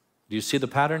 Do you see the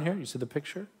pattern here? You see the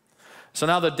picture? So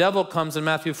now the devil comes in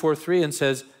Matthew 4:3 and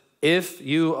says, if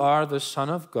you are the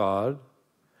Son of God,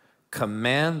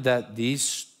 command that these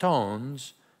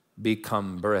stones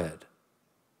become bread.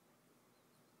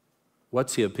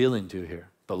 What's he appealing to here?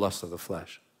 The lust of the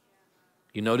flesh.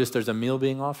 You notice there's a meal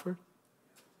being offered?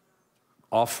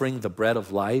 Offering the bread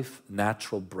of life,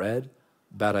 natural bread,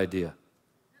 bad idea.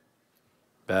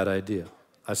 Bad idea.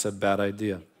 I said bad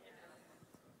idea.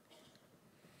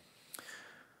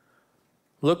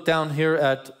 Look down here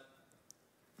at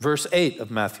verse 8 of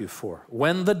Matthew 4.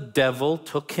 When the devil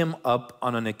took him up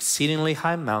on an exceedingly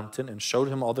high mountain and showed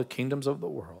him all the kingdoms of the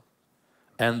world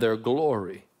and their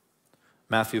glory.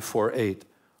 Matthew 4:8.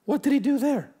 What did he do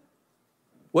there?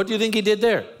 What do you think he did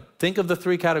there? Think of the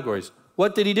three categories.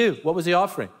 What did he do? What was he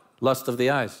offering? Lust of the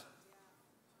eyes.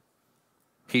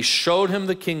 He showed him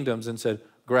the kingdoms and said,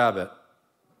 grab it.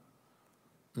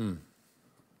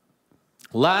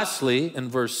 Lastly, in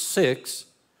verse 6,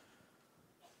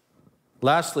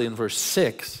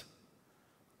 the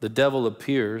devil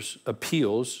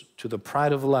appeals to the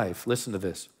pride of life. Listen to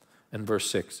this in verse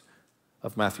 6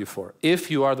 of Matthew 4.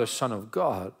 If you are the Son of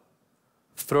God,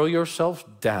 throw yourself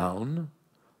down,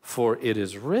 for it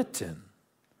is written,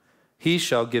 He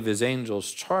shall give His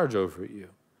angels charge over you,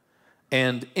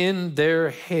 and in their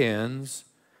hands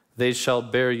they shall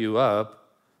bear you up,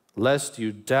 lest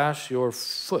you dash your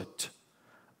foot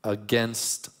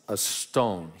against a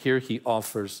stone. Here he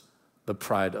offers the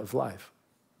pride of life.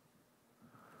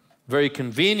 Very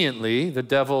conveniently, the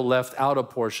devil left out a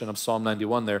portion of Psalm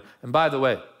 91 there. And by the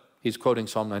way, he's quoting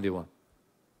Psalm 91.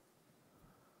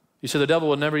 You say the devil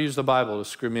would never use the Bible to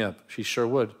screw me up. She sure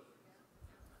would.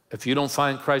 If you don't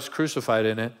find Christ crucified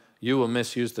in it, you will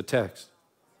misuse the text.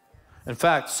 In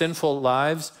fact, sinful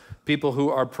lives, people who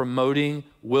are promoting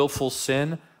willful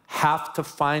sin, have to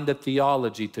find a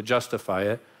theology to justify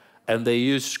it, and they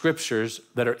use scriptures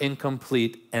that are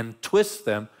incomplete and twist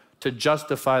them to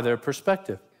justify their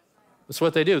perspective. That's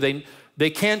what they do. They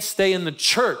can't stay in the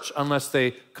church unless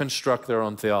they construct their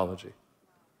own theology.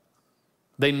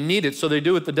 They need it, so they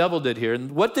do what the devil did here.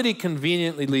 And what did he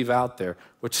conveniently leave out there?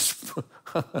 Which is,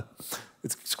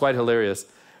 it's quite hilarious.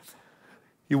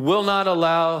 He will not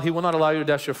allow you to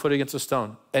dash your foot against a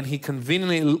stone. And he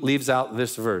conveniently leaves out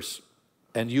this verse.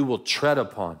 And you will tread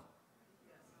upon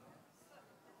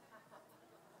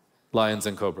lions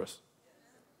and cobras.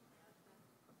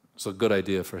 It's a good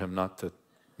idea for him not to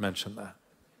mention that.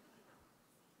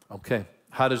 Okay,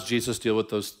 how does Jesus deal with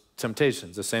those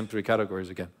temptations? The same three categories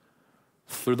again.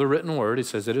 Through the written word, he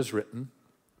says it is written.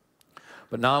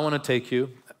 But now I want to take you,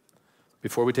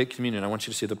 before we take communion, I want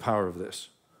you to see the power of this.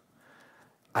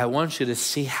 I want you to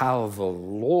see how the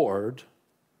Lord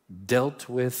dealt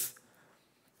with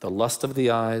the lust of the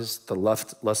eyes, the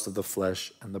lust of the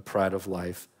flesh, and the pride of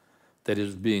life that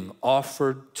is being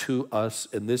offered to us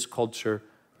in this culture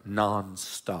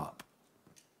nonstop.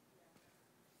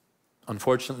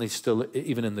 Unfortunately, still,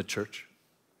 even in the church.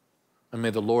 And may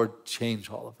the Lord change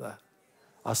all of that.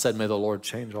 I said, may the Lord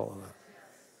change all of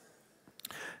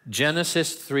that.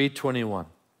 Genesis 3:21.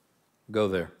 Go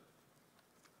there.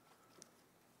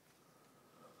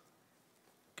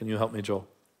 Can you help me, Joel?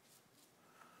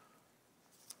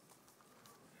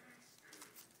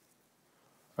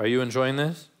 Are you enjoying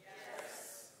this?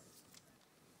 Yes.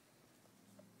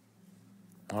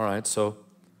 All right, so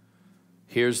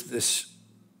here's this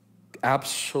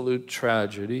absolute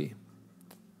tragedy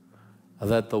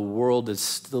that the world is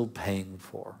still paying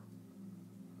for.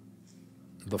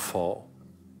 The fall.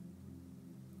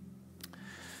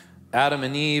 Adam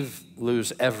and Eve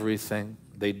lose everything.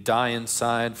 They die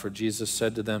inside, for Jesus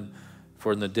said to them,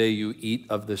 for in the day you eat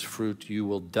of this fruit, you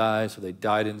will die. So they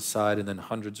died inside, and then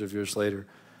hundreds of years later,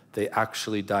 they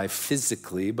actually die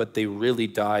physically, but they really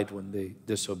died when they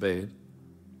disobeyed.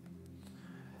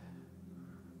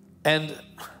 And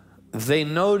they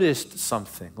noticed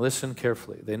something. Listen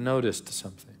carefully. They noticed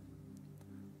something.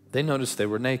 They noticed they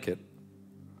were naked.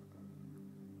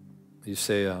 You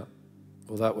say, well,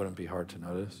 that wouldn't be hard to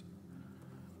notice.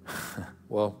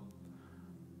 Well,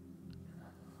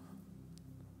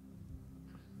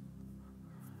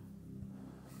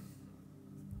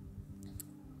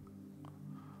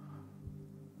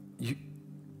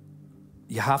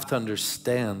 you have to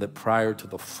understand that prior to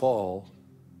the fall,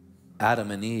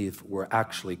 Adam and Eve were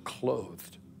actually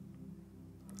clothed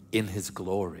in his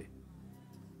glory.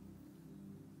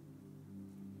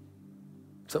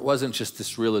 So it wasn't just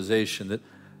this realization that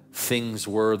things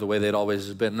were the way they'd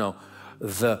always been. No,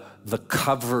 the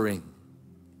covering,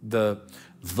 the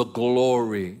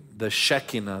glory, the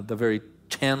Shekinah, the very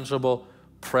tangible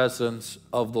presence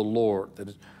of the Lord, that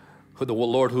is, the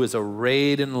Lord who is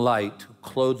arrayed in light, who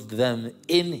clothed them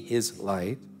in his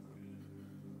light,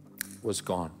 was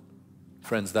gone.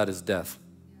 Friends, that is death.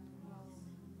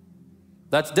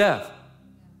 That's death.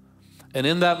 And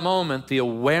in that moment, the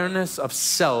awareness of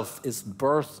self is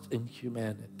birthed in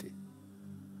humanity.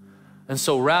 And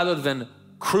so rather than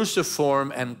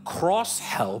cruciform and cross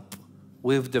help,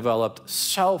 we've developed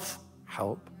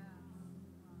self-help.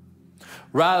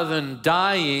 Rather than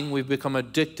dying, we've become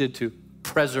addicted to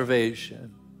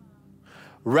preservation.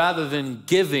 Rather than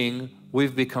giving,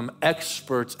 we've become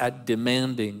experts at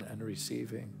demanding and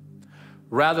receiving.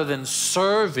 Rather than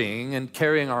serving and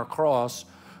carrying our cross,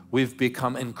 we've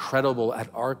become incredible at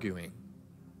arguing.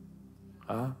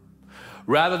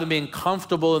 Rather than being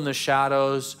comfortable in the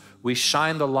shadows, we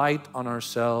shine the light on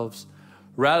ourselves.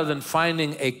 Rather than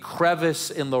finding a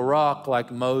crevice in the rock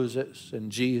like Moses and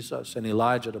Jesus and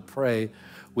Elijah to pray,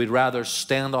 we'd rather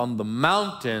stand on the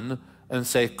mountain and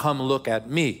say, come look at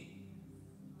me.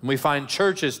 And we find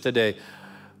churches today,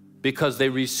 because they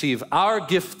receive our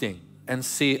gifting and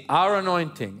see our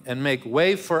anointing and make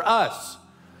way for us.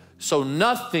 So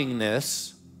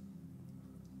nothingness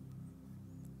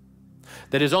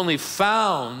that is only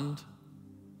found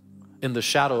in the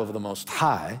shadow of the Most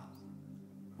High,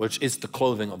 which is the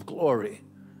clothing of glory,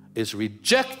 is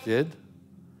rejected,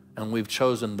 and we've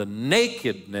chosen the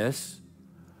nakedness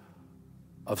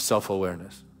of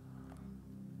self-awareness.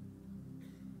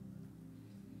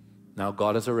 Now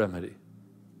God is a remedy.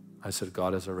 I said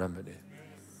God is a remedy.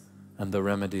 And the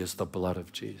remedy is the blood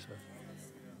of Jesus.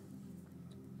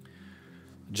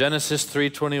 Genesis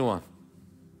 3:21.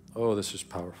 Oh, this is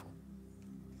powerful.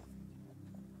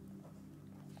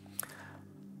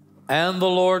 And the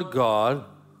Lord God,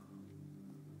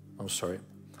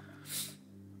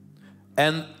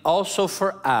 and also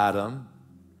for Adam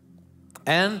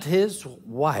and his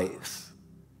wife,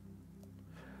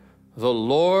 the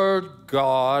Lord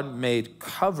God made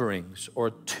coverings or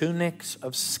tunics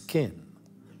of skin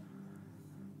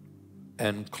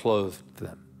and clothed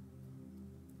them.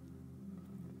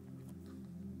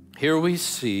 Here we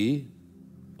see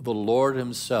the Lord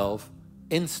himself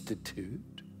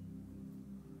institute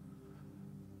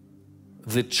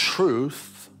the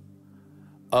truth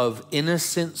of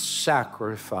innocent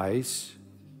sacrifice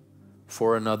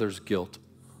for another's guilt.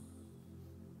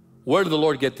 Where did the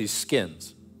Lord get these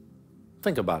skins?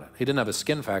 Think about it. He didn't have a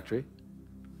skin factory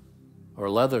or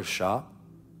a leather shop.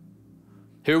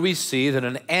 Here we see that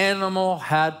an animal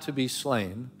had to be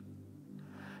slain,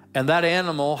 and that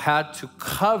animal had to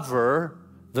cover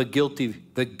the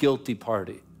guilty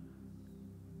party.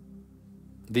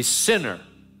 The sinner,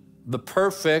 the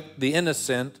perfect, the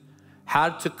innocent,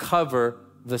 had to cover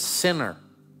the sinner.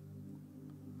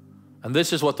 And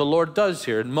this is what the Lord does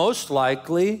here. And most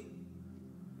likely,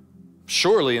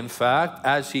 surely in fact,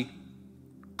 as he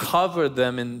covered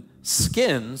them in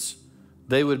skins,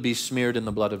 they would be smeared in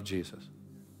the blood of Jesus.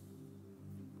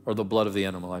 Or the blood of the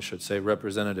animal, I should say,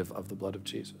 representative of the blood of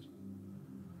Jesus.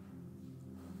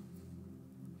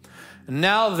 And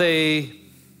now they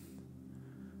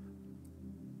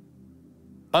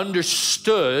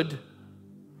understood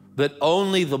that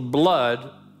only the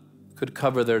blood could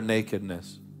cover their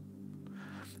nakedness.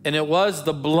 And it was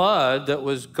the blood that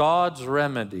was God's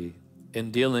remedy in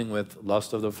dealing with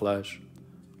lust of the flesh,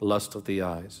 lust of the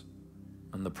eyes,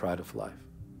 and the pride of life.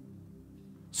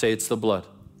 Say, it's the blood.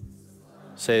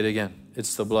 Say it again.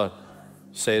 It's the blood.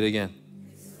 Say it again.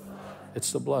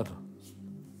 It's the blood.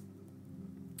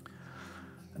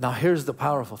 Now here's the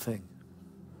powerful thing.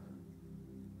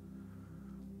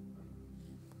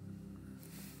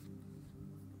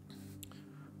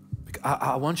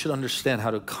 I want you to understand how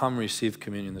to come receive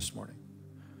communion this morning.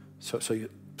 So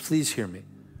please hear me.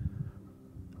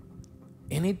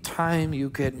 Anytime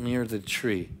you get near the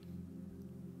tree,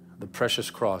 the precious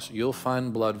cross, you'll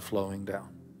find blood flowing down.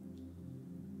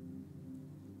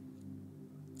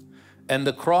 And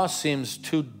the cross seems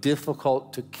too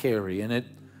difficult to carry, and it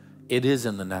is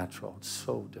in the natural. It's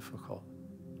so difficult.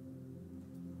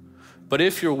 But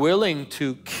if you're willing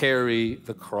to carry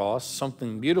the cross,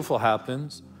 something beautiful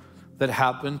happens that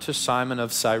happened to Simon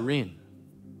of Cyrene.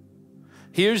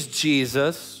 Here's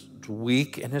Jesus,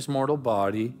 weak in his mortal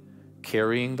body,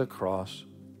 carrying the cross,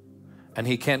 and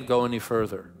he can't go any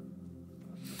further.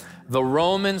 The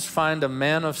Romans find a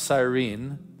man of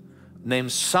Cyrene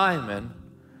named Simon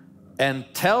and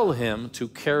tell him to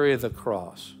carry the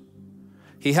cross.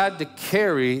 He had to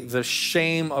carry the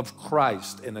shame of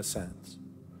Christ, in a sense,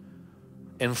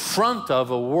 in front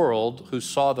of a world who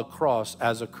saw the cross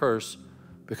as a curse,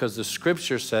 because the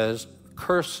scripture says,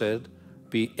 cursed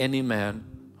be any man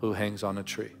who hangs on a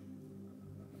tree.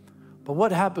 But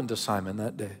what happened to Simon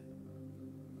that day?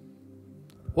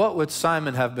 What would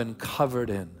Simon have been covered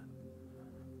in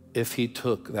if he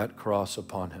took that cross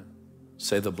upon him?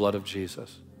 Say, the blood of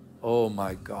Jesus. Oh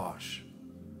my gosh.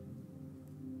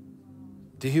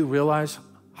 Do you realize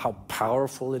how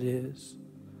powerful it is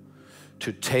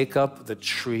to take up the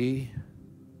tree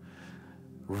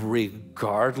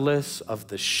regardless of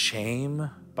the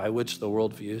shame by which the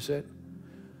world views it?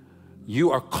 You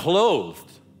are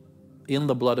clothed in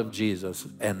the blood of Jesus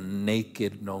and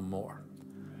naked no more.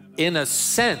 In a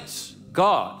sense,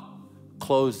 God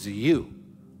clothes you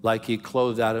like he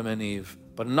clothed Adam and Eve,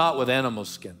 but not with animal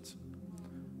skins,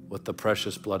 with the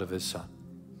precious blood of his son.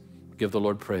 Give the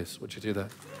Lord praise. Would you do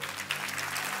that?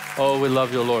 Oh, we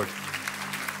love you, Lord.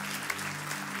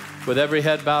 With every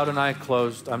head bowed and eye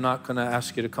closed, I'm not going to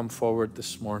ask you to come forward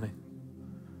this morning.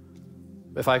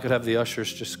 If I could have the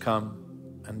ushers just come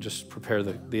and just prepare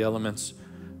the elements.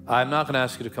 I'm not going to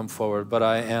ask you to come forward, but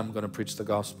I am going to preach the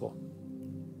gospel.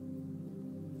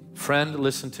 Friend,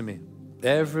 listen to me.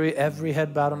 Every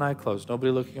head bowed and eye closed,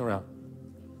 nobody looking around.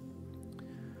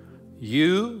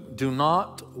 You do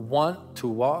not want to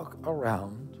walk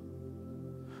around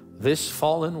this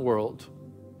fallen world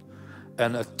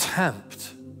and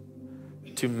attempt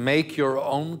to make your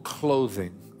own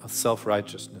clothing of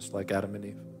self-righteousness like Adam and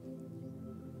Eve.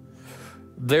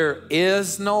 There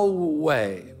is no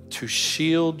way to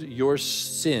shield your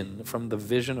sin from the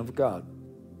vision of God.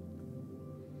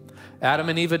 Adam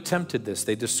and Eve attempted this.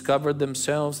 They discovered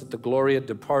themselves that the glory had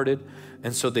departed,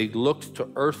 and so they looked to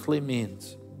earthly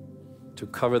means to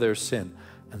cover their sin.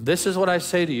 And this is what I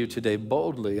say to you today,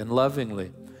 boldly and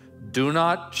lovingly. Do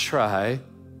not try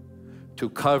to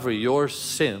cover your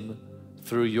sin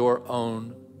through your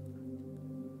own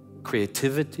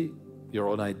creativity, your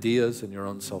own ideas, and your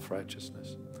own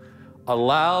self-righteousness.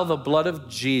 Allow the blood of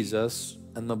Jesus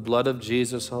and the blood of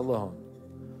Jesus alone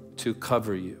to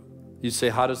cover you. You say,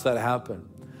 how does that happen?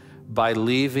 By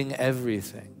leaving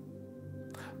everything.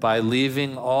 By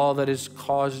leaving all that has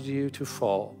caused you to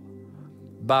fall.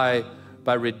 By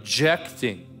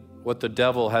rejecting what the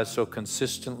devil has so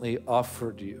consistently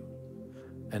offered you,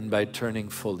 and by turning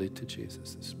fully to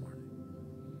Jesus this morning.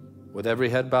 With every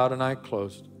head bowed and eye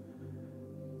closed.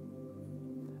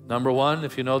 Number one,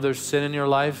 if you know there's sin in your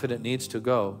life and it needs to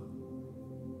go,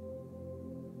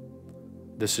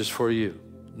 this is for you.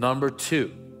 Number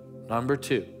two,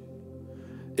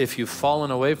 if you've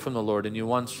fallen away from the Lord and you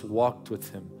once walked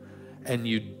with Him and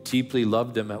you deeply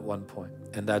loved Him at one point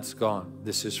and that's gone,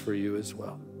 this is for you as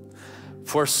well.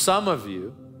 For some of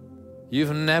you,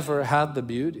 you've never had the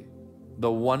beauty,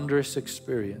 the wondrous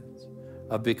experience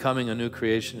of becoming a new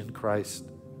creation in Christ.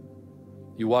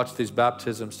 You watched these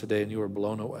baptisms today and you were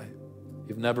blown away.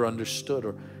 You've never understood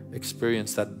or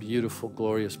experienced that beautiful,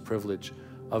 glorious privilege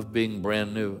of being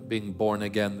brand new, being born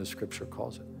again, the scripture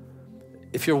calls it.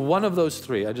 If you're one of those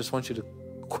three, I just want you to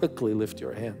quickly lift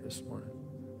your hand this morning.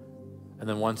 And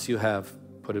then once you have,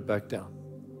 put it back down.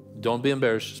 Don't be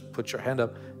embarrassed, just put your hand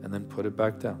up and then put it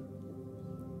back down.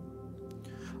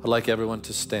 I'd like everyone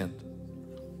to stand.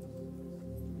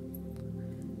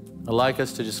 I'd like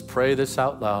us to just pray this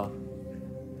out loud.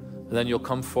 And then you'll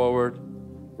come forward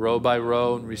row by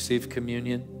row and receive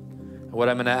communion. And what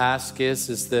I'm going to ask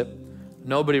is that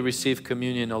nobody receive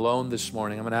communion alone this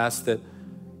morning. I'm going to ask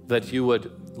that you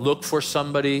would look for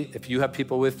somebody. If you have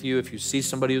people with you, if you see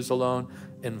somebody who's alone,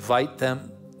 invite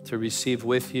them to receive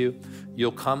with you.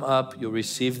 You'll come up, you'll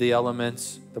receive the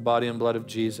elements, the body and blood of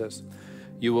Jesus.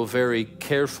 You will very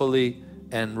carefully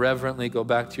and reverently go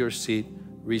back to your seat,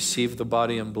 receive the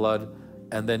body and blood,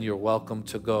 and then you're welcome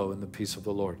to go in the peace of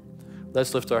the Lord.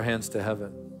 Let's lift our hands to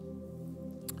heaven.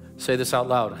 Say this out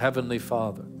loud. Heavenly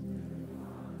Father,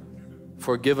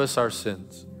 forgive us our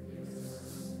sins.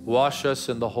 Wash us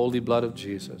in the holy blood of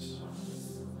Jesus.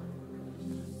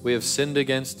 We have sinned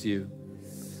against you,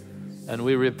 and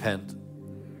we repent.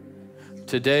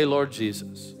 Today, Lord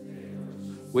Jesus,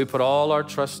 we put all our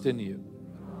trust in you.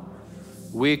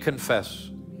 We confess,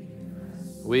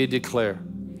 we declare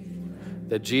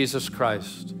that Jesus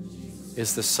Christ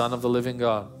is the Son of the living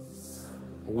God.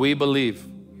 We believe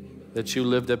that you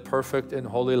lived a perfect and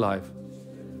holy life,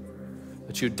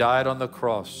 that you died on the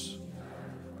cross,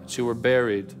 that you were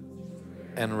buried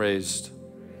and raised.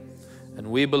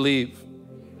 And we believe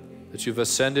that you've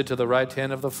ascended to the right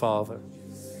hand of the Father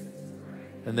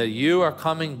and that you are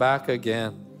coming back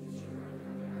again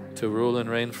to rule and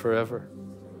reign forever.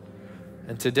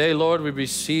 And today, Lord, we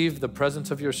receive the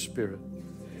presence of your Spirit.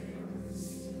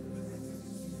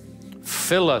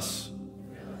 Fill us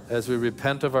as we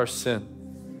repent of our sin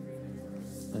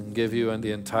and give you in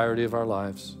the entirety of our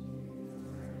lives.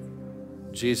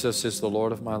 Jesus is the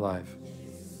Lord of my life.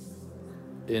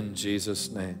 In Jesus'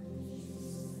 name,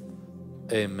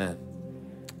 amen.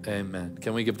 Amen.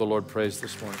 Can we give the Lord praise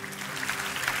this morning?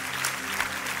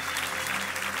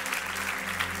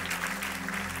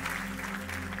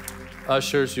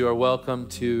 Ushers, you are welcome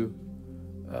to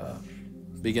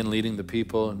begin leading the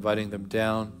people, inviting them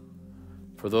down.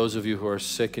 For those of you who are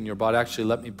sick in your body, actually,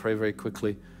 let me pray very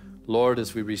quickly. Lord,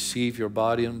 as we receive your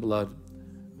body and blood,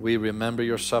 we remember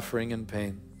your suffering and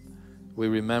pain. We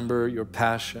remember your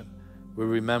passion. We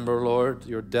remember, Lord,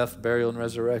 your death, burial, and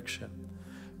resurrection.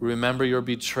 We remember your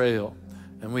betrayal.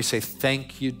 And we say,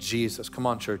 thank you, Jesus. Come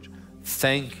on, church.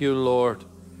 Thank you, Lord.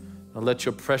 Now let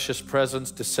your precious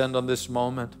presence descend on this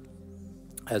moment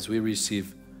as we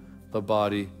receive the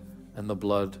body and the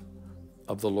blood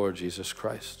of the Lord Jesus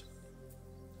Christ.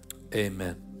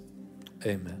 Amen.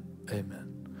 Amen.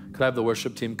 Amen. Could I have the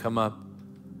worship team come up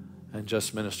and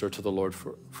just minister to the Lord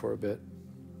for a bit?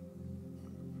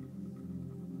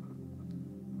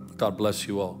 God bless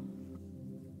you all.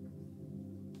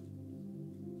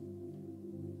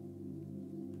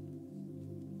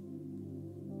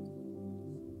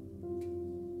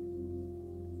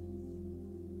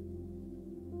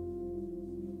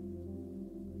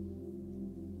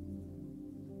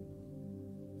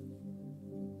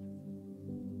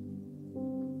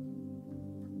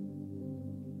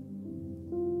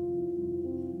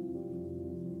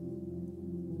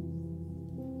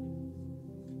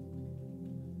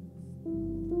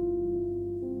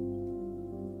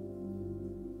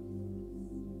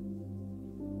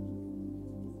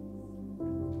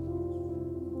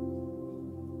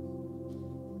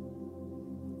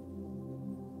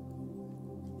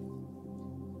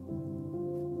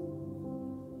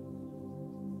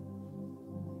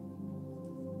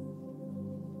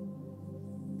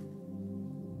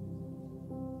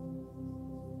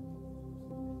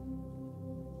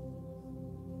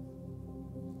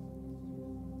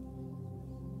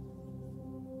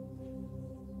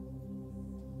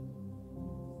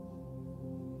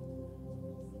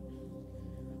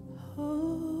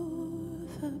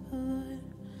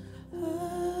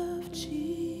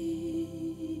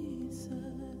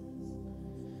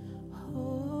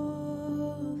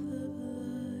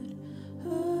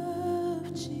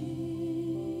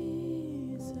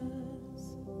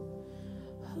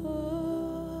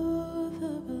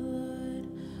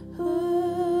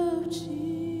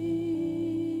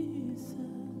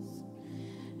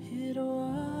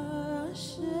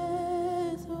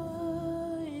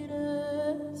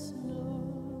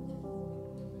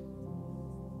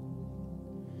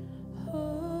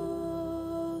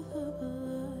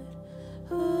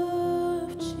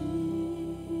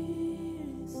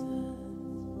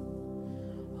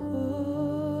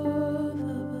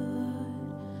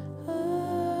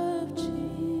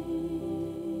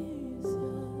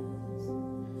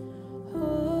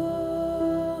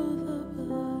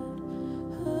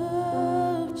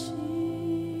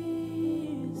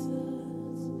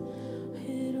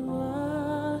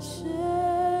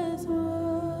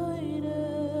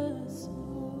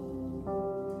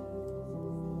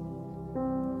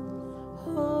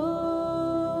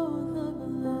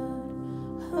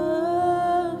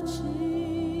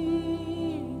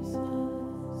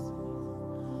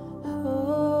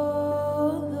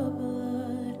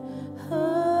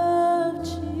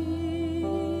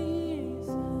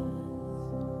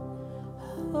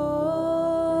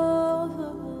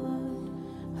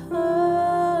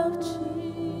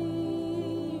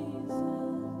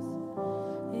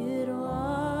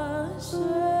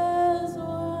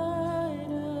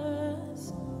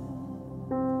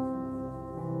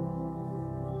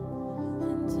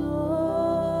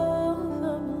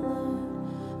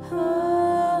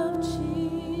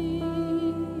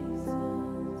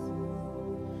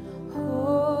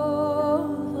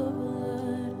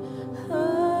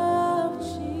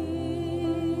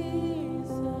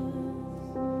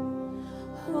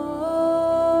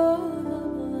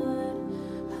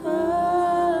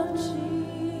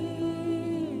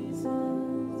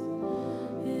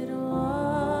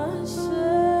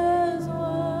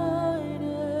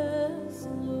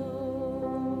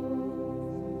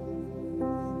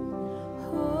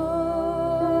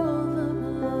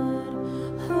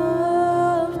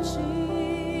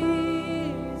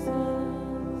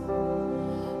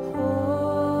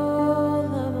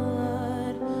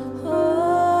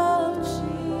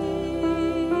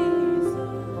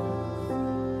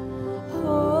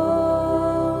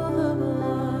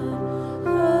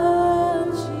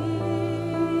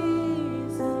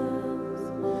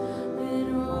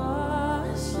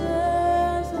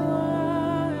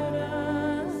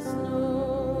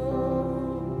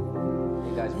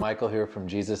 Hey guys, Michael here from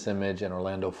Jesus Image in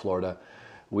Orlando, Florida.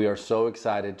 We are so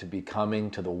excited to be coming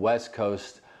to the West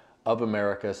Coast of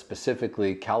America,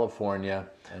 specifically California,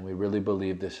 and we really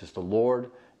believe this is the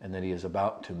Lord and that He is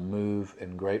about to move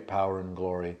in great power and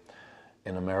glory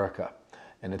in America.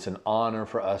 And it's an honor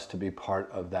for us to be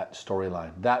part of that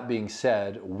storyline. That being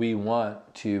said, we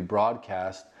want to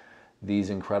broadcast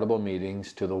these incredible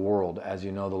meetings to the world. As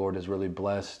you know, the Lord has really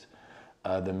blessed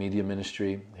the media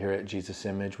ministry here at Jesus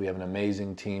Image. We have an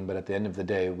amazing team, but at the end of the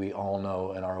day, we all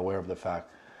know and are aware of the fact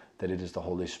that it is the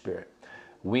Holy Spirit.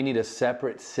 We need a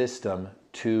separate system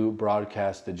to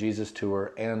broadcast the Jesus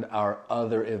Tour and our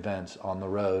other events on the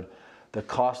road. The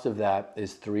cost of that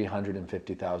is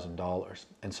 $350,000.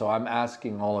 And so I'm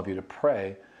asking all of you to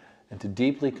pray and to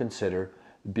deeply consider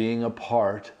being a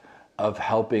part of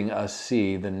helping us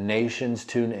see the nations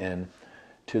tune in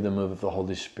to the move of the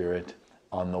Holy Spirit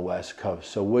on the West Coast.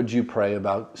 So would you pray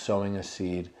about sowing a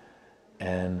seed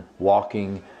and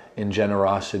walking in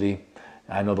generosity?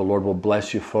 I know the Lord will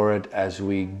bless you for it as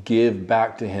we give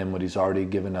back to Him what He's already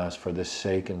given us for the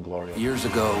sake and glory. Years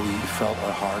ago, we felt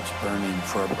our hearts burning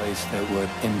for a place that would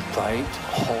invite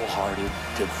wholehearted,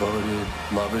 devoted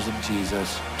lovers of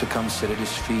Jesus to come sit at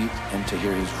His feet and to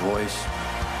hear His voice.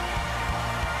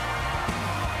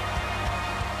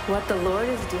 What the Lord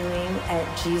is doing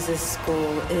at Jesus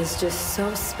School is just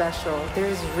so special.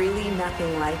 There's really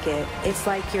nothing like it. It's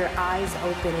like your eyes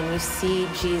open and you see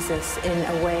Jesus in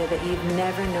a way that you've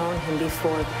never known Him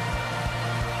before.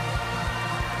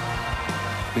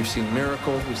 We've seen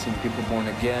miracles, we've seen people born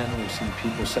again, we've seen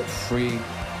people set free.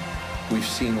 We've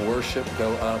seen worship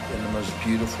go up in the most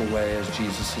beautiful way as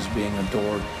Jesus is being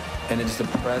adored. And it's the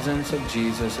presence of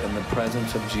Jesus and the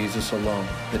presence of Jesus alone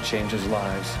that changes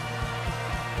lives.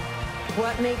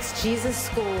 What makes Jesus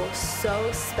School so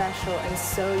special and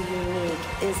so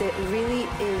unique is it really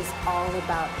is all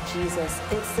about Jesus.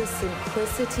 It's the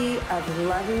simplicity of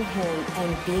loving Him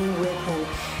and being with Him.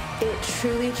 It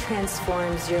truly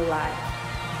transforms your life.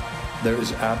 There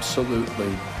is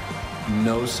absolutely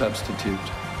no substitute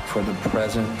for the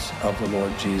presence of the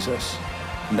Lord Jesus.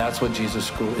 And that's what Jesus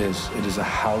School is. It is a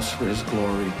house for His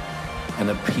glory and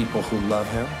a people who love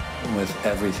Him with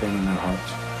everything in their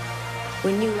hearts.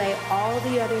 When you lay all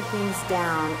the other things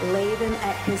down, lay them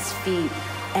at His feet,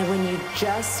 and when you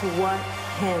just want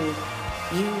Him,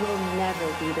 you will never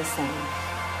be the same.